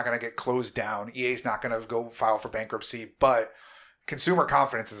 BioWare's not going to get closed down. EA's not going to go file for bankruptcy, but consumer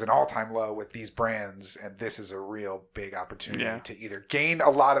confidence is an all-time low with these brands, and this is a real big opportunity to either gain a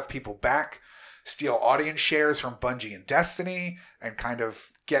lot of people back, steal audience shares from Bungie and Destiny, and kind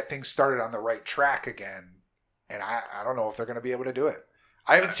of get things started on the right track again. And I don't know if they're going to be able to do it.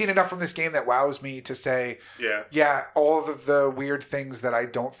 I haven't seen enough from this game that wows me to say, all of the weird things that I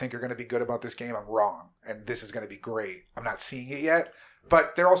don't think are going to be good about this game, I'm wrong. And this is going to be great. I'm not seeing it yet.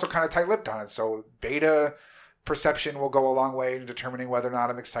 But they're also kind of tight-lipped on it. So beta perception will go a long way in determining whether or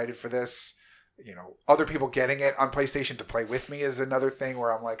not I'm excited for this. Other people getting it on PlayStation to play with me is another thing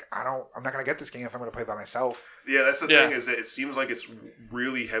where I'm like, I'm not going to get this game if I'm going to play by myself. Yeah, that's the thing is that it seems like it's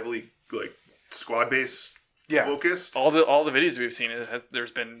really heavily like squad-based focused. All the videos we've seen,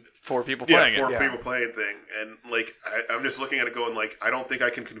 there's been 4 people playing it. 4 people playing thing. And like, I'm just looking at it going like, I don't think I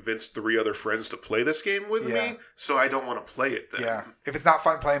can convince 3 other friends to play this game with me, so I don't want to play it then. Yeah. If it's not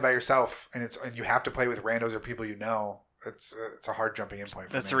fun playing by yourself and you have to play with randos or people it's a hard jumping in point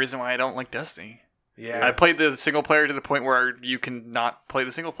for me. That's the reason why I don't like Destiny. Yeah. I played the single player to the point where you can not play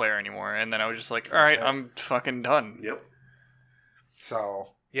the single player anymore, and then I was just like, all right, I'm fucking done. Yep.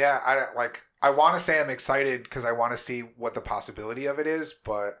 So, yeah, I want to say I'm excited because I want to see what the possibility of it is,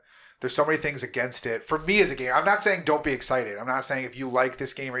 but there's so many things against it. For me as a gamer, I'm not saying don't be excited. I'm not saying if you like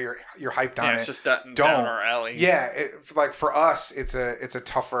this game or you're hyped on it, it's just down our alley. Yeah, like for us, it's a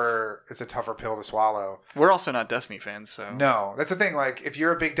tougher pill to swallow. We're also not Destiny fans, so no, that's the thing. Like if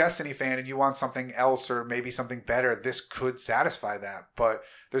you're a big Destiny fan and you want something else or maybe something better, this could satisfy that. But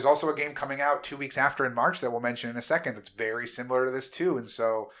there's also a game coming out 2 weeks after in March that we'll mention in a second that's very similar to this too, and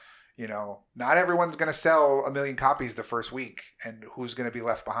so. Not everyone's going to sell 1 million copies the first week, and who's going to be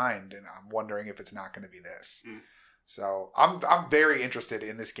left behind? And I'm wondering if it's not going to be this. So I'm very interested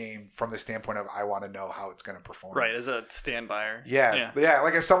in this game from the standpoint of I want to know how it's going to perform. Right, as a stand buyer. Yeah.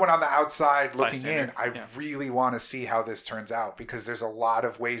 Like as someone on the outside looking in, I really want to see how this turns out because there's a lot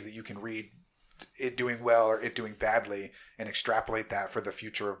of ways that you can read it doing well or it doing badly and extrapolate that for the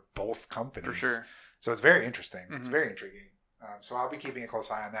future of both companies. For sure. So it's very interesting. Mm-hmm. It's very intriguing. So I'll be keeping a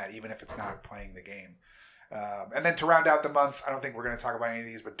close eye on that, even if it's not playing the game. And then to round out the month, I don't think we're going to talk about any of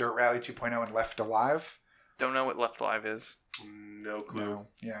these, but Dirt Rally 2.0 and Left Alive. Don't know what Left Alive is. No clue. No.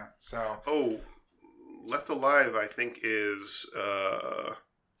 Yeah. So. Oh, Left Alive, I think is.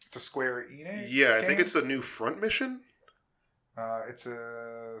 It's a Square Enix. Yeah, I think it's a new front mission. It's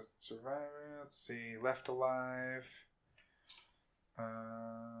a Survivor. Let's see, Left Alive.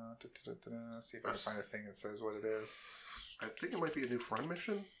 See if I can find a thing that says what it is. I think it might be a new front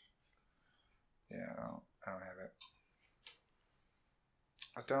mission. Yeah, I don't have it.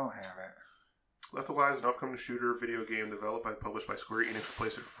 I don't have it. Left Alive is an upcoming shooter video game developed and published by Square Enix to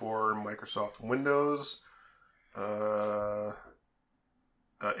place it for Microsoft Windows.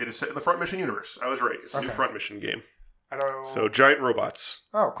 It is set in the Front Mission universe. I was right. It's a new Front Mission game. I don't know. So giant robots.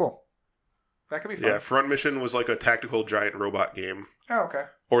 Oh, cool. That could be fun. Yeah, Front Mission was like a tactical giant robot game. Oh, okay.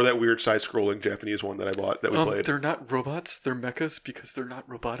 Or that weird side-scrolling Japanese one that I bought that we played. They're not robots. They're mechas because they're not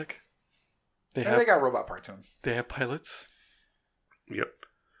robotic. They got robot parts in them. They have pilots. Yep.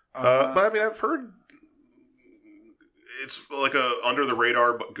 But I mean, I've heard it's like a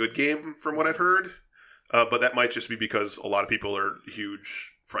under-the-radar but good game from what I've heard. But that might just be because a lot of people are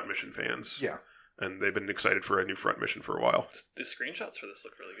huge Front Mission fans. Yeah. And they've been excited for a new Front Mission for a while. The screenshots for this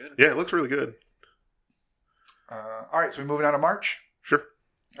look really good. Yeah, it looks really good. All right, so we're moving on to March. Sure.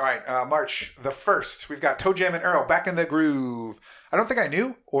 All right, March the 1st, we've got Toe Jam and Earl back in the groove. I don't think I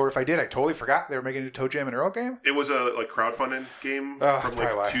knew, or if I did, I totally forgot they were making a new Toe Jam and Earl game. It was a crowdfunded game from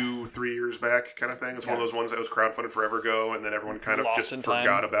like 2-3 years back kind of thing. It's one of those ones that was crowdfunded forever ago, and then everyone kind of just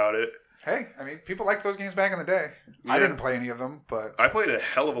forgot about it. Hey, I mean, people liked those games back in the day. Yeah. I didn't play any of them, but... I played a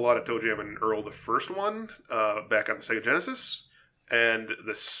hell of a lot of Toe Jam and Earl, the first one, back on the Sega Genesis. And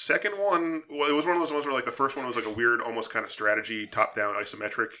the second one, well, it was one of those ones where like the first one was like a weird, almost kind of strategy, top-down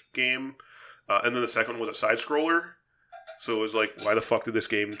isometric game. And then the second one was a side-scroller. So it was like, why the fuck did this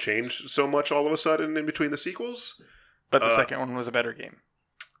game change so much all of a sudden in between the sequels? But the second one was a better game.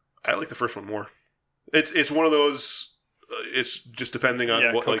 I like the first one more. It's one of those... it's just depending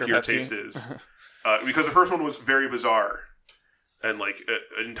on what like your taste is. Because the first one was very bizarre. And like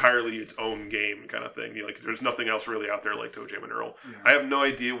entirely its own game kind of thing. Like there's nothing else really out there like Toe Jam and Earl. Yeah. I have no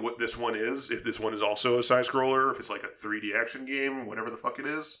idea what this one is. If this one is also a side scroller, if it's like a 3D action game, whatever the fuck it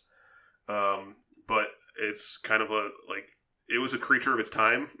is. But it's kind of it was a creature of its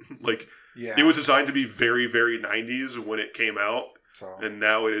time. It was designed to be very, very 90s when it came out. So. And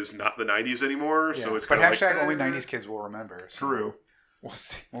now it is not the 90s anymore. Yeah. So it's kind of hashtag only 90s kids will remember. So true.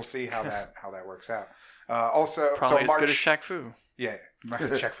 We'll see how that works out. Also, probably so March, as good as Shaq Fu. Yeah,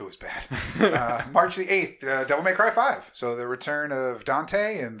 Shaq Fu was bad. March the 8th, Devil May Cry 5. So the return of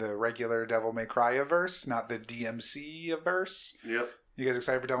Dante in the regular Devil May Cry-averse, not the DMC-averse. Yep. You guys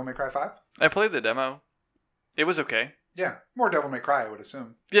excited for Devil May Cry 5? I played the demo. It was okay. Yeah, more Devil May Cry, I would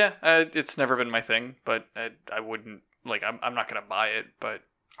assume. Yeah, it's never been my thing, but I wouldn't, I'm not going to buy it, but...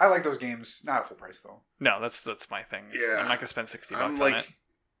 I like those games, not at full price, though. No, that's my thing. Yeah. I'm not going to spend $60 on it.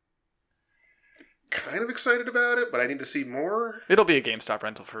 Kind of excited about it, but I need to see more. It'll be a GameStop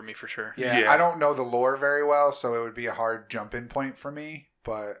rental for me for sure. Yeah, I don't know the lore very well, so it would be a hard jump-in point for me,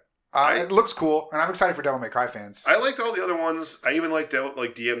 but it looks cool, and I'm excited for Devil May Cry fans. I liked all the other ones. I even liked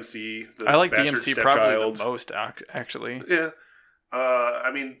DMC. I like DMC probably the most, actually. Yeah.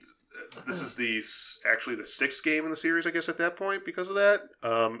 I mean, this is actually the 6th game in the series, I guess, at that point because of that.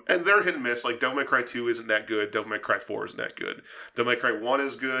 And they're hit and miss. Like, Devil May Cry 2 isn't that good. Devil May Cry 4 isn't that good. Devil May Cry 1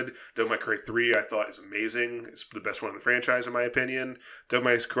 is good. Devil May Cry 3, I thought, is amazing. It's the best one in the franchise, in my opinion.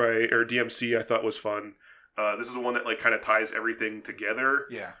 Devil May Cry, or DMC, I thought was fun. This is the one that, kind of ties everything together.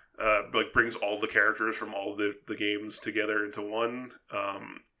 Yeah. Brings all the characters from all the games together into one.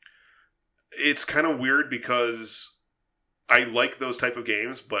 It's kind of weird because... I like those type of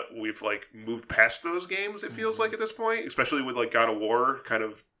games, but we've moved past those games, it feels like at this point, especially with God of War kind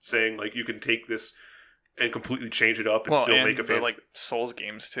of saying you can take this and completely change it up and still make a fan. Souls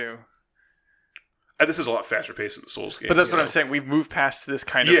games too. And this is a lot faster paced than the Souls games. But that's what I'm saying. We've moved past this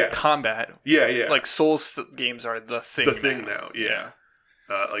kind of combat. Yeah. Souls games are the thing. The thing now, yeah.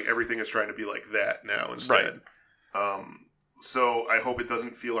 Everything is trying to be like that now instead. Right. So I hope it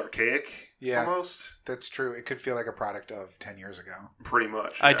doesn't feel archaic. Yeah, almost. That's true. It could feel like a product of 10 years ago. Pretty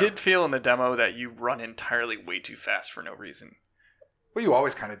much. Yeah. I did feel in the demo that you run entirely way too fast for no reason. Well, you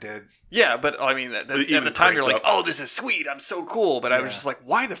always kind of did. Yeah, but I mean, at the time you're like, "Oh, this is sweet. I'm so cool." But I was just like,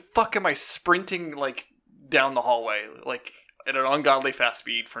 "Why the fuck am I sprinting down the hallway at an ungodly fast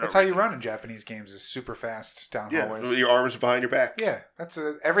speed for no reason?" That's how you run in Japanese games. Is super fast down hallways. Your arms behind your back. Yeah, that's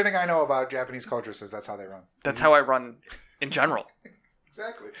everything I know about Japanese culture says that's how they run. That's how I run in general.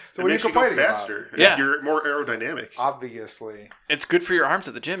 Exactly. So what are you complaining faster. about? Yeah. You're more aerodynamic. Obviously. It's good for your arms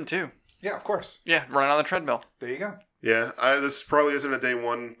at the gym, too. Yeah, of course. Yeah, running on the treadmill. There you go. Yeah, this probably isn't a day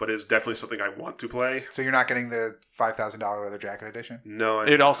one, but it's definitely something I want to play. So you're not getting the $5,000 leather jacket edition? No.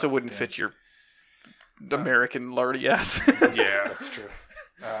 It also wouldn't fit your American lardy ass. Yeah. That's true.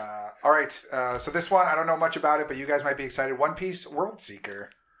 All right. So this one, I don't know much about it, but you guys might be excited. One Piece World Seeker.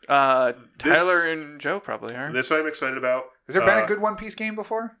 Tyler and Joe probably are. This I'm excited about. Has there been a good One Piece game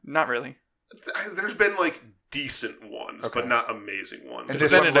before? Not really. There's been decent ones, but not amazing ones. And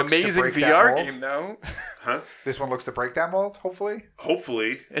this is an amazing VR game, though. Huh? This one looks to break that mold, hopefully?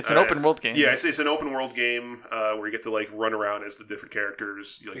 Hopefully. It's an open world game. Yeah, it's an open world game where you get to like run around as the different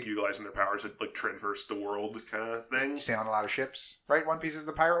characters, like utilizing their powers to like traverse the world kind of thing. You stay on a lot of ships, right? One Piece is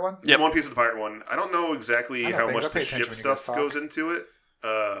the pirate one? Yeah, One Piece is the pirate one. I don't know exactly how much the ship stuff goes into it.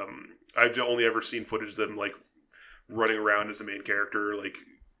 I've only ever seen footage of them like running around as the main character, like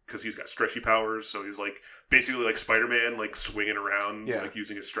because he's got stretchy powers, so he's like basically like Spider-Man, like swinging around, like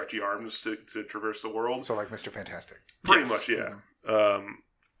using his stretchy arms to traverse the world. So like Mr. Fantastic, pretty much, yeah.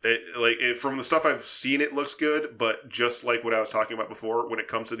 Mm-hmm. From the stuff I've seen, it looks good, but just like what I was talking about before, when it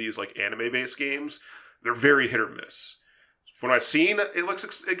comes to these like anime-based games, they're very hit or miss. When I've seen it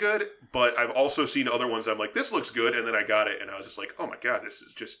looks good, but I've also seen other ones I'm like, this looks good, and then I got it, and I was just like, oh my god, this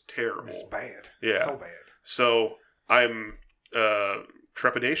is just terrible. This is bad. Yeah. So bad. So I'm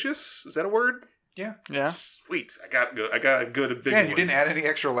trepidatious. Is that a word? Yeah. Yeah. Sweet. I got a good big one. Yeah, and you didn't add any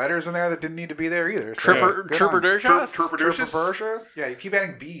extra letters in there that didn't need to be there either. So Trepidatious? Yeah, you keep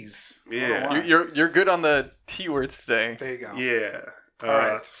adding B's. Yeah. You're good on the T words today. There you go. Yeah. All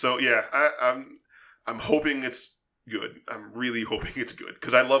right. So yeah, I'm hoping it's good. I'm really hoping it's good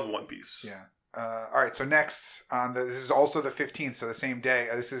because I love One Piece. Yeah. All right. So next this is also the 15th, so the same day.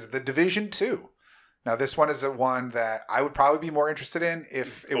 This is The Division 2. Now this one is the one that I would probably be more interested in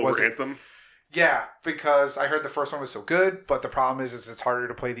if it was Anthem. Yeah, because I heard the first one was so good, but the problem is it's harder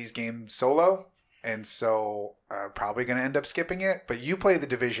to play these games solo, and so probably going to end up skipping it. But you play The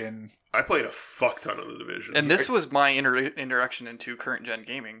Division. I played a fuck ton of The Division, and this was my introduction into current gen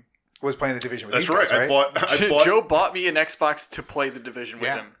gaming. Was playing The Division with That's these right. guys, right? Joe bought me an Xbox to play The Division with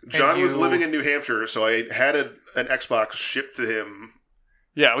him. John was living in New Hampshire, so I had an Xbox shipped to him.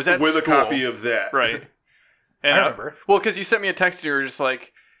 Yeah, it was at with school. a copy of that. Right. And I remember. Well, because you sent me a text and you were just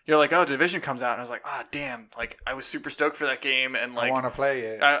like, oh, Division comes out. And I was like, damn. Like, I was super stoked for that game. And like, I want to play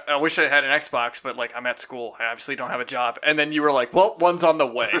it. I wish I had an Xbox, but like, I'm at school. I obviously don't have a job. And then you were like, well, one's on the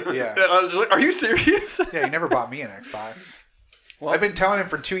way. Yeah. And I was just like, are you serious? Yeah, he never bought me an Xbox. Well, I've been telling him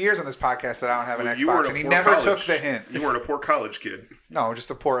for 2 years on this podcast that I don't have an Xbox, and he never took the hint. You weren't a poor college kid. No, just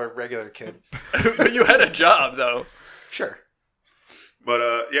a poor regular kid. But you had a job, though. Sure.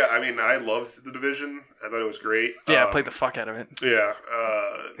 But, yeah, I mean, I loved The Division. I thought it was great. Yeah, I played the fuck out of it. Yeah.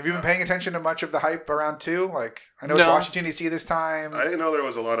 Have you been paying attention to much of the hype around 2? Like, I know it's Washington, D.C. this time. I didn't know there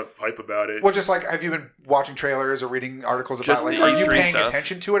was a lot of hype about it. Well, just like, have you been watching trailers or reading articles about, like, are you paying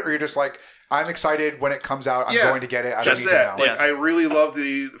attention to it? Or you're just like, I'm excited when it comes out, I'm going to get it, I don't need to know. Like, I really loved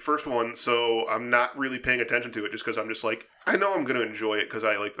the first one, so I'm not really paying attention to it just because I'm just like, I know I'm going to enjoy it because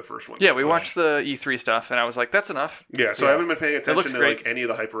I like the first one. Yeah, we watched the E3 stuff, and I was like, that's enough. Yeah, so I haven't been paying attention to like any of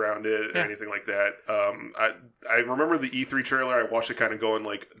the hype around it or anything like that. I remember the E3 trailer, I watched it kind of going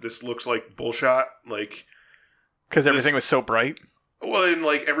like, this looks like bullshit, like... Because everything was so bright? Well, and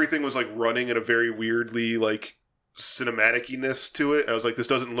like everything was like running in a very weirdly like cinematic-ness to it. I was like, this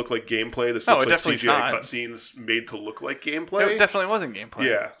doesn't look like gameplay. This looks like CGI cutscenes made to look like gameplay. It definitely wasn't gameplay.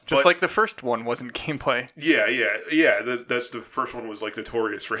 Yeah. Just like the first one wasn't gameplay. Yeah. That's the first one was like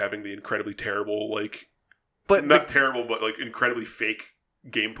notorious for having the incredibly terrible, like... But terrible, but like incredibly fake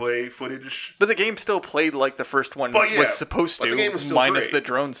gameplay footage. But the game still played like the first one was supposed to, the game was still minus great. The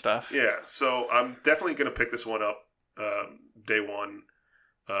drone stuff. Yeah, so I'm definitely going to pick this one up day one.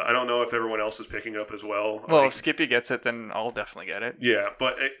 I don't know if everyone else is picking it up as well. Well, if Skippy gets it, then I'll definitely get it. Yeah,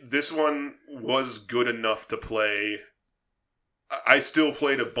 but this one was good enough to play. I still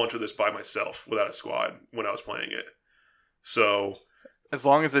played a bunch of this by myself without a squad when I was playing it. So... As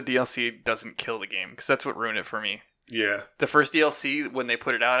long as the DLC doesn't kill the game, because that's what ruined it for me. Yeah. The first DLC, when they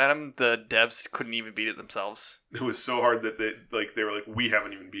put it out at them, the devs couldn't even beat it themselves. It was so hard that they were like, we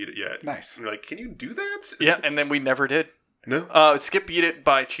haven't even beat it yet. Nice. And we're like, can you do that? Yeah, and then we never did. No? Skip beat it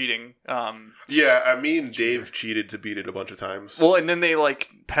by cheating. Me and Dave cheated to beat it a bunch of times. Well, and then they like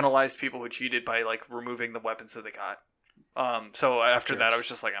penalized people who cheated by like removing the weapons that they got. So after that, I was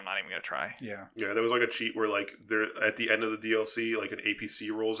just like, I'm not even gonna try. Yeah. Yeah, there was like a cheat where like there at the end of the DLC, like an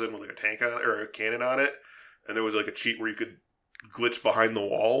APC rolls in with like a tank on it or a cannon on it, and there was like a cheat where you could glitch behind the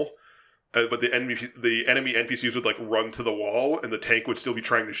wall, but the enemy NPCs would like run to the wall, and the tank would still be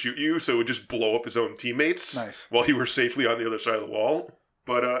trying to shoot you, so it would just blow up his own teammates. Nice. While you were safely on the other side of the wall.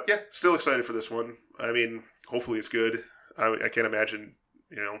 But yeah, still excited for this one. I mean, hopefully it's good. I can't imagine.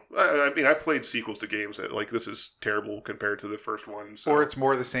 You know, I mean, I've played sequels to games that, like, this is terrible compared to the first one. So. Or it's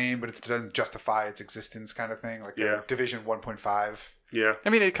more the same, but it doesn't justify its existence kind of thing. Like Division 1.5. Yeah. I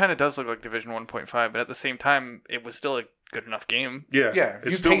mean, it kind of does look like Division 1.5, but at the same time, it was still a good enough game. Yeah. Yeah.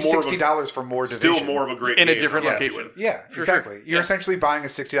 You pay $60 for more Division. Still more of a great game. In a different location. Yeah, exactly. You're essentially buying a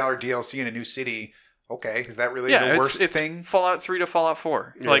 $60 DLC in a new city Okay, is that really the worst thing? Fallout 3 to Fallout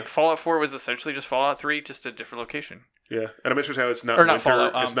 4. Yeah. Like Fallout 4 was essentially just Fallout 3, just a different location. Yeah, and I'm interested how it's not winter.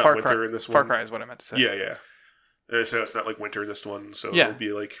 Fallout, it's not winter in this one. Far Cry is what I meant to say. Yeah. So it's not like winter in this one, so it'll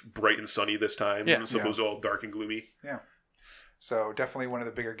be like bright and sunny this time. Yeah. So it was all dark and gloomy. Yeah. So definitely one of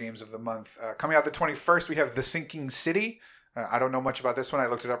the bigger games of the month. Coming out the 21st, we have The Sinking City. I don't know much about this one. I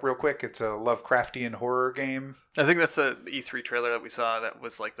looked it up real quick. It's a Lovecraftian horror game. I think that's the E3 trailer that we saw that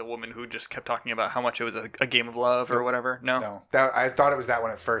was like the woman who just kept talking about how much it was a game of love or whatever. No, I thought it was that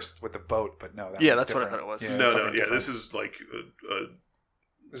one at first with the boat, but no. That's different. What I thought it was. Yeah, no. This is like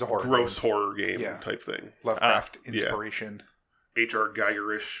it's a horror gross horror game type thing. Lovecraft inspiration. H.R.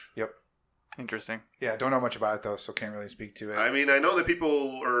 Geiger-ish. Yep. Interesting. Yeah, don't know much about it though, so can't really speak to it. I mean, I know that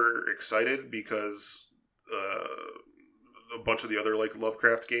people are excited because a bunch of the other like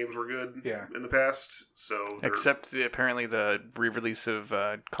Lovecraft games were good in the past. So except apparently the re-release of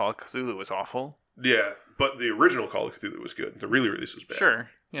Call of Cthulhu was awful. Yeah, but the original Call of Cthulhu was good. The re-release was bad. Sure.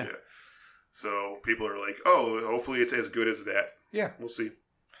 Yeah. So people are like, oh, hopefully it's as good as that. Yeah. We'll see.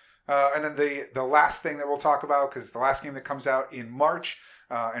 And then the last thing that we'll talk about, because the last game that comes out in March,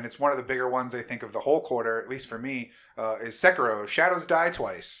 and it's one of the bigger ones, I think, of the whole quarter, at least for me, is Sekiro: Shadows Die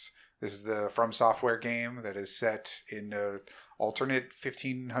Twice. This is the From Software game that is set in alternate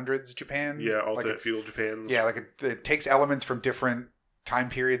 1500s Japan. Yeah, alternate feudal Japan. Yeah, like it takes elements from different time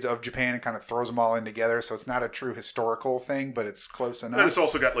periods of Japan and kind of throws them all in together. So it's not a true historical thing, but it's close enough. And it's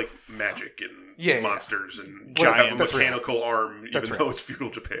also got like magic and monsters and giant mechanical arm, even though it's feudal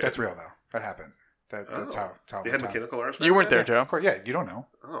Japan. That's real, though. That happened. That's how they had mechanical arms. You weren't there, Joe. Of course, you don't know.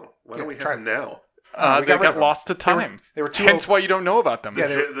 Oh, why don't we have them now? They got lost to time. They were too hence why you don't know about them. Yeah,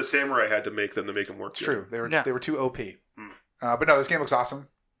 the samurai had to make them work. It's true. They were too OP. But no, this game looks awesome.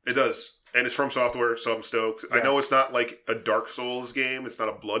 It does. And it's From Software, so I'm stoked. Yeah. I know it's not like a Dark Souls game. It's not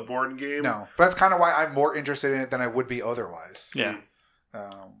a Bloodborne game. No, but that's kind of why I'm more interested in it than I would be otherwise. Yeah.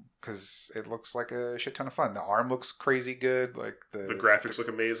 Because it looks like a shit ton of fun. The arm looks crazy good. Like the graphics look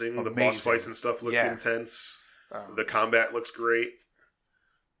amazing. The boss fights and stuff look intense. The combat looks great.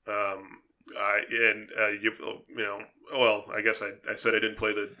 I guess I said I didn't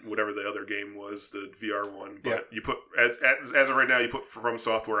play whatever the other game was, the VR one. But you put as of right now, you put From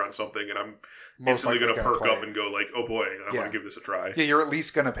Software on something, and I'm instantly going to perk up and go like, oh boy, I want to give this a try. Yeah, you're at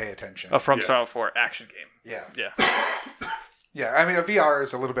least going to pay attention. A From Software action game. Yeah. Yeah, I mean, a VR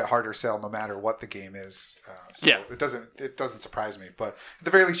is a little bit harder sell no matter what the game is. It doesn't surprise me. But at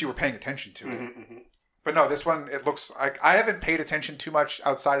the very least, you were paying attention to it. Mm-hmm. But no, this one, it looks like I haven't paid attention too much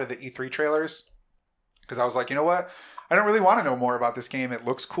outside of the E3 trailers because I was like, you know what? I don't really want to know more about this game. It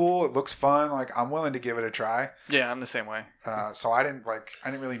looks cool. It looks fun. Like, I'm willing to give it a try. Yeah, I'm the same way. So I didn't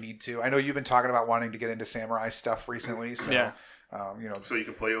really need to. I know you've been talking about wanting to get into samurai stuff recently. So, so you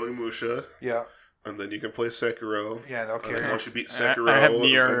can play Onimusha. Yeah. And then you can play Sekiro. Yeah, they'll carry. Once you beat Sekiro, I have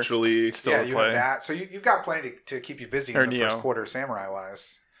Nier eventually. Still you have that. So you've got plenty to keep you busy in the first quarter,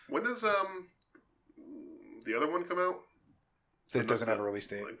 samurai-wise. When does the other one come out? That doesn't have a release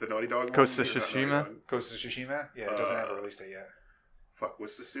date. Like the Naughty Dog one? Ghost of Tsushima? Ghost of Tsushima? Yeah, it doesn't have a release date yet. Fuck,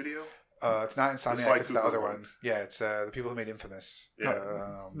 what's the studio? It's not Insomniac, it's the other one. Yeah, it's the people who made Infamous.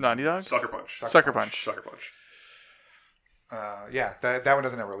 Yeah. Naughty Dog? Sucker Punch. Sucker Punch. That one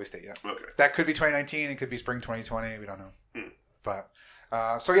doesn't have a release date yet. Okay. That could be 2019. It could be spring 2020. We don't know. But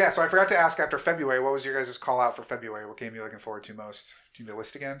so I forgot to ask after February, what was your guys' call out for February? What game are you looking forward to most? Do you need a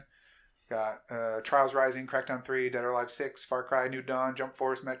list again? Got Trials Rising, Crackdown 3, Dead or Alive 6, Far Cry, New Dawn, Jump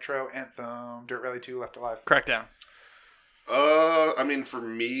Force, Metro, Anthem, Dirt Rally 2, Left Alive. Crackdown. I mean, for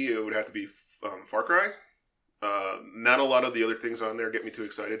me, it would have to be Far Cry. Not a lot of the other things on there get me too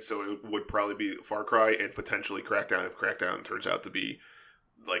excited, so it would probably be Far Cry and potentially Crackdown if Crackdown turns out to be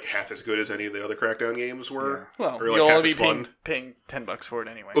like half as good as any of the other Crackdown games were. Yeah. Well, you'll only be paying $10 for it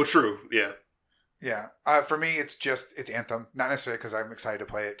anyway. Oh, true. Yeah. Yeah. For me, it's Anthem. Not necessarily because I'm excited to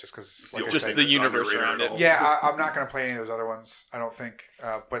play it, just because just the universe around it. Yeah, I'm not going to play any of those other ones, I don't think.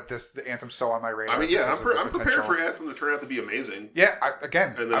 But the Anthem's so on my radar. I mean, yeah, I'm prepared for Anthem to turn out to be amazing. Yeah,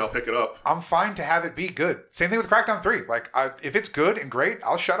 and then I'll pick it up. I'm fine to have it be good. Same thing with Crackdown 3. Like, if it's good and great,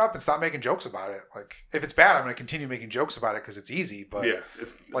 I'll shut up and stop making jokes about it. Like, if it's bad, I'm going to continue making jokes about it because it's easy. But yeah,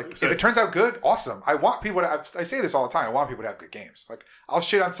 if it turns out good, awesome. I want people to. I say this all the time. I want people to have good games. Like, I'll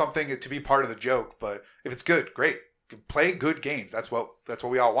shit on something to be part of the joke, but if it's good, great. Play good games. That's what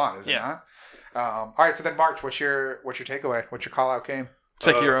we all want, is it not? All right. So then, March, what's your takeaway? What's your call out game?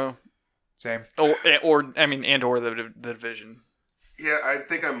 Sekiro. Same. Or the Division. Yeah, I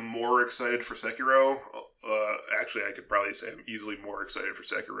think I'm more excited for Sekiro. Actually, I could probably say I'm easily more excited for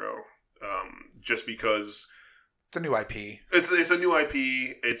Sekiro, just because It's a new IP. It's a new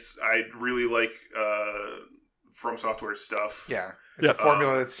IP. I really like From Software stuff. Yeah. It's a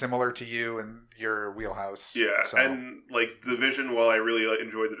formula that's similar to you and your wheelhouse. Yeah, so. And like Division, while I really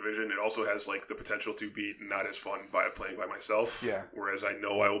enjoyed the Division, it also has like the potential to be not as fun by playing by myself. Yeah. Whereas I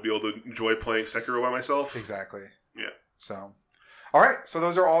know I will be able to enjoy playing Sekiro by myself. Exactly. Yeah. So, all right. So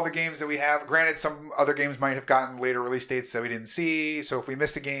those are all the games that we have. Granted, some other games might have gotten later release dates that we didn't see. So if we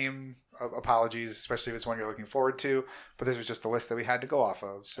missed a game, apologies, especially if it's one you're looking forward to. But this was just the list that we had to go off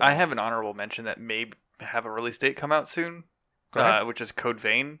of. So. I have an honorable mention that may have a release date come out soon. Which is Code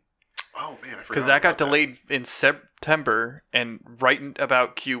Vein. Oh man, I forgot. Because that got delayed in September, and right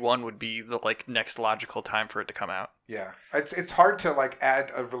about Q1 would be the like next logical time for it to come out. Yeah, it's hard to like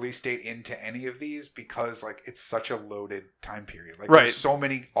add a release date into any of these because like it's such a loaded time period. Like there's so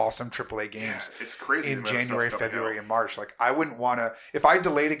many awesome AAA games. Yeah, it's crazy in January, February, and March. Like I wouldn't want to. If I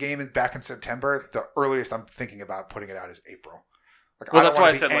delayed a game back in September, the earliest I'm thinking about putting it out is April. Like, well, that's why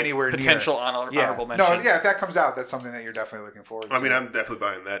I said like, potential honorable mention. No, yeah, if that comes out, that's something that you're definitely looking forward to. I mean, I'm definitely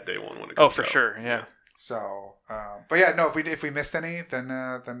buying that day one when it comes out. Oh, for sure, yeah. So, but yeah, no, if we missed any,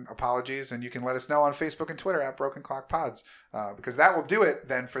 then apologies, and you can let us know on Facebook and Twitter at Broken Clock Pods, because that will do it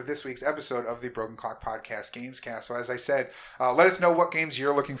then for this week's episode of the Broken Clock Podcast Gamescast. So as I said, let us know what games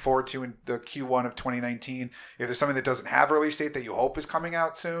you're looking forward to in the Q1 of 2019. If there's something that doesn't have a release date that you hope is coming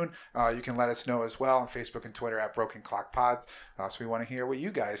out soon, you can let us know as well on Facebook and Twitter at Broken Clock Pods. So we want to hear what you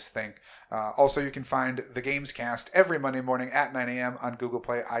guys think. Also, you can find the Gamescast every Monday morning at 9 a.m. on Google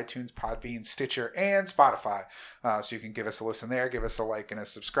Play, iTunes, Podbean, Stitcher, and Spotify. So you can give us a listen there, give us a like and a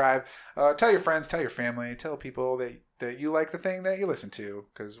subscribe. Tell your friends, tell your family, tell people that you like the thing that you listen to,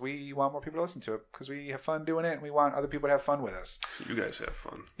 because we want more people to listen to it, because we have fun doing it, and we want other people to have fun with us. You guys have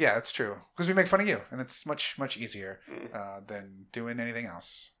fun. Yeah, that's true. Because we make fun of you, and it's much, much easier than doing anything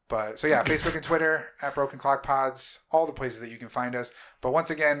else. But so yeah, Facebook and Twitter at Broken Clock Pods, all the places that you can find us. But once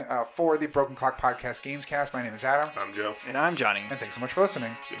again, for the Broken Clock Podcast Gamescast, my name is Adam. I'm Joe. And I'm Johnny. And thanks so much for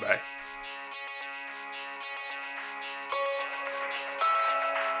listening. Goodbye.